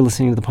way, you're still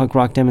listening to the Punk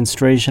Rock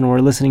Demonstration.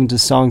 We're listening to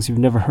songs you've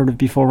never heard of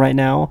before right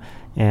now.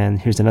 And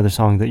here's another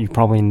song that you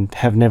probably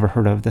have never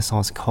heard of. This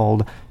song's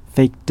called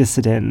Fake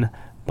Dissident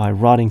by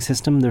Rotting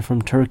System. They're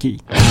from Turkey.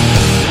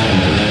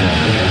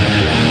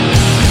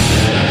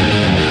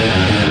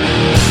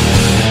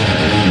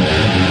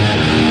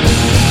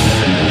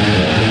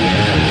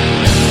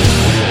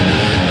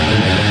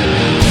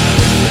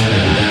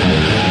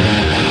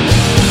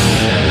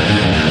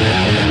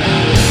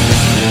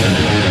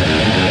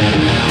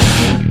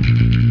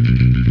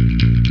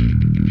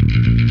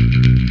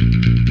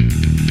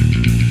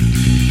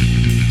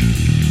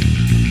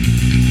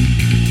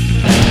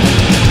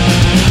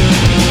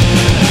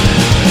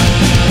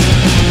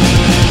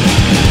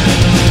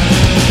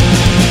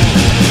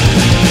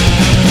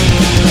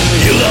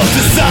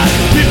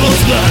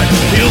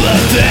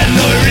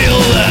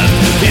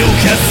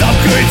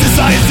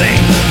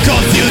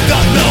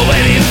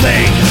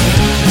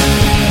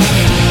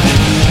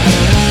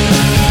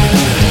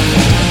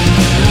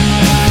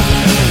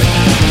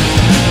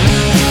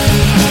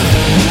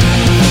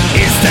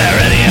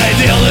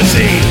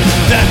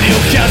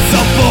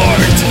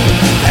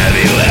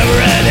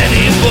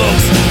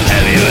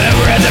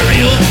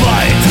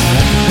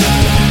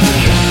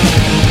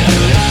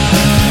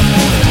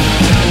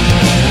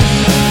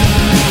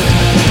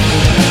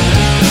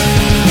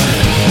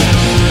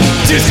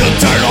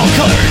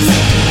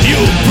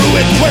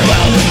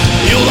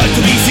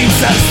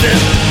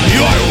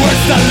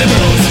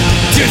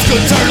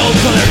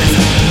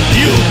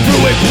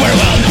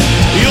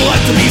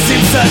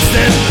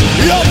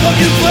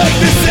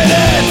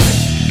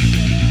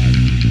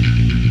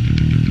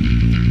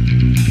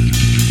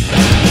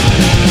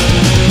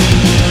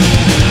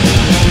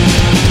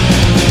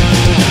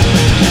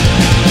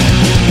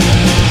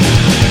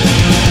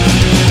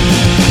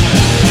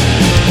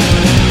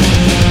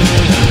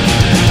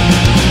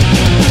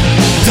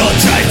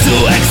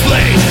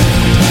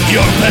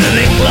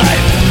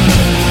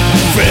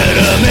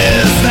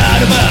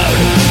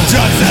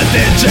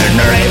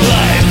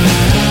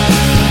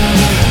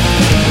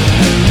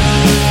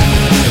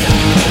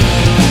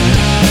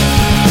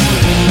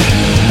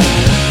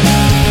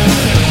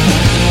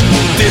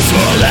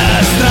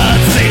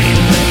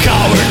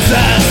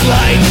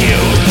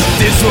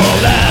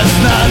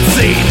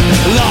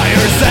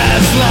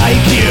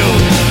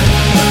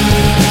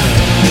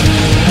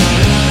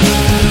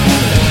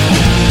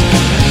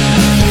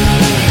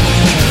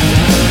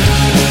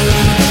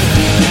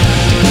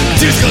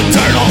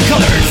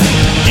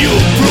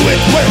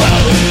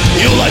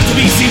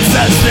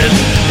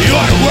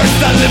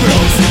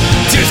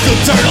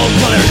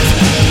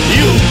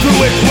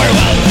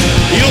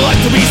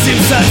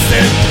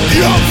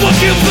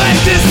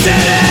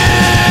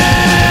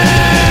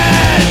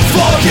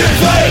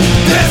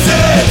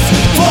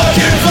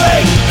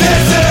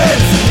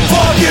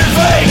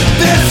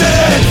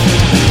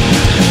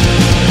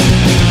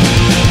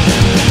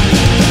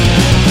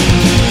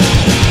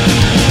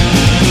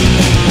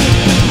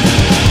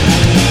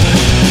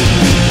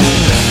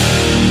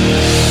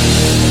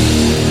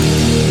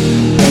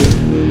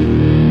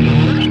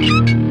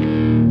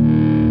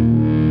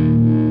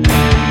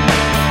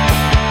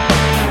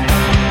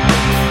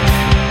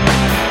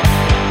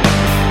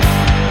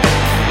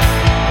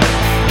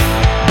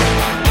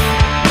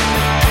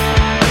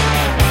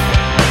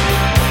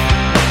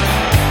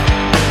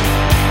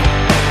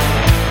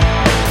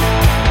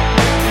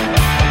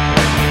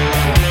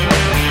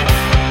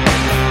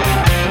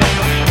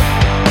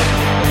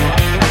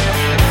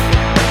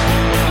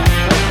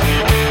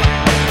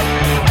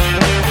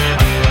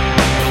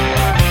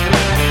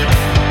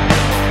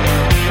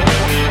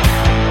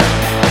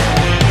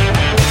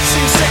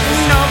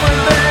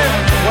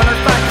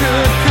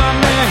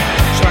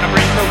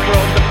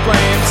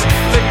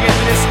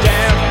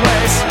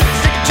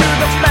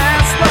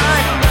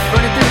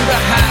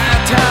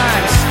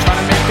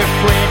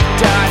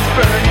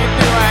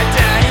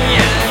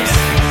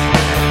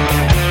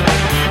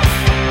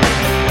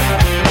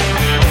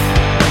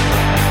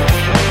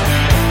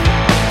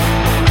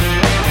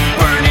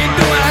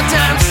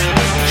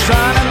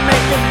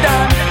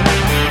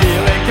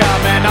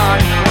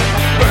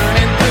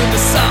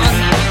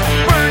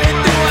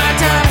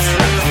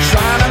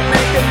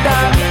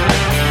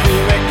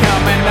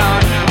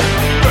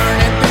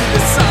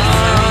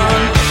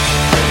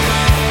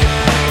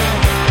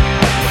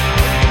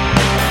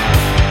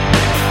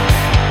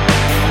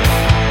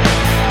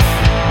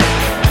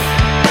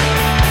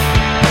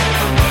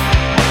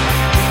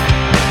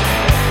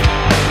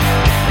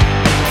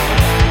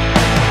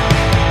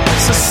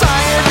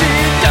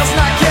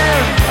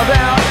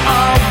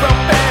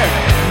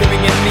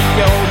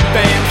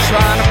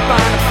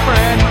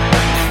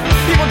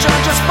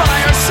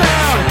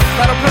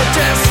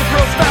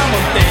 profound,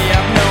 but they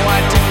have no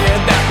idea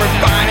that we're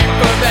fighting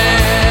for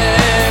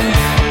them.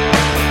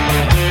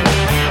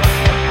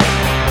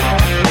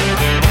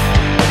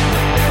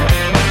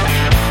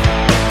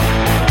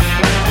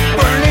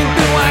 Burning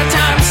through our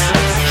times,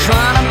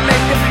 trying to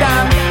make a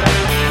dime,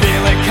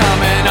 feel it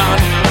coming on,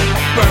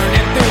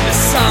 burning through the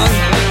sun.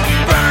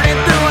 Burning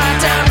through our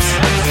times,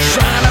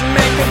 trying to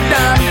make a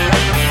dime,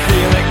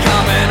 feel it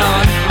coming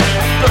on,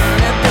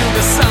 burning through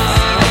the sun.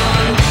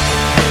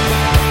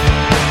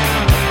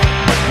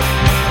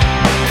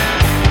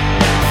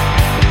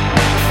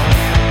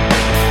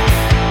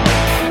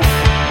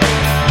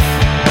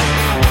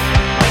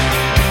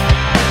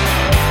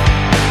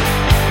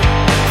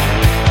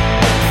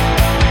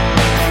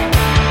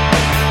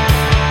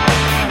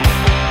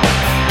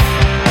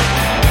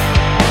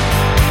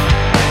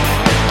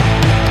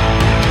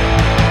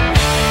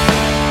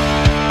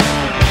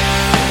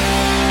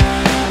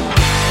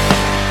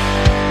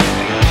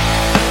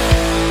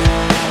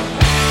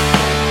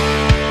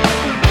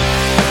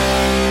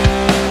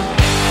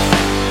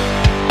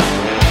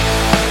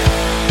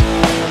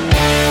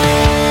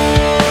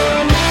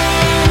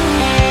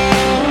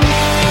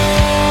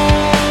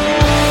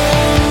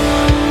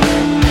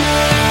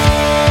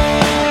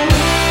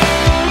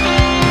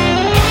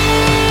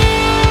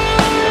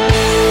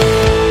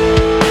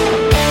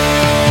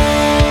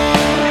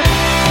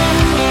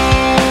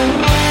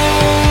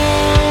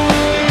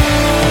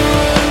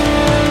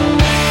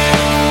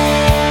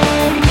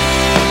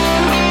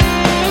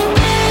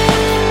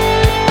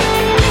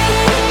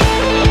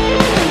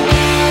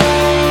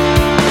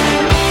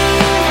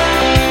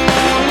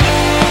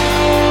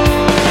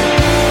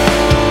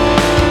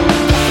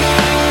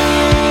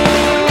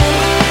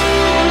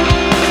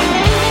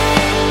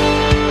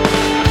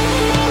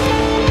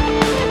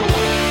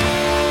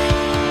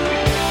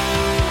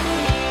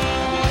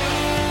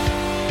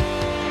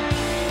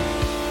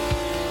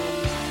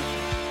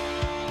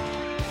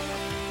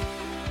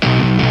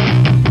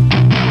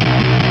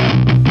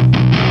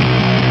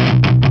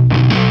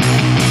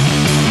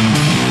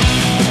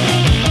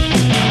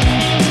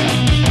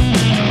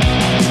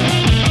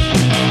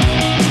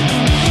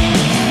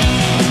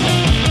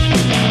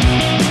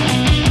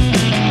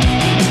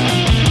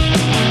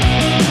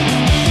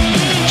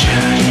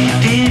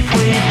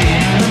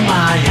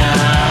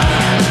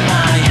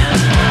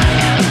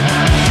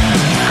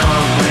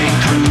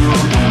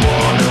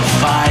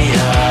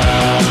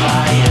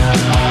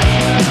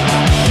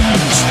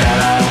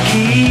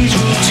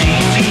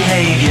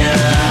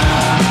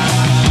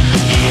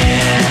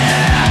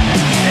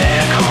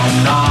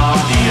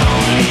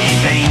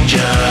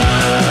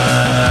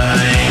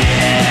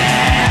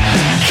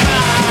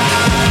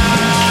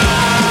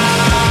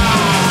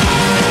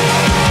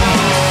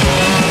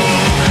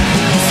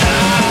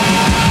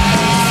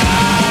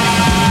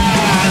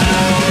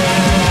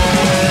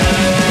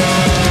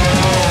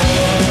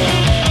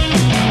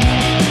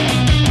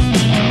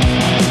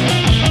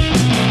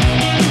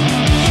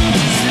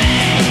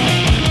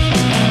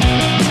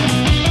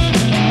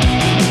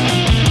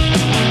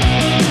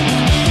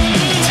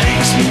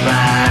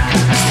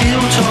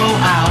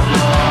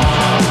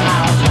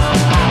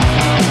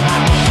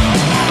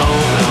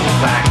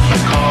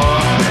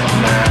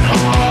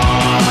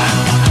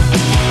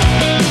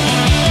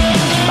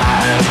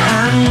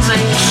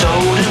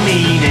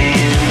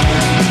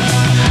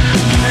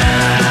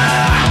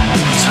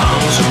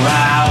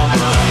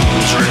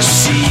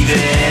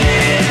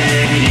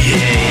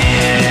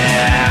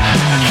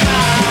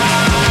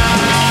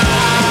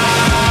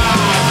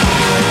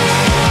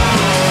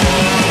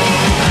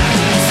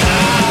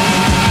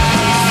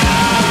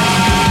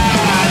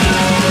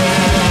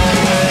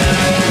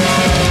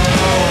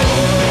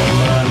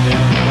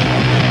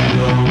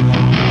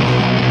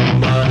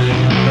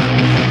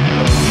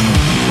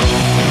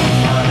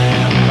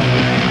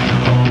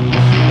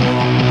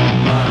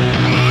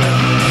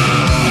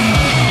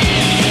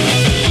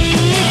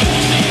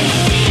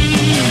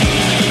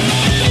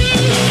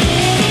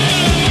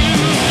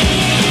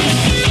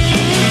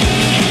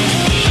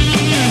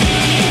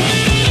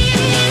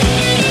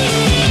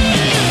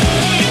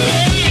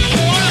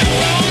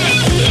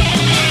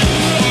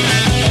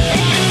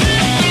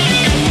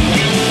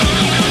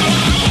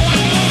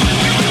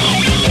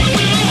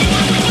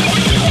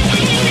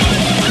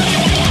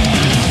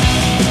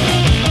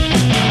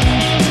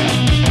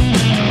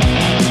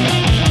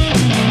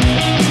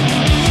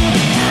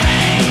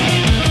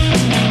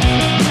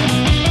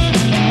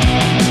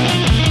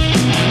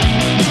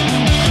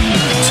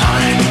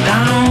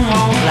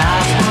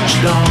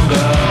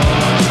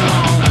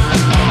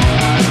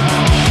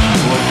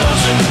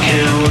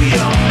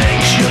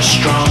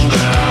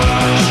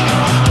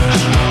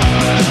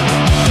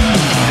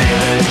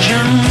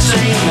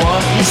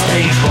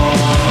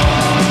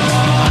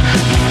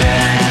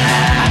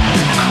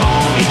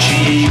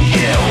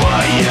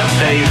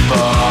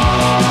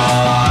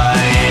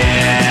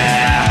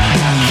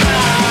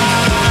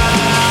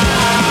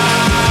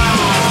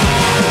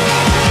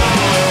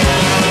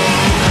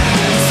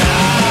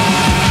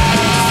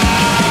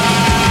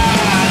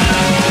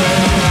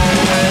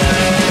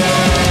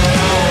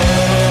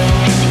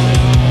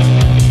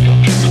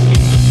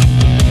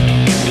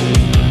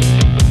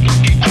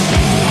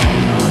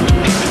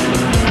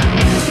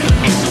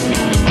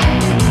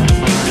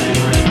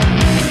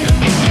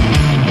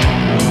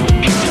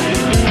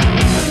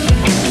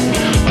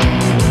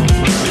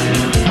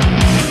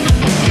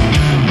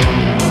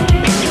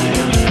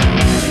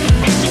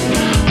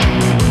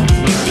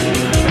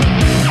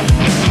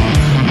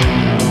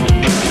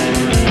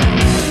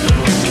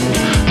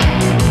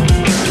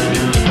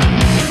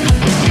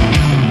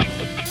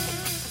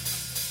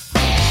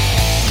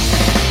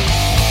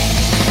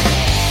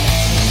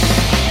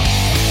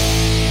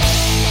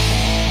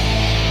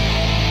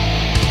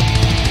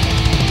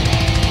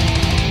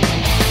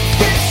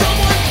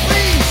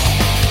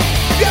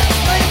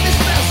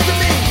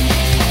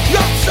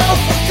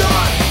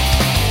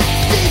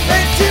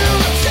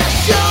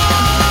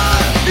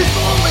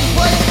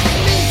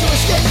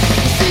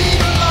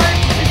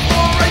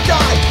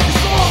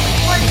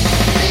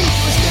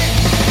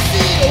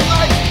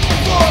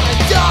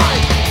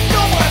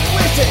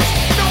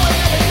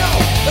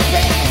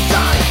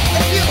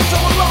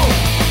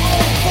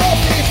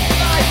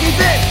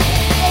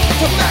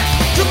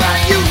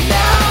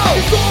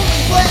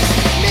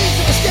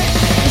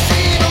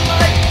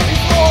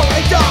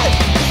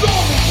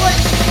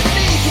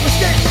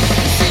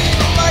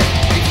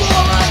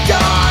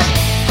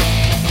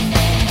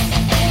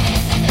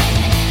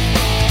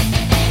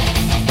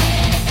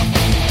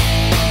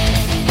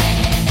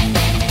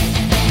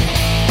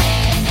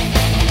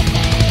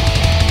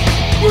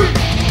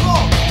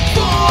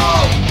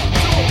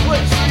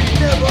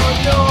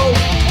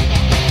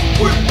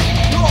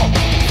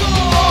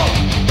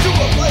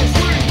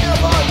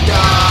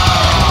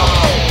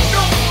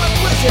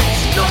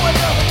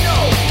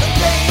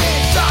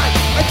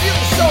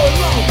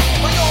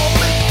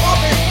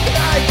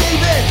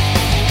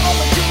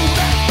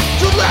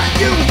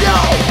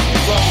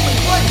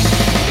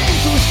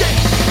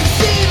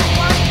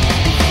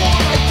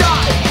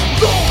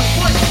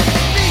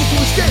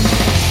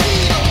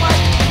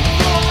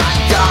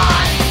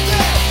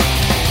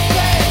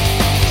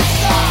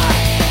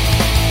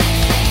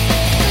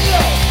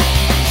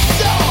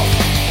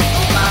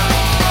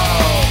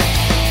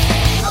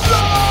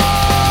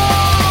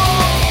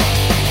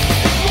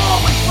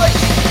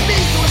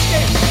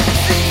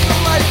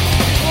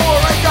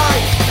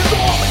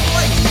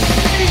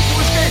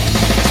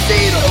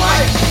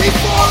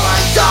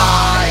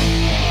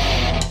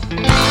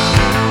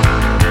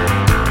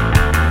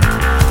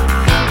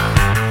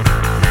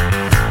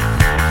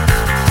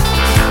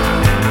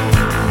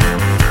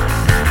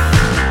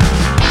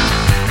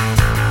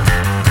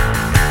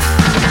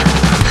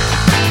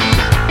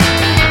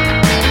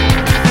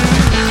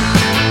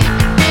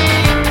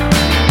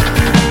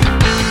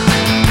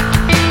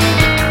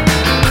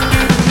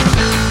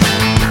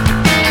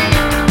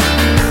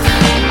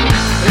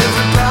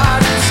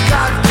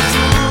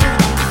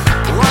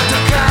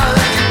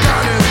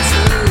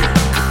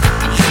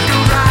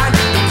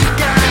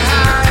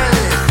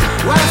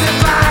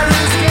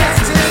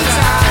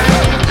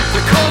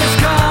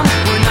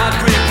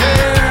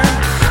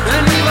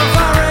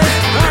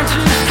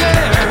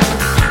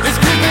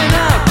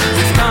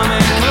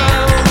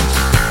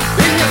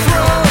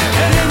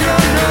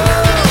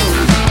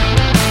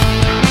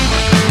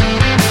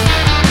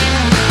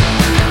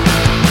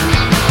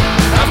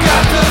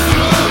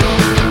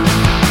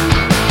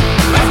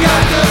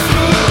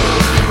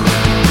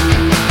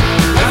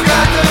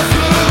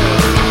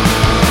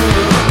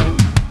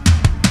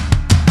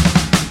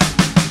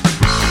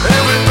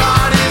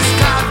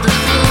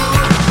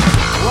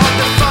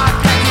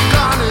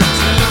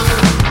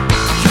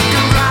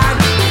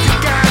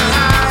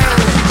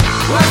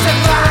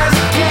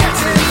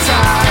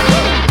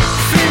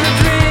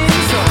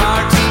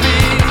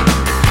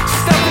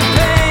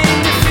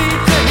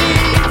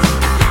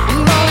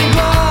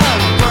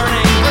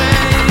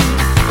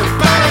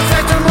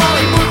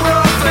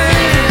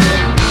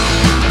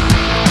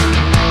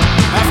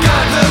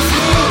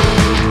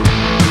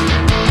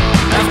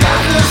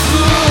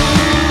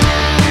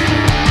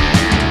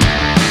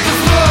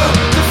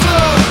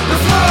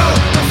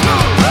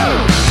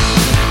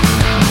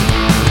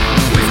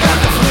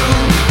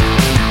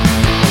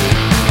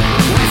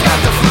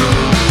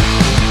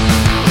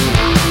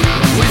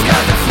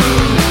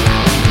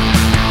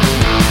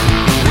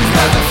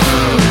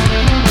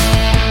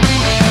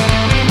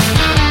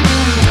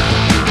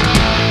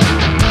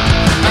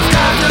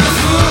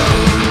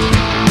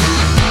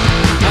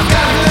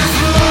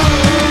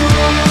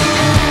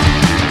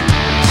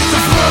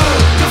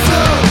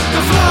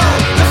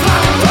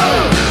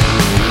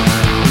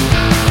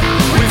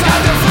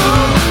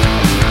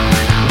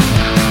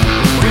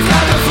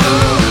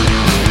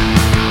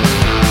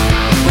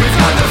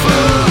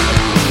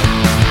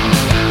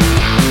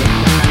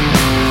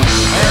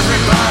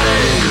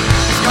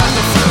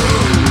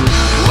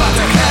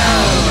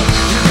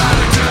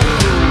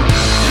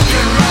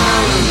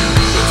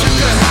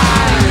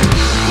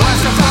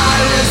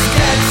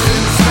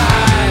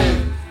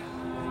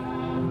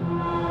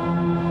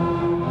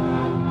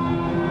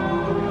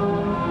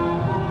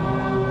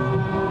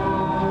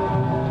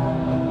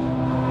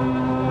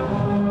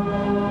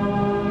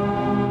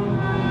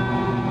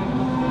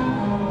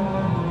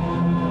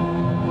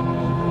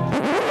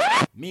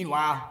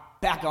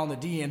 back on the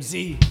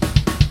DMZ.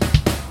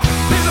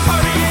 There's a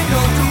party in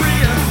North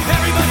Korea.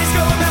 Everybody's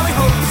going now, we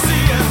hope to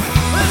see ya.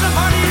 There's a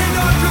party in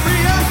North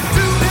Korea. 2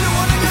 minute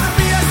one are gonna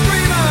be a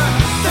screamer.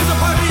 There's a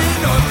party in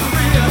North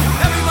Korea.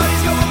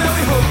 Everybody's going now,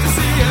 we hope to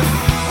see ya.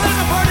 There's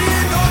a party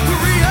in North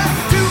Korea.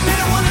 2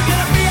 minute one are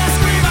gonna be a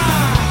screamer.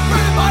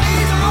 Burning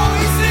bodies are all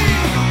we see.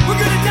 We're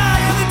gonna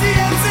die on the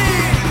DMZ.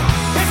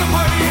 There's a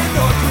party in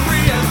North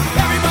Korea.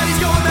 Everybody's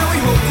going now,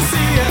 we hope to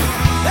see ya.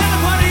 There's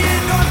a party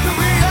in North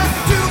Korea.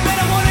 2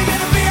 minute one are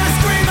gonna be a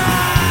screamer.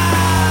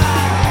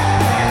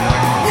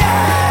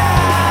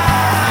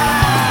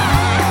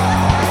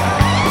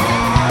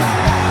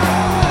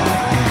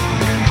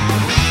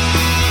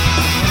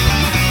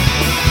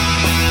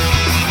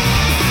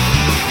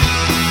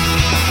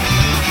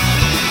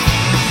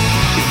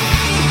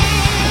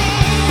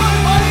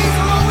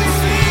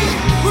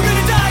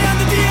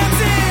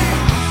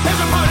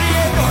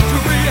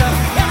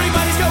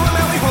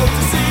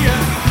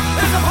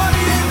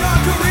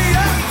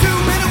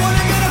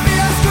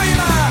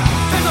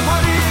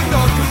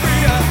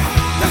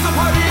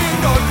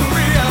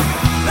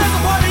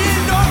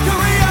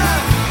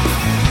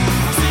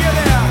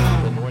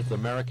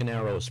 American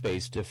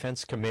Aerospace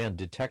Defense Command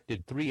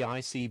detected 3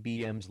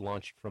 ICBMs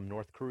launched from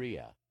North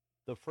Korea.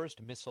 The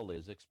first missile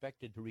is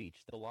expected to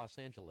reach the Los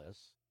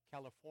Angeles,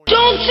 California.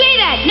 Don't say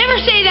that! Never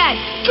say that!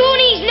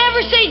 Goonies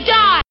never say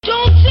die!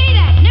 Don't say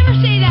that! Never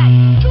say that!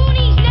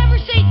 Goonies never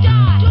say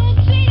die!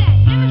 Don't say that!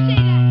 Never say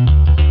that!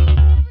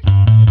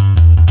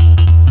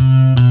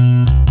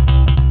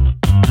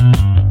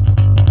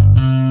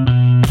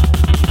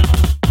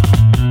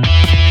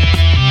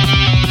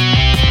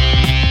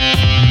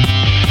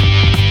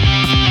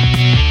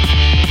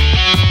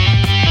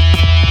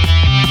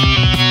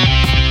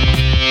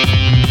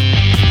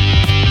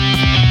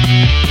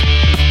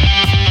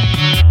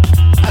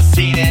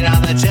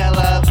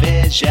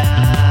 Television,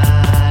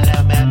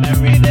 a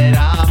memory that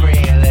I'm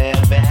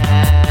reliving.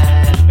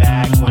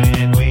 Back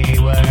when we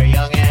were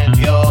young and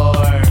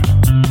pure,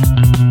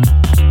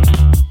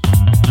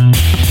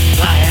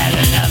 I had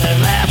another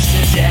lapse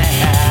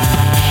today.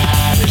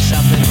 There's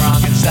something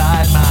wrong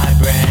inside my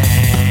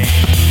brain.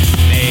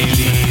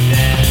 Maybe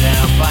then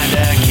I'll find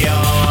a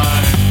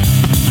cure,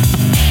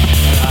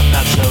 but I'm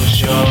not so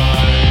sure.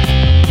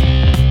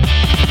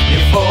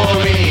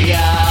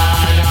 Euphoria,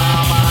 and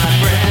all my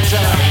friends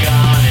are gone.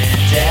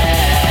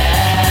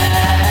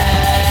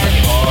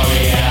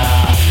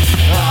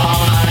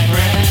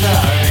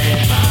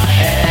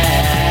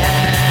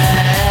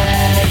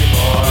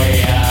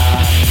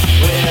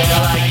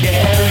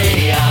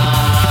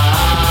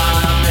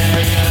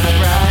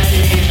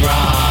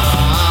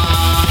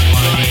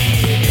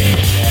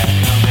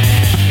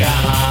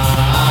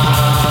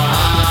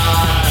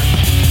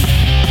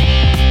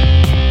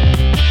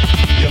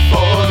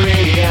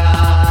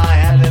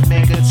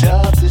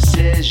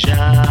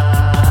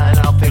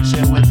 I'll fix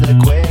it with a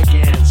quick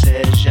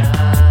incision.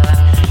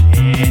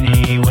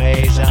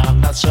 Anyways, I'm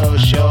not so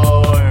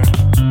sure.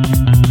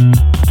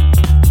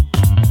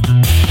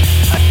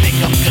 I think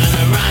I'm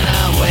gonna run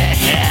away.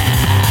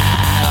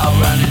 I'll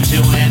run into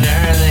an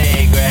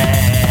early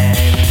grave.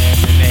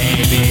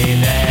 Maybe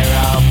there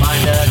I'll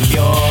find a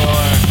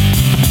cure.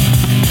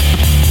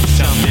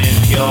 Something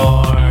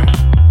pure.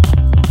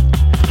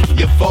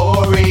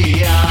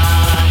 Euphoria,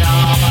 and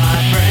all my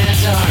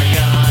friends are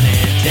gone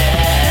and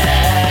dead.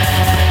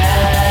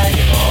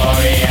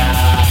 Euphoria,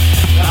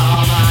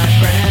 all my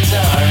friends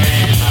are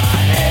in my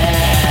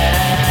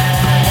head.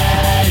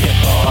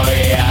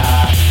 Euphoria,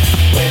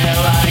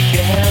 will I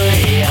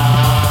carry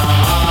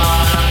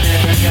on?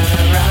 Never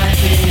gonna right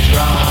these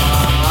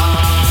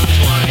wrongs.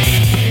 20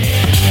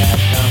 years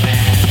have come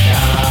and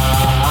gone.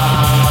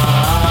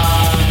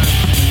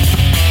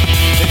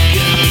 The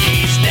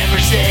Goonies never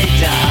say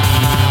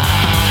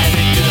die.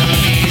 The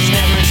Goonies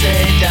never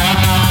say die.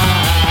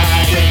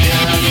 The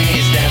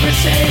Goonies never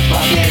say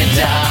fucking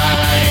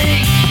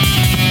die.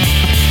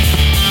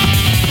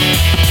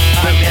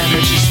 I remember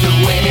just the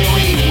way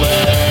we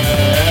were.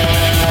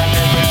 I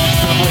remember just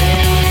the way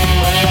we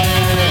were.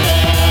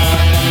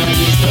 I remember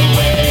just the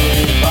way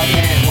we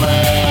fucking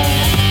were.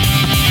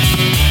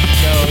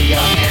 So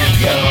young and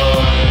pure.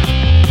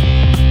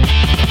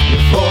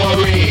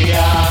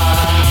 Euphoria,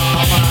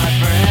 all my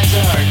friends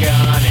are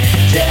gone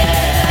and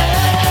dead.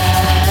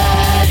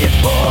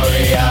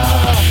 Euphoria,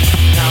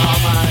 all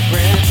my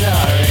friends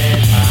are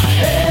in my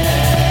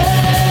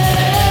head.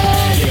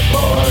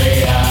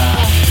 Euphoria,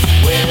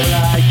 will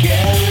I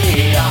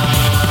carry on?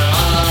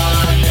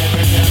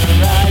 Never gonna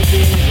right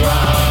these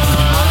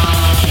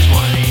wrongs.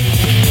 20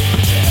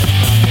 years have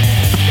come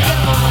and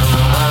gone.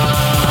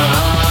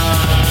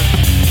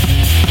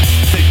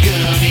 The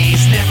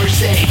Goonies never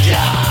say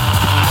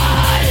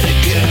die. The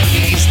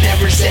Goonies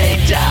never say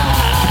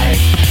die.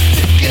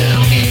 The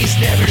Goonies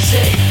never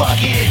say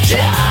fucking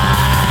die.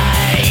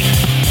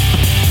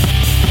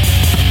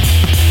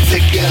 The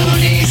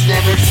Goonies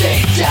never say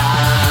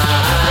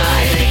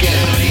die. The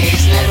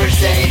Goonies never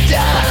say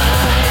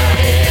die.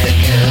 The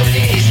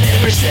Goonies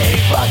never say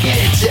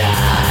fucking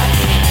die.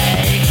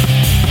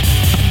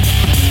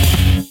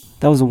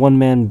 That was a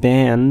one-man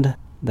band.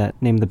 That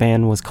name of the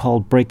band was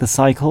called Break the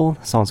Cycle.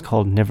 The song's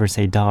called Never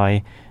Say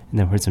Die. And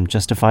then we heard some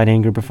Justified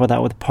Anger before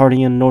that with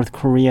Party in North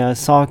Korea.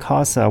 Saw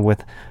Casa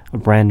with a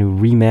brand new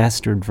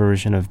remastered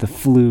version of The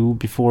Flu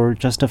before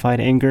Justified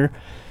Anger.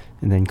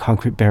 And then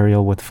Concrete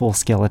Burial with Full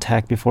Scale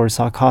Attack before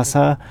Saw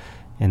Casa.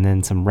 And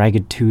then some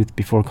Ragged Tooth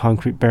before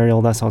Concrete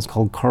Burial. That song's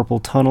called Carpal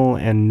Tunnel.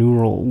 And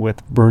Neural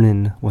with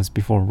Burnin' was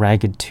before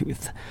Ragged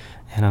Tooth.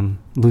 And I'm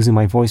losing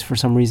my voice for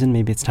some reason.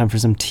 Maybe it's time for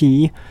some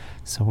tea.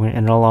 So we're going to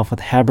end it all off with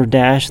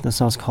Haberdash. The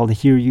song's called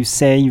Hear You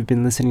Say. You've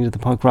been listening to the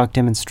Punk Rock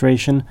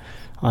Demonstration.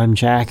 I'm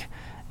Jack.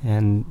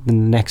 And the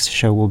next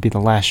show will be the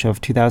last show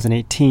of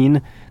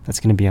 2018. That's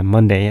going to be on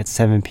Monday at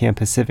 7 p.m.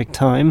 Pacific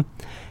time.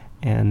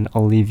 And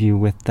I'll leave you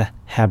with the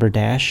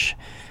Haberdash.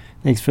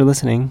 Thanks for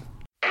listening.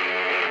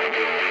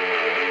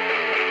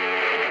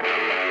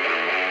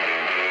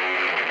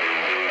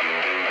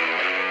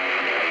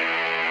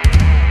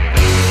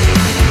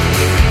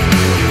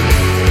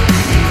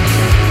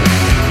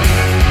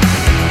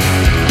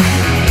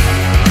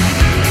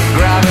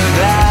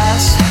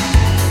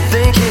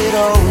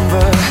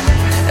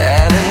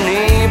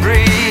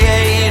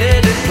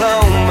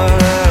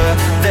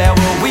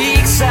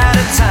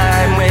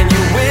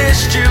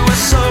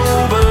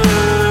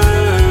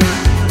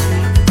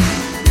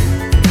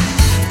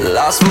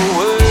 Lost for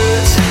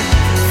words,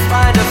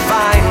 find a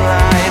fine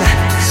line.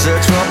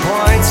 Search for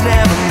points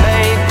never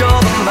made,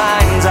 all the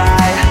mind's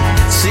eye.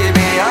 See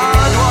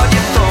beyond what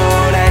you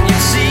thought, and you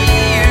see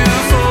you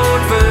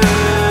fought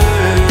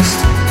first.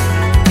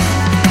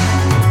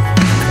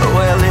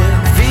 Well, it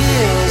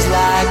feels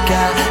like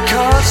I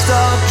can't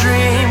stop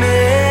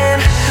dreaming,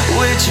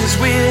 which is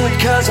weird,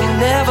 cause I'm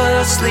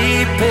never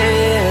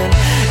sleeping.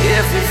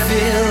 If you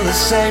feel the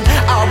same,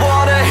 I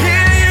wanna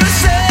hear you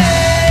say.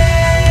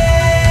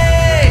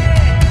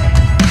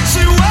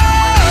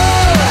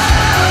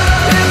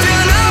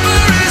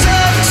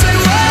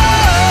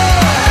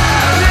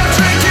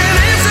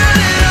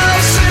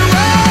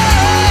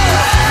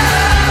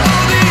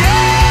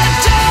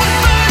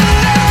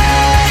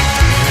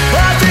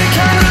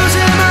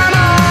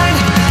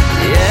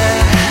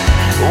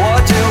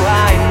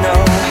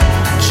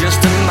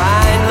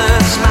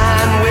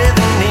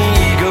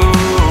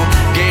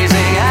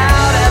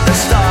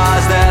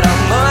 That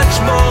are much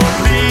more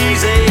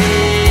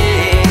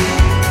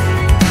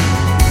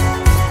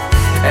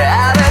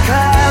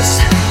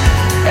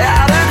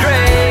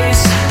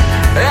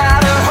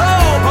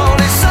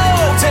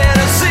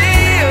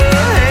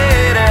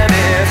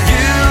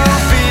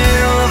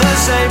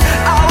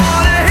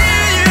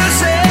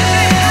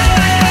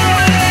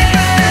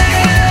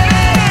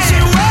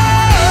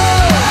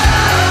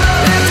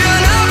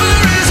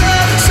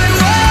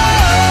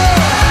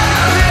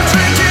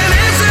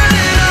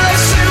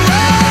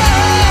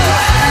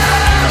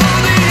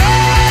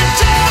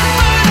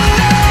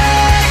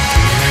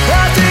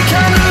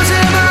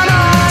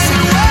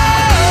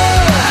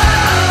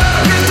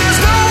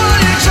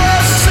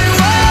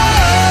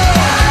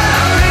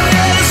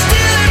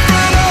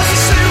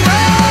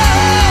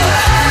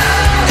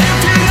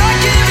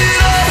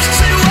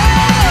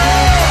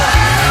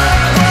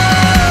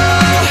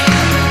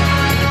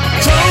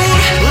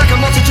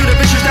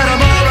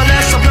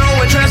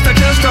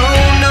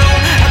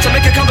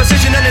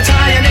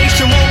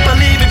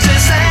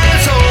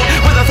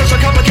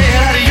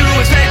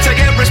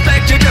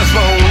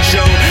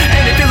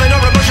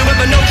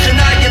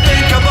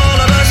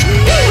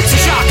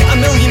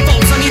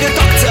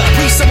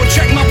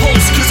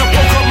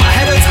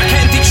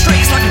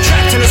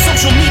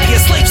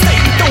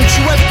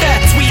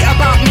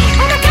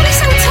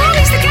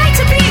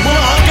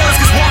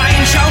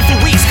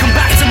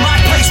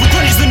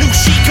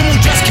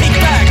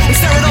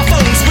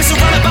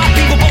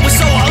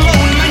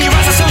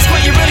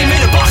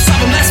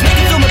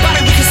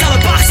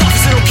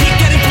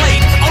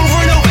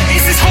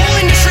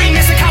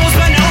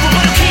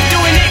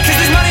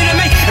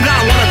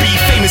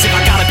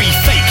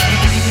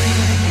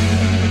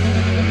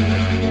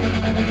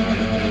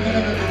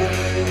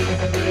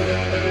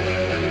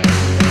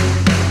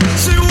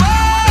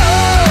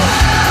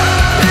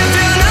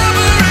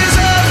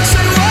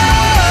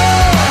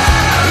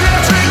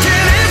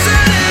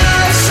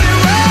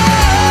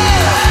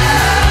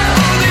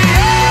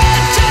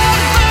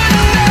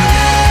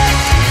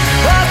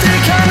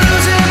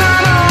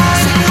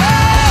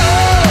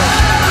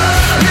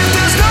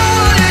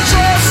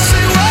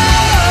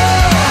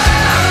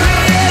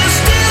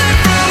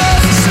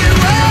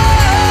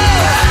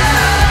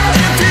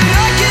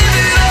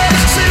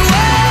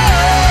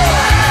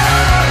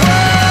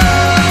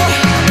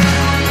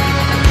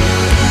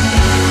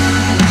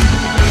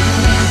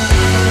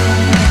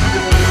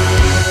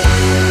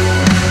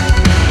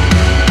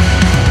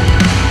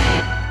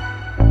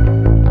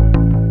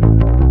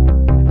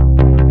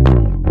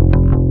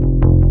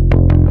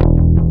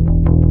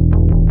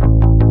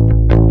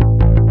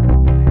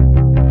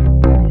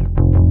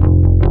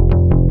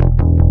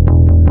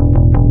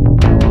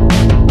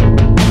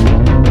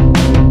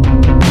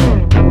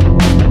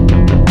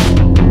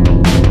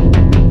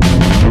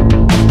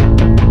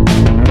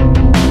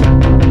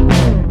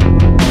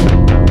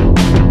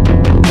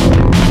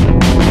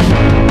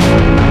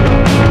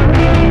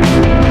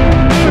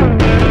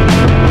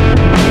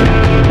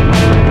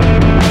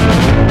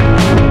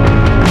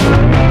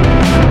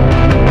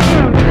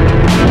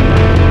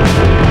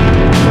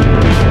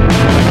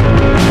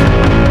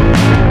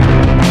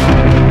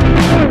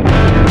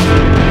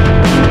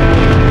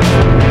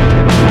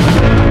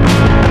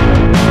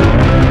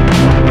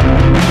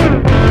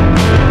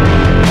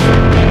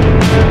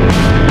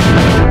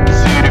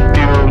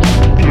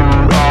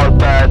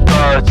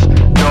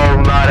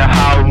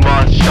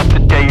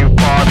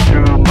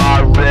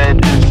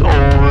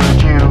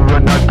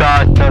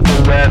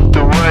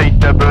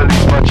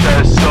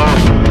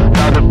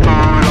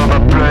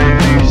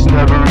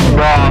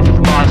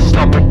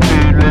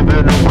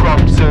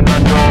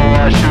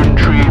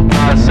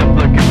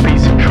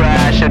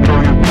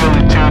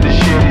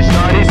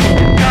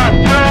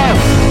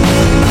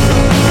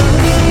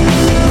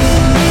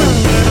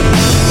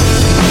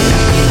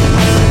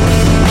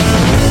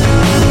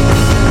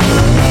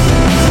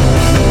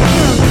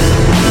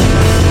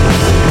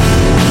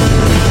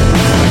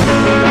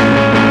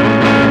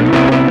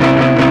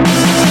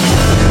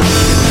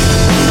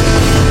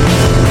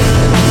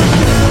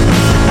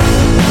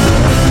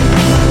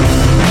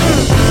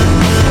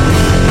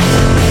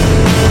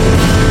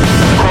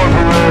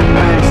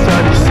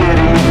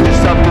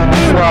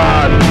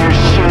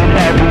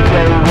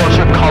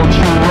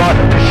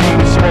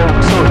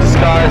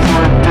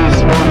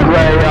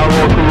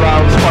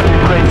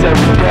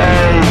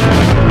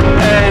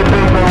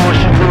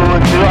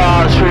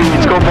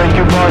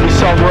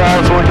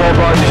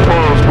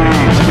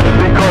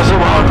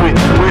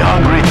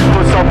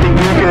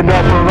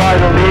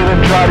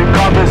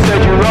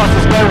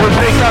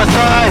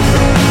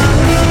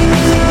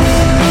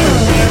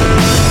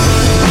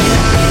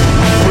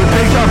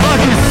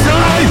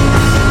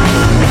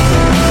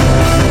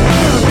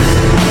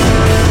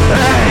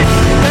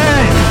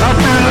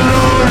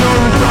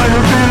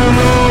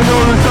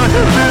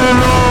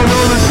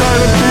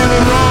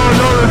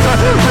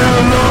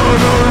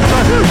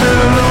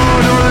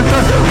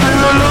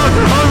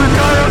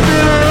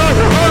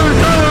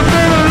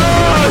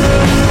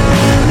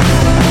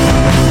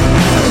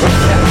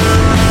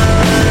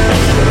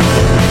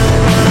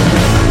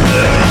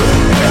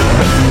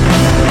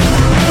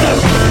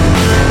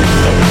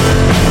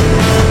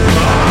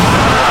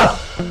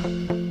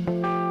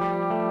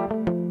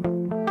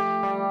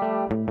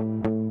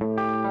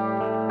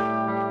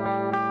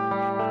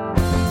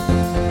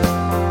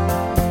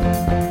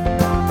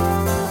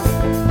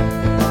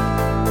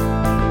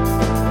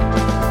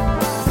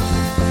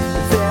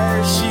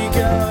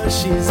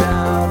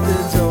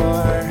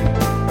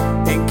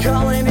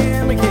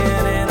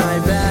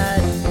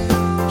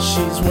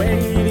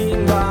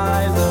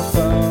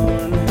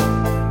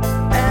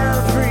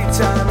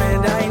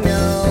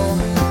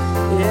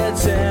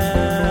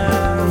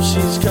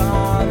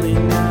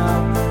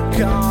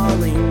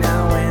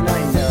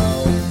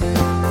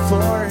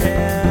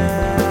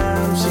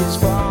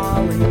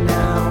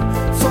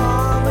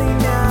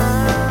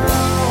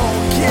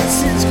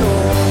Kisses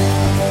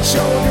cold,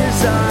 shoulders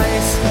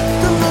eyes,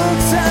 the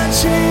looks that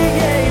she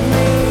gave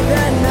me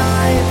that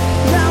night.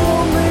 Now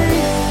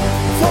only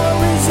for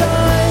his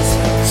eyes.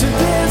 So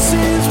this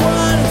is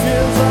what it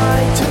feels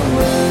like to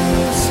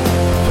lose.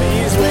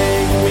 Please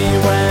wake me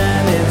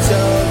when it's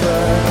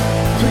over.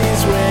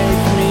 Please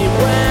wake me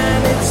when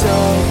it's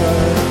over.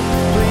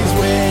 Please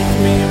wake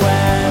me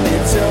when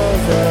it's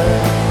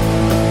over.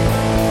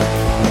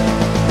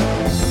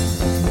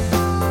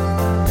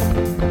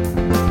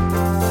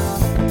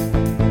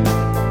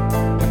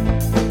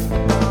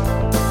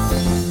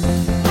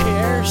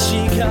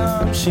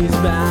 She's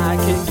back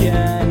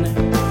again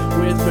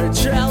with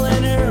betrayal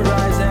in her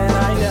eyes, and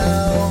I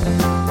know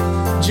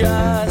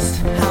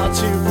just how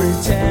to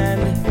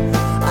pretend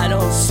I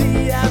don't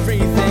see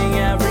everything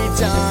every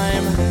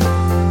time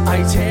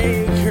I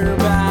take her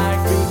back,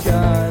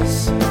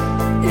 because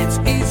it's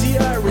easier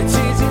than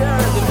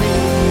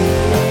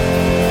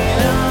being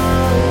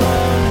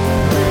alone,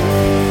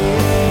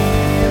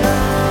 being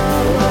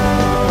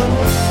alone.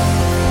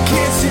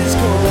 Kisses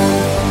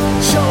cold,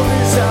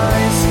 shoulders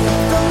eyes,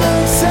 the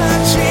looks that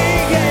she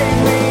gave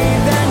me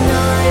that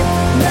night.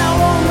 Now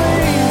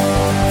only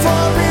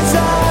for his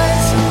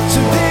eyes. So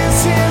this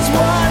is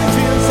what it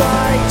feels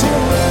like to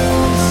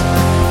lose.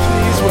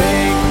 Please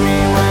wake me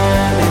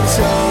when it's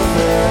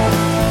over.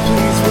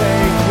 Please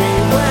wake me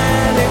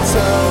when it's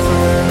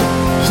over.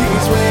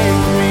 Please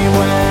wake me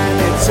when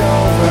it's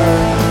over.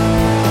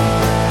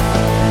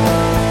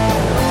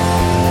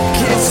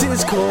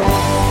 Kisses cold,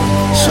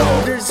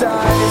 shoulders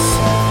eyes.